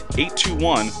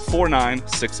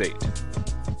 1-800-821-4968.